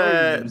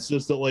 It's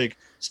just that like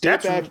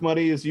state-backed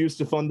money is used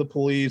to fund the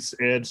police,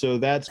 and so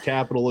that's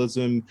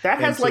capitalism. That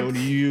has and so when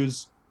you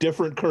use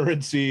different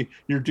currency,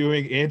 you're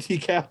doing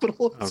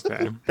anti-capitalism.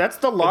 Okay. That's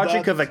the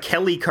logic of a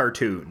Kelly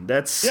cartoon.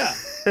 That's yeah.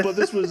 But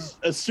this was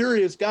a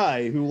serious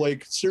guy who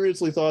like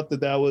seriously thought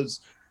that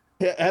was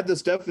had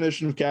this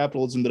definition of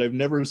capitalism that I've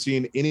never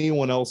seen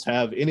anyone else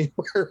have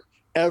anywhere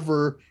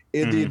ever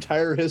in the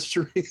entire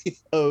history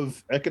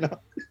of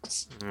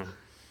economics.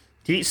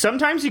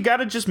 Sometimes you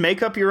gotta just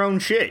make up your own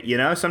shit, you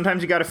know?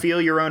 Sometimes you gotta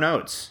feel your own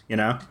oats, you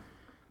know?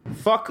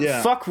 Fuck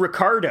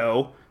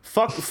Ricardo.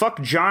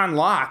 Fuck John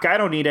Locke. I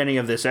don't need any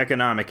of this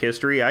economic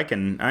history. I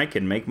can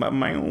make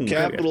my own.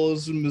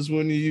 Capitalism is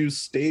when you use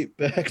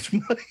state-backed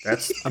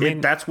money.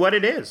 That's what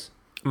it is.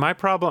 My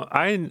problem,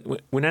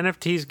 when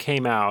NFTs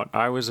came out,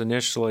 I was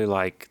initially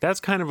like, that's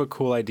kind of a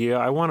cool idea.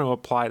 I want to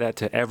apply that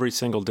to every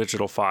single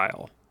digital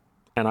file.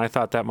 And I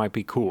thought that might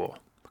be cool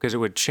because it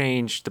would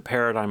change the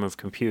paradigm of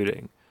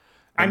computing.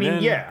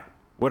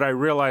 What I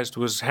realized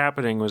was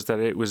happening was that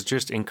it was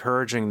just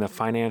encouraging the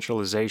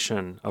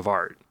financialization of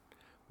art,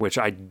 which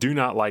I do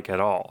not like at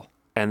all.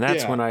 And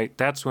that's when I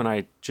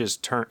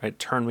just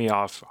turned me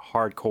off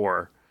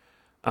hardcore.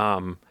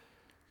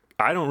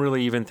 I don't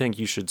really even think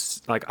you should,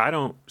 like, I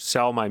don't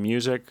sell my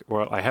music,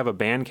 or I have a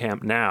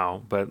Bandcamp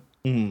now, but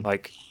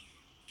like,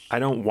 I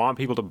don't want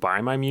people to buy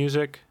my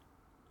music.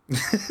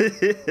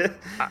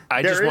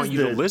 I just want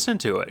you to listen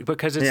to it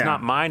because it's Yeah.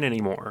 not mine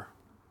anymore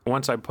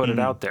once I put it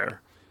out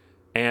there.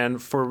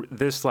 And for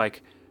this,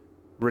 like,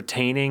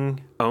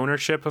 retaining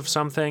ownership of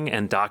something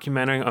and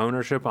documenting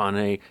ownership on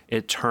a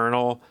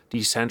eternal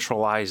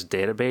decentralized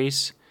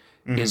database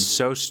is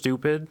so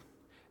stupid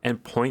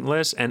and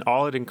pointless, and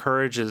all it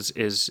encourages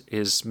is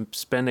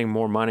spending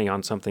more money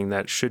on something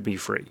that should be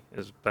free.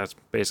 That's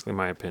basically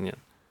my opinion.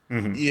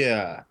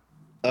 Yeah.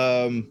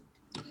 So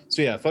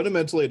yeah,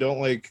 fundamentally, I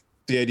don't like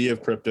the idea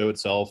of crypto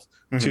itself.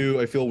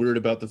 Two, I feel weird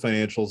about the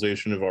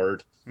financialization of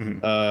art.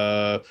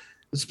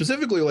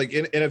 Specifically, like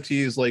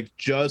NFTs, like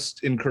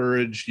just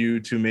encourage you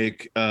to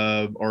make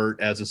art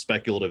as a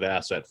speculative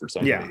asset for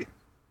somebody. Yeah.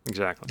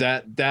 Exactly.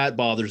 That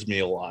bothers me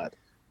a lot.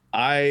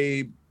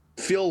 I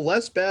feel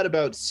less bad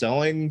about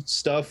selling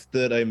stuff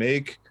that I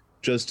make,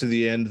 just to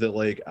the end that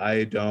like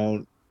I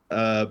don't.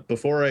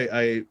 Before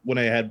I when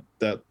I had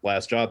that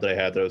last job that I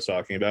had that I was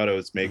talking about, I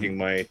was making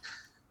my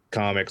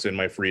comics in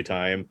my free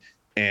time,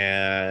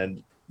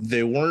 and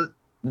they weren't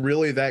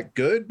really that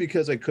good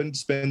because I couldn't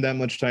spend that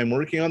much time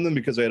working on them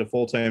because I had a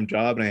full-time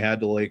job and I had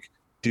to like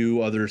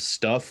do other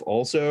stuff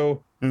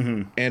also.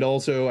 And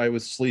also I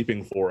was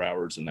sleeping 4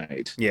 hours a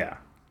night. Yeah.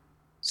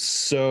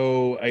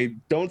 So I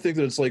don't think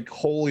that it's like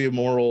wholly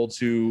immoral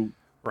to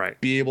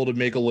be able to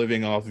make a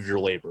living off of your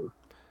labor,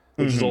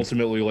 which is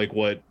ultimately like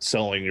what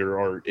selling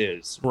your art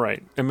is.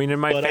 Right. I mean, in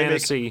my But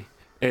fantasy,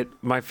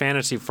 my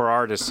fantasy for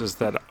artists is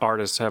that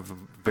artists have a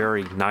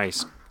very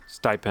nice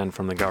stipend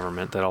from the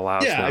government that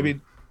allows them. I mean,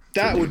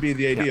 that would be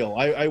the ideal.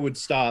 I would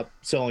stop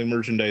selling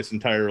merchandise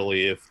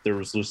entirely if there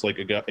was just like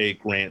a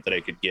grant that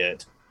I could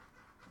get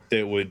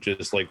that would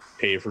just like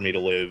pay for me to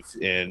live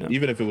in,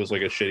 even if it was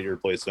like a shittier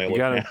place than I live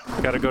now.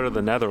 You gotta go to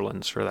the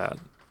Netherlands for that.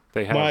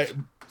 They have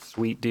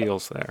sweet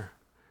deals there.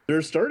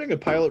 They're starting a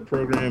pilot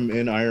program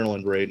in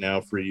Ireland right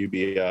now for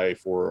UBI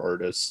for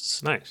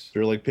artists. Nice.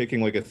 They're like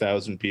picking like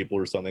 1,000 people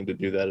or something to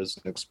do that as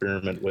an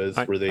experiment with.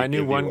 I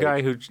knew one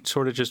guy who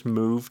sort of just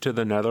moved to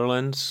the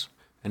Netherlands,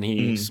 and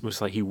he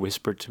was like, he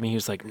whispered to me, he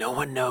was like, no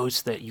one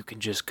knows that you can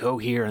just go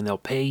here and they'll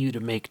pay you to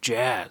make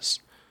jazz.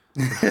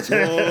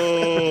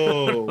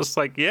 I was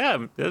like,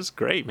 yeah, that's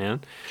great,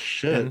 man.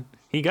 Shit. And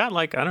he got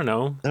like, I don't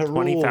know, That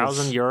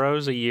 20,000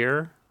 euros a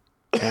year.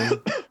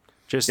 And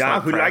just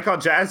we like our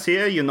jazz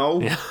here, you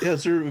know. Yeah,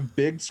 is there a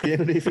big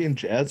Scandinavian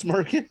jazz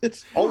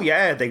market? Oh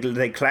yeah,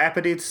 they clap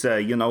at it.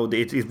 You know,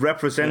 it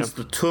represents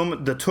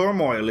the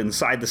turmoil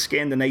inside the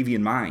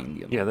Scandinavian mind.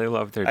 You know? Yeah, they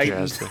love their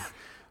jazz.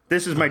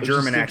 This is my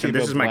German accent.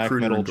 This is my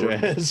crude metal German.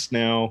 jazz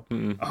now.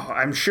 Oh,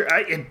 I'm sure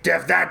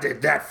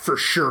that for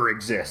sure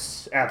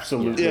exists.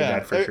 Absolutely,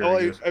 that for sure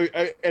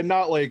exists. And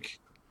not like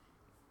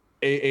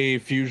a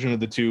fusion of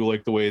the two,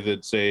 like the way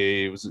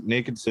that was it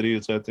Naked City?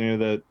 Is that thing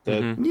that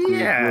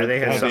Yeah, they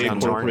have they something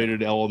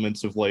incorporated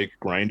elements of like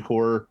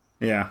grindcore.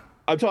 Yeah,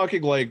 I'm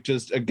talking like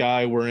just a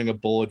guy wearing a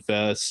bullet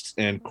vest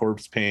and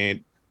corpse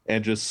paint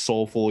and just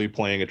soulfully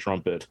playing a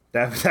trumpet.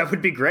 that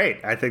would be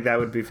great. I think that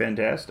would be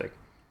fantastic.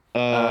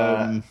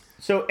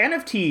 So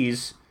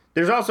NFTs,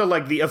 there's also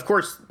like of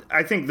course,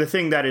 I think the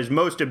thing that is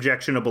most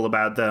objectionable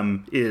about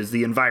them is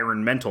the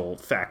environmental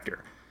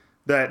factor.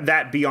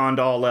 That beyond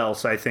all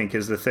else, I think,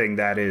 is the thing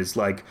that is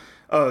like,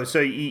 oh,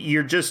 so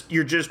you're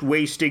just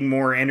wasting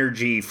more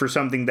energy for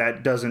something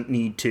that doesn't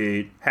need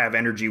to have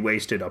energy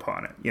wasted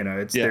upon it. You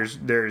know, this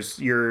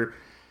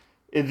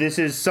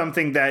is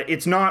something that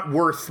it's not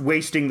worth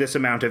wasting this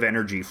amount of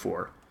energy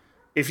for.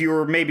 If you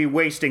were maybe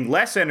wasting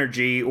less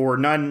energy or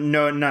none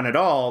at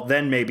all,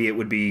 then maybe it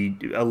would be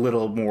a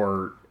little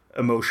more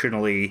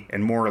emotionally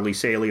and morally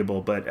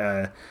saleable.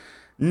 But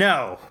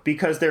no,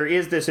 because there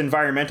is this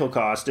environmental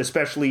cost,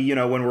 especially, you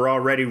know, when we're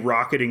already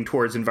rocketing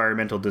towards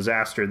environmental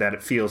disaster, that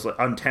it feels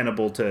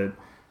untenable to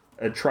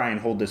try and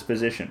hold this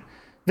position.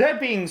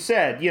 That being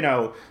said, you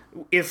know,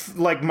 if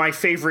like my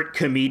favorite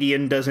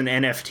comedian does an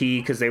NFT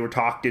because they were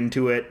talked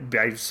into it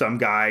by some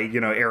guy, you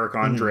know, Eric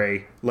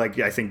Andre, like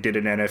I think did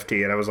an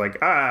NFT, and I was like,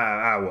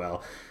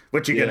 well,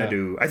 what you gonna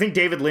do? I think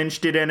David Lynch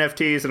did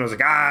NFTs, and I was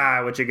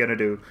like, what you gonna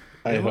do?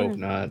 I hope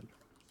not.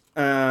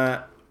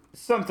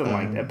 Something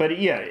like that. But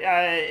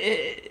yeah,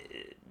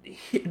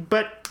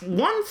 but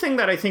one thing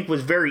that I think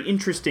was very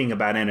interesting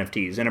about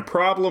NFTs, and a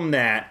problem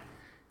that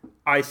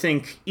I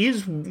think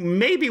is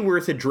maybe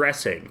worth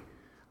addressing.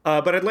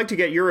 But I'd like to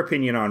get your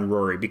opinion on,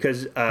 Rory,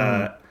 because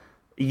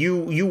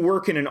you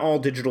work in an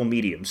all-digital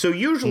medium. So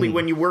usually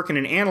when you work in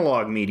an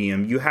analog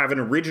medium, you have an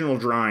original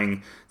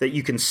drawing that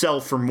you can sell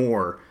for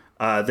more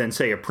than,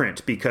 say, a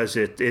print, because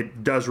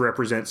it does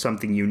represent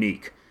something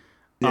unique.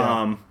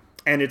 Yeah.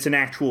 And it's an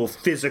actual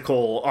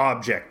physical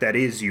object that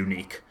is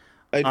unique.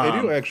 I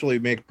do actually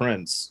make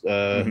prints.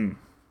 And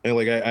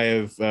like I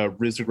have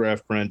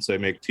risograph prints. I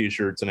make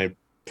T-shirts, and I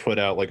put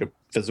out like a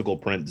physical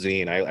print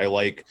zine. I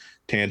like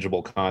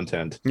tangible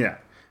content. Yeah.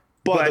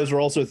 But those are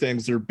also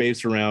things that are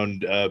based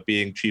around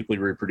being cheaply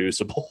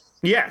reproducible.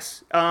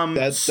 Yes.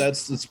 That's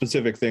the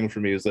specific thing for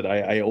me, is that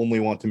I only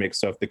want to make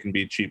stuff that can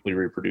be cheaply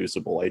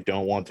reproducible. I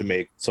don't want to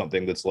make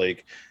something that's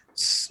like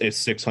a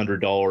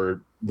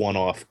 $600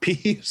 one-off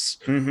piece.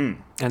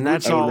 And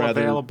that's I would all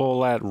rather-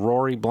 available at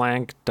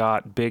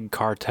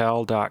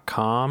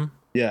roryblank.bigcartel.com.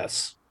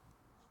 Yes.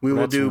 We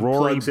will do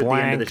plugs at the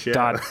end of the show.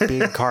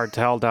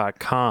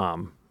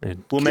 roryblank.bigcartel.com.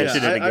 We'll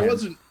mention it again. I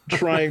wasn't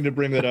trying to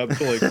bring that up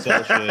to like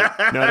sell shit.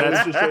 No, I was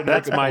just trying to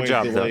that's make a my point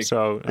job, that, though. like,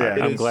 So Yeah.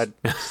 I'm is- glad.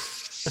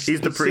 He's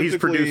specifically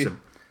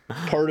producing.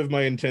 Part of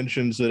my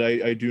intentions that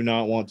I do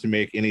not want to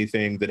make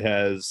anything that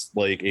has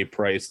like a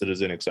price that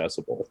is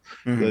inaccessible.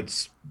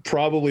 That's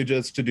probably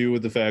just to do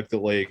with the fact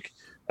that like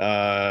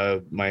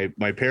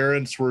my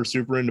parents were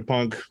super into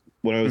punk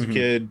when I was a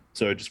kid,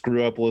 so I just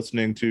grew up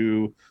listening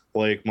to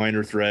like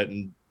Minor Threat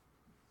and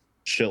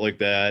shit like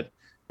that.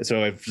 And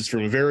so I've just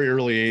from a very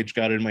early age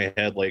got in my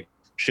head like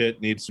shit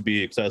needs to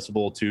be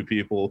accessible to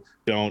people.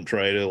 Don't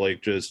try to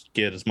like just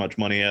get as much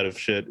money out of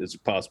shit as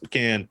you possibly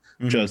can.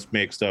 Just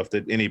make stuff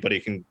that anybody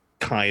can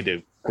kind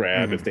of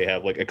grab if they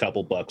have like a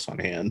couple bucks on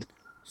hand.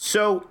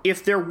 So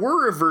if there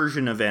were a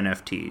version of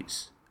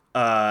NFTs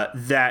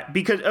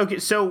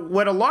so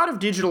what a lot of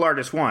digital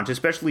artists want,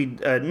 especially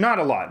not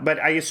a lot, but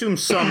I assume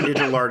some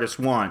digital artists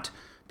want,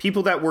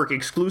 people that work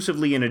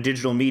exclusively in a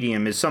digital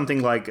medium, is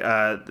something like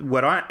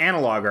what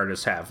analog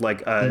artists have,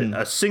 like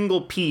a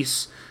single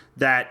piece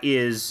that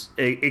is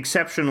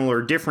exceptional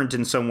or different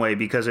in some way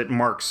because it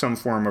marks some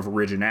form of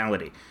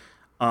originality.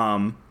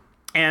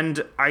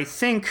 And I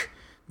think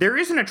there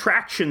is an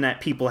attraction that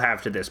people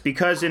have to this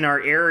because in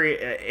our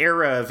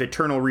era of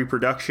eternal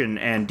reproduction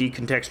and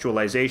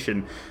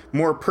decontextualization,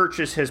 more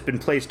purchase has been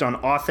placed on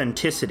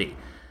authenticity.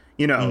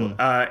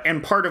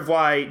 And part of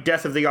why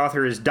Death of the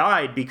Author has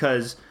died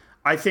because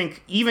I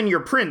think even your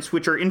prints,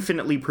 which are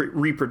infinitely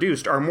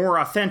reproduced, are more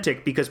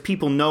authentic because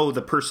people know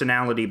the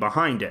personality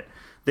behind it.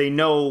 They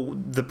know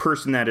the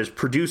person that is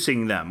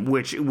producing them,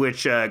 which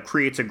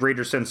creates a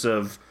greater sense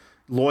of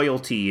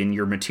loyalty in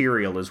your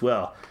material as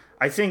well.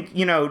 I think,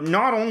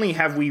 not only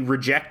have we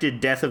rejected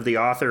Death of the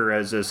Author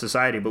as a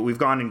society, but we've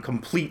gone in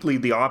completely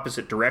the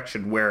opposite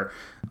direction where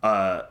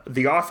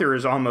the author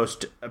is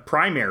almost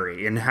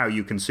primary in how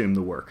you consume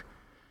the work.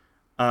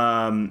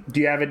 Do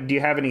you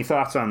have any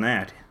thoughts on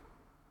that?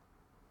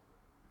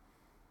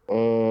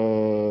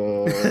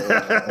 Or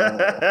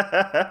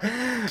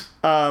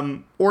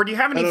do you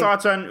have any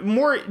thoughts on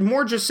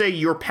more just say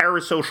your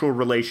parasocial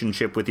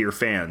relationship with your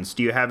fans?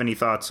 Do you have any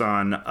thoughts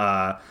on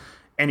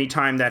any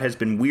time that has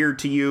been weird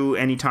to you?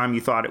 Any time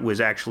you thought it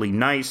was actually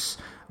nice?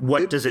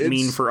 What does it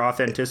mean for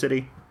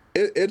authenticity?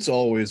 It's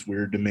always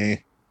weird to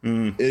me.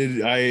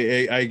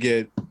 I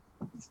get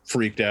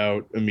freaked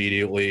out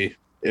immediately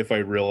if I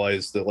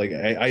realize that like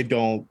I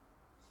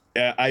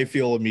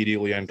feel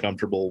immediately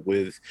uncomfortable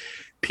with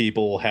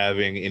people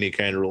having any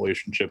kind of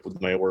relationship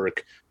with my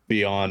work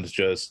beyond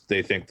just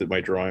they think that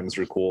my drawings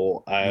are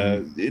cool.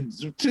 To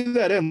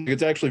that end,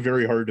 it's actually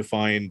very hard to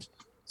find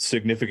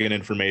significant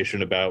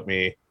information about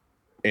me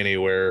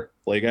anywhere.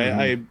 Like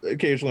I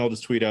occasionally I'll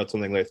just tweet out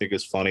something that I think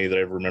is funny that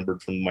I've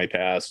remembered from my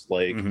past.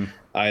 Like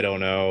I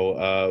don't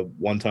know.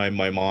 One time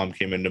my mom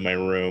came into my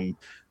room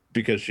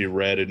because she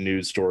read a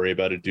news story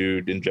about a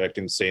dude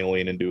injecting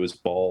saline into his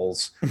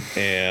balls,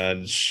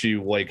 and she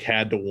like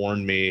had to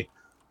warn me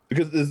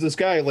because this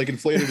guy like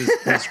inflated his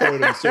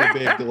scrotum so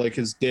big that like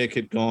his dick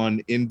had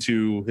gone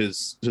into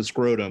his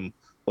scrotum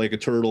like a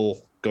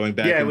turtle going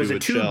back. Yeah, into it was a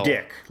its tube shell.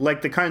 dick,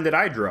 like the kind that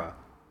I draw.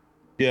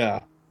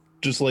 Yeah,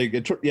 just like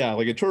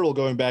like a turtle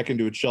going back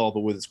into its shell, but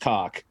with its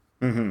cock.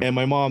 And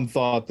my mom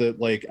thought that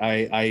like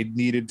I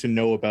needed to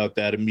know about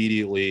that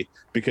immediately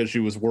because she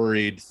was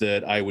worried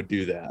that I would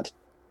do that.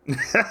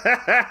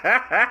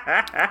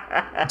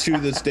 To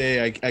this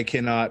day, I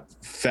cannot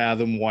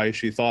fathom why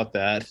she thought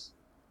that.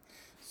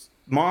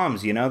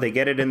 Moms, they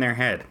get it in their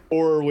head.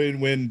 Or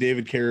when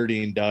David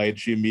Carradine died,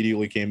 she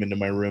immediately came into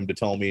my room to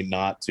tell me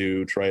not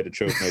to try to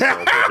choke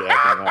myself while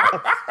jacking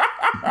off.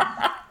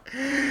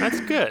 That's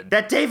good.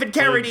 That David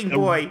Carradine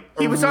boy,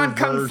 he was on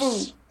Kung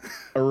Fu.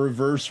 A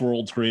reverse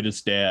World's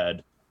Greatest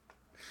Dad.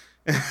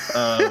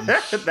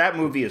 That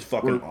movie is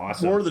fucking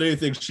awesome. More than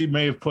anything, she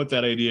may have put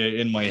that idea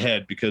in my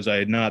head because I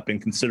had not been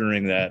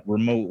considering that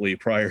remotely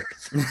prior.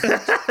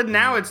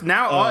 Now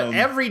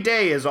every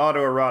day is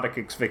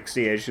autoerotic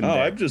asphyxiation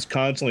day. I'm just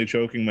constantly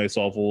choking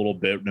myself a little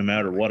bit no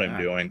matter what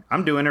I'm doing.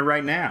 I'm doing it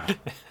right now.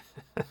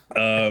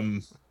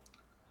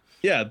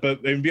 Yeah,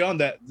 but and beyond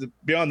that,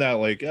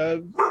 like,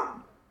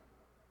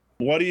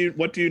 what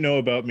do you know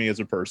about me as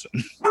a person?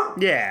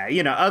 Yeah,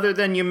 other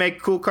than you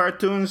make cool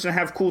cartoons and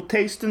have cool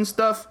taste and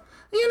stuff,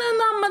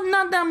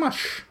 not that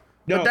much.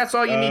 No, but that's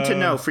all you need to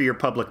know for your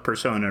public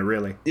persona,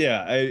 really.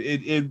 Yeah,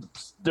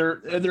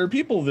 there are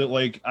people that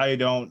like I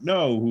don't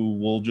know who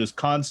will just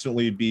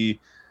constantly be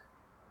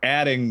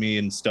adding me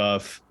and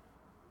stuff,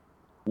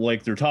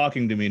 like they're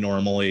talking to me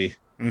normally,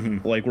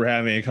 like we're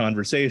having a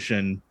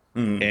conversation,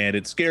 and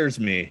it scares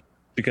me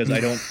because I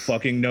don't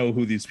fucking know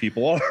who these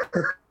people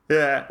are.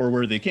 Yeah. Or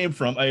where they came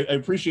from. I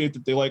appreciate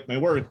that they like my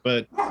work,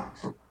 but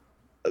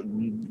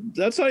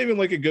that's not even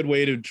like a good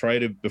way to try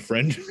to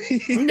befriend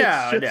me.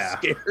 No.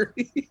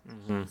 Scary.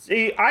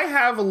 See, I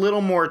have a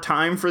little more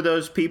time for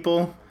those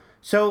people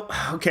So,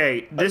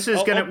 okay, this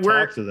is gonna. I'll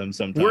talk to them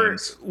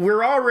sometimes.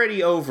 We're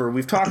already over.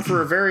 We've talked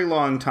for a very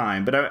long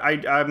time, but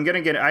I'm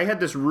gonna get. I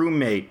had this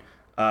roommate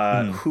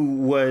who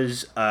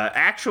was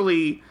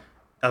actually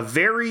a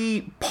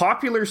very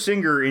popular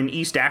singer in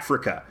East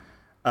Africa.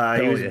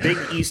 He was a big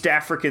East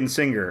African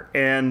singer,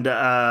 and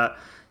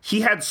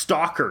he had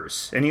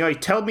stalkers. And he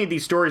told me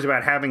these stories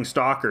about having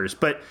stalkers.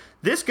 But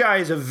this guy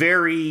is a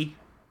very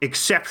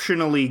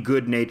exceptionally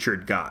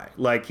good-natured guy.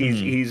 Like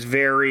he's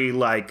very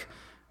like.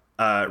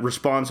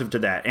 Responsive to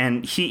that.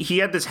 And he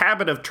had this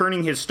habit of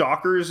turning his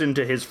stalkers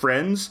into his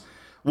friends.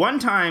 One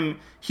time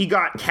he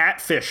got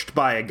catfished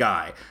by a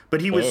guy, but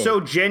he was so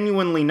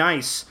genuinely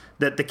nice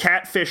that the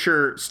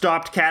catfisher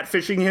stopped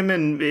catfishing him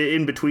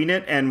in between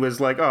it and was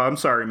like, "Oh, I'm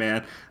sorry,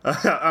 man."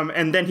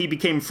 And then he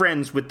became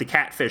friends with the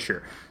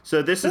catfisher.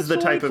 So this is the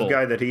type of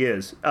guy that he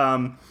is.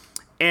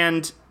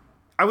 And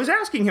I was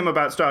asking him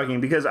about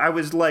stalking because I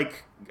was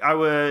like,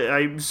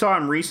 I saw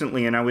him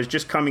recently and I was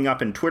just coming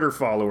up in Twitter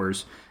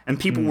followers and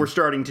people were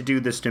starting to do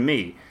this to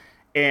me.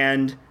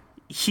 And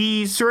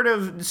he sort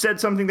of said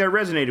something that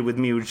resonated with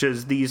me, which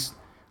is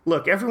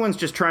look, everyone's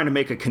just trying to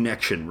make a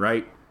connection,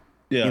 right?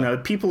 Yeah. You know,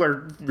 people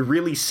are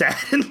really sad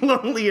and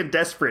lonely and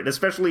desperate,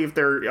 especially if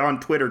they're on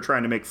Twitter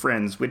trying to make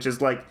friends, which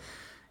is like,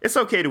 it's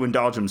okay to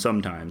indulge them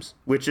sometimes,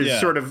 which is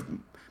sort of,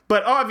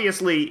 but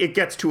obviously it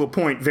gets to a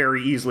point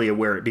very easily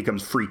where it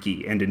becomes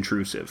freaky and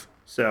intrusive.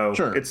 So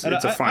it's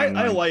a fine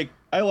line.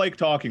 I like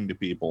talking to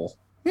people.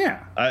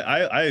 Yeah.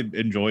 I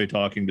enjoy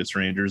talking to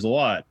strangers a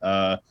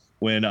lot.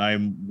 When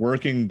I'm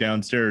working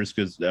downstairs,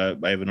 because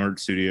I have an art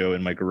studio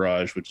in my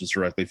garage, which is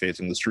directly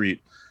facing the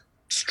street,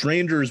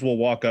 strangers will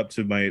walk up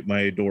to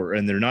my door,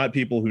 and they're not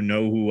people who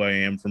know who I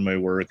am from my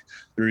work.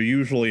 They're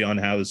usually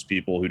unhoused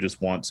people who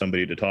just want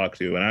somebody to talk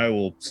to, and I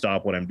will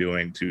stop what I'm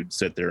doing to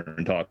sit there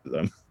and talk to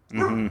them.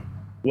 Mm-hmm.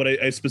 What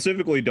I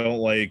specifically don't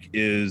like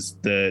is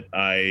that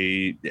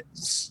I,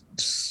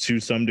 to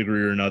some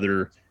degree or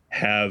another,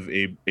 have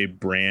a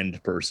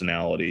brand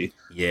personality.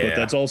 Yeah. But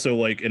that's also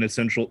like an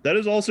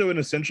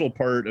essential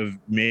part of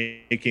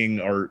making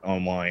art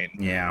online.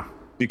 Yeah.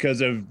 Because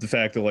of the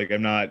fact that like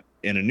I'm not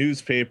in a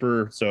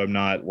newspaper, so I'm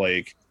not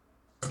like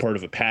part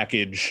of a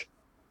package.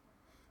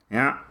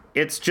 Yeah.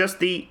 It's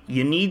just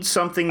you need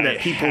something that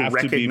people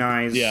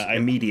recognize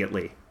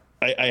immediately.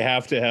 I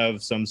have to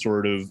have some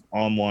sort of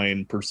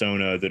online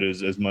persona that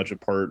is as much a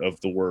part of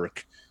the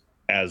work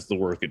as the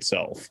work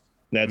itself.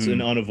 That's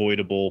an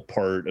unavoidable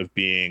part of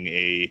being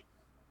a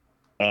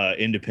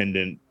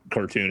independent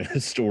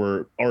cartoonist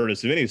or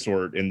artist of any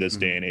sort in this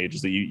day and age,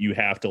 is that you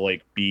have to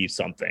like be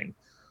something.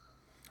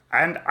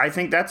 And I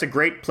think that's a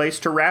great place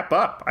to wrap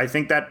up. I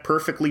think that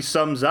perfectly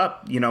sums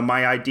up,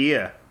 my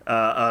idea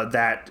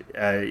that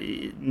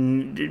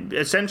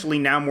essentially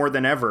now more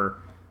than ever,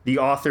 the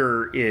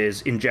author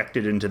is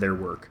injected into their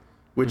work,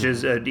 which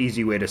is an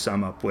easy way to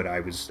sum up what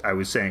I was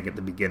saying at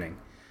the beginning.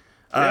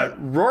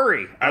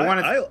 Rory,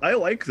 I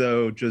like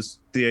though just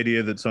the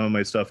idea that some of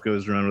my stuff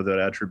goes around without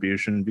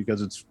attribution,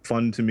 because it's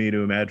fun to me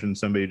to imagine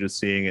somebody just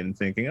seeing it and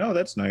thinking, "Oh,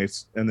 that's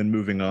nice," and then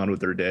moving on with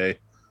their day.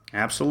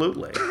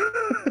 Absolutely.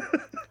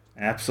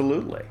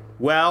 Absolutely.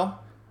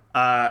 Well,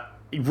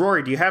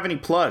 Rory, do you have any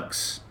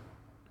plugs?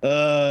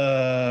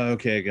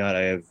 Okay, God,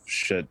 I have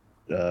shit.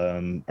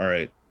 All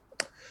right.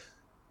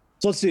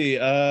 So let's see.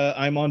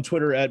 I'm on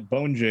Twitter at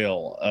Bone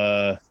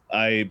Jail.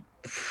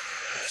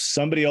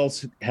 Somebody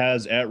else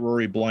has at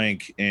Rory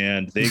Blank,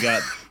 and they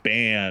got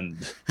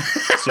banned.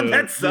 So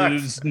that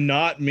sucks. It's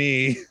not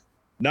me.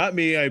 Not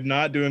me. I'm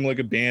not doing like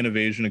a ban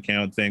evasion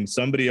account thing.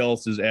 Somebody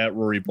else is at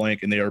Rory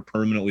Blank, and they are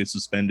permanently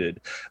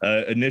suspended.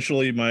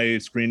 Initially, my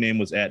screen name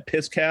was at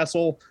Piss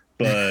Castle,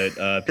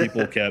 but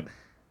people kept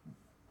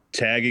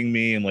tagging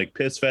me in like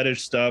piss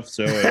fetish stuff,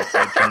 so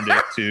I turned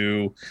it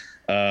to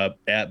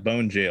at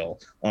Bone Jail.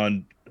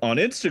 On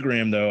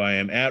Instagram, though, I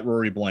am at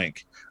Rory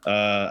Blank.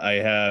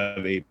 I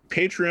have a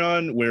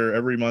Patreon where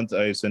every month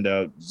I send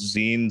out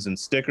zines and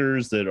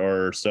stickers that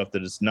are stuff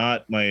that is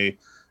not my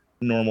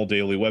normal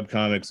daily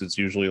webcomics. It's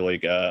usually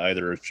like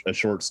either a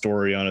short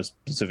story on a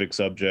specific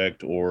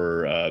subject,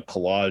 or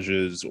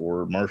collages,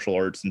 or martial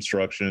arts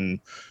instruction,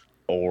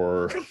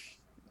 or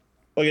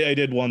I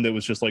did one that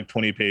was just like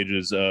 20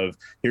 pages of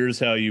here's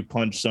how you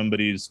punch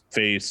somebody's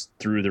face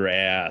through their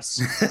ass.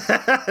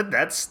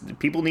 That's,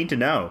 people need to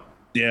know.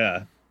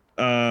 Yeah.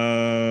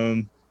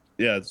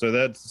 Yeah, so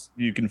that's,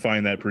 you can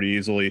find that pretty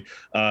easily.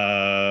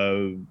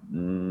 Anything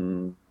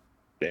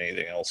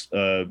else?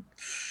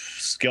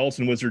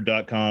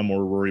 skeletonwizard.com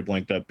or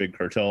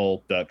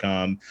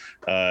roryblank.bigcartel.com.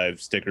 I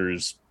have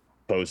stickers,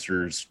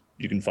 posters.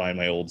 You can find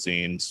my old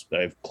zines.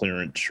 I have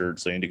clearance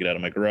shirts I need to get out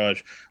of my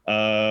garage.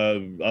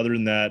 Other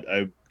than that,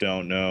 I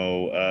don't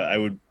know. I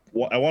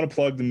want to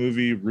plug the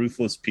movie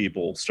Ruthless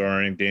People,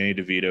 starring Danny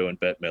DeVito and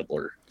Bette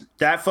Midler.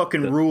 That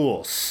fucking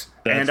rules.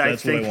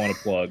 That's what I want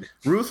to plug.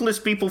 Ruthless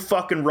People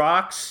fucking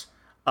rocks.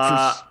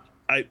 I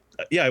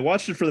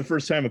watched it for the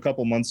first time a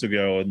couple months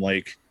ago, and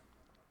like,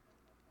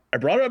 I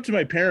brought it up to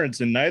my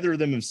parents, and neither of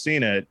them have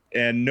seen it.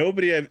 And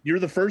you're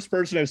the first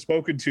person I've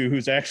spoken to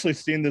who's actually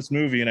seen this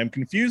movie, and I'm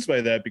confused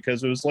by that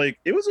because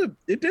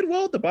it did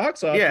well at the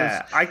box office.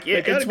 Yeah,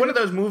 it's one of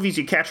those movies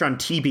you catch on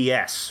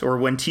TBS or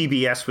when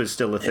TBS was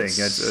still a thing.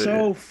 It's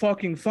so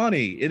fucking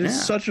funny. It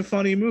is such a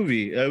funny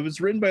movie. It was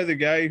written by the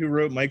guy who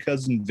wrote My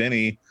Cousin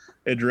Vinny,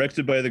 and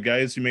directed by the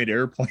guys who made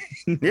Airplane.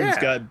 Yeah. It's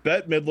got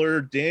Bette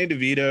Midler, Danny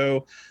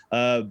DeVito,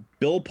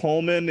 Bill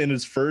Pullman in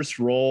his first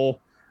role.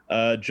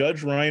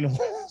 Judge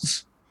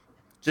Reinholds.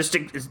 Just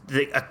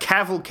a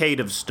cavalcade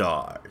of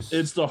stars.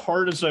 It's the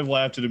hardest I've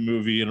laughed at a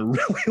movie in a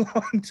really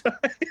long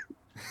time.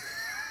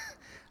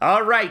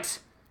 All right.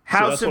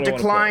 House of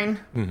Decline,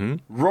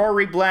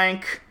 Rory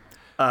Blank,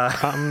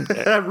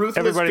 Ruthless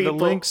everybody, People.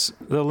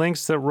 the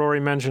links that Rory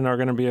mentioned are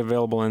going to be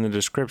available in the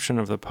description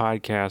of the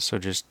podcast, so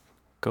just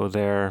go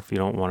there if you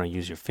don't want to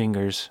use your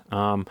fingers.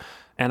 And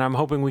I'm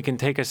hoping we can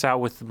take us out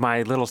with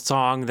my little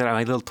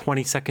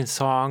 20-second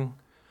song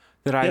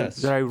that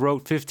I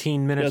wrote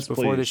 15 minutes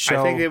before the show.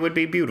 I think it would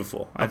be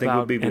beautiful. I think it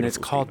would be beautiful. And it's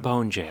called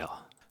Bone Jail.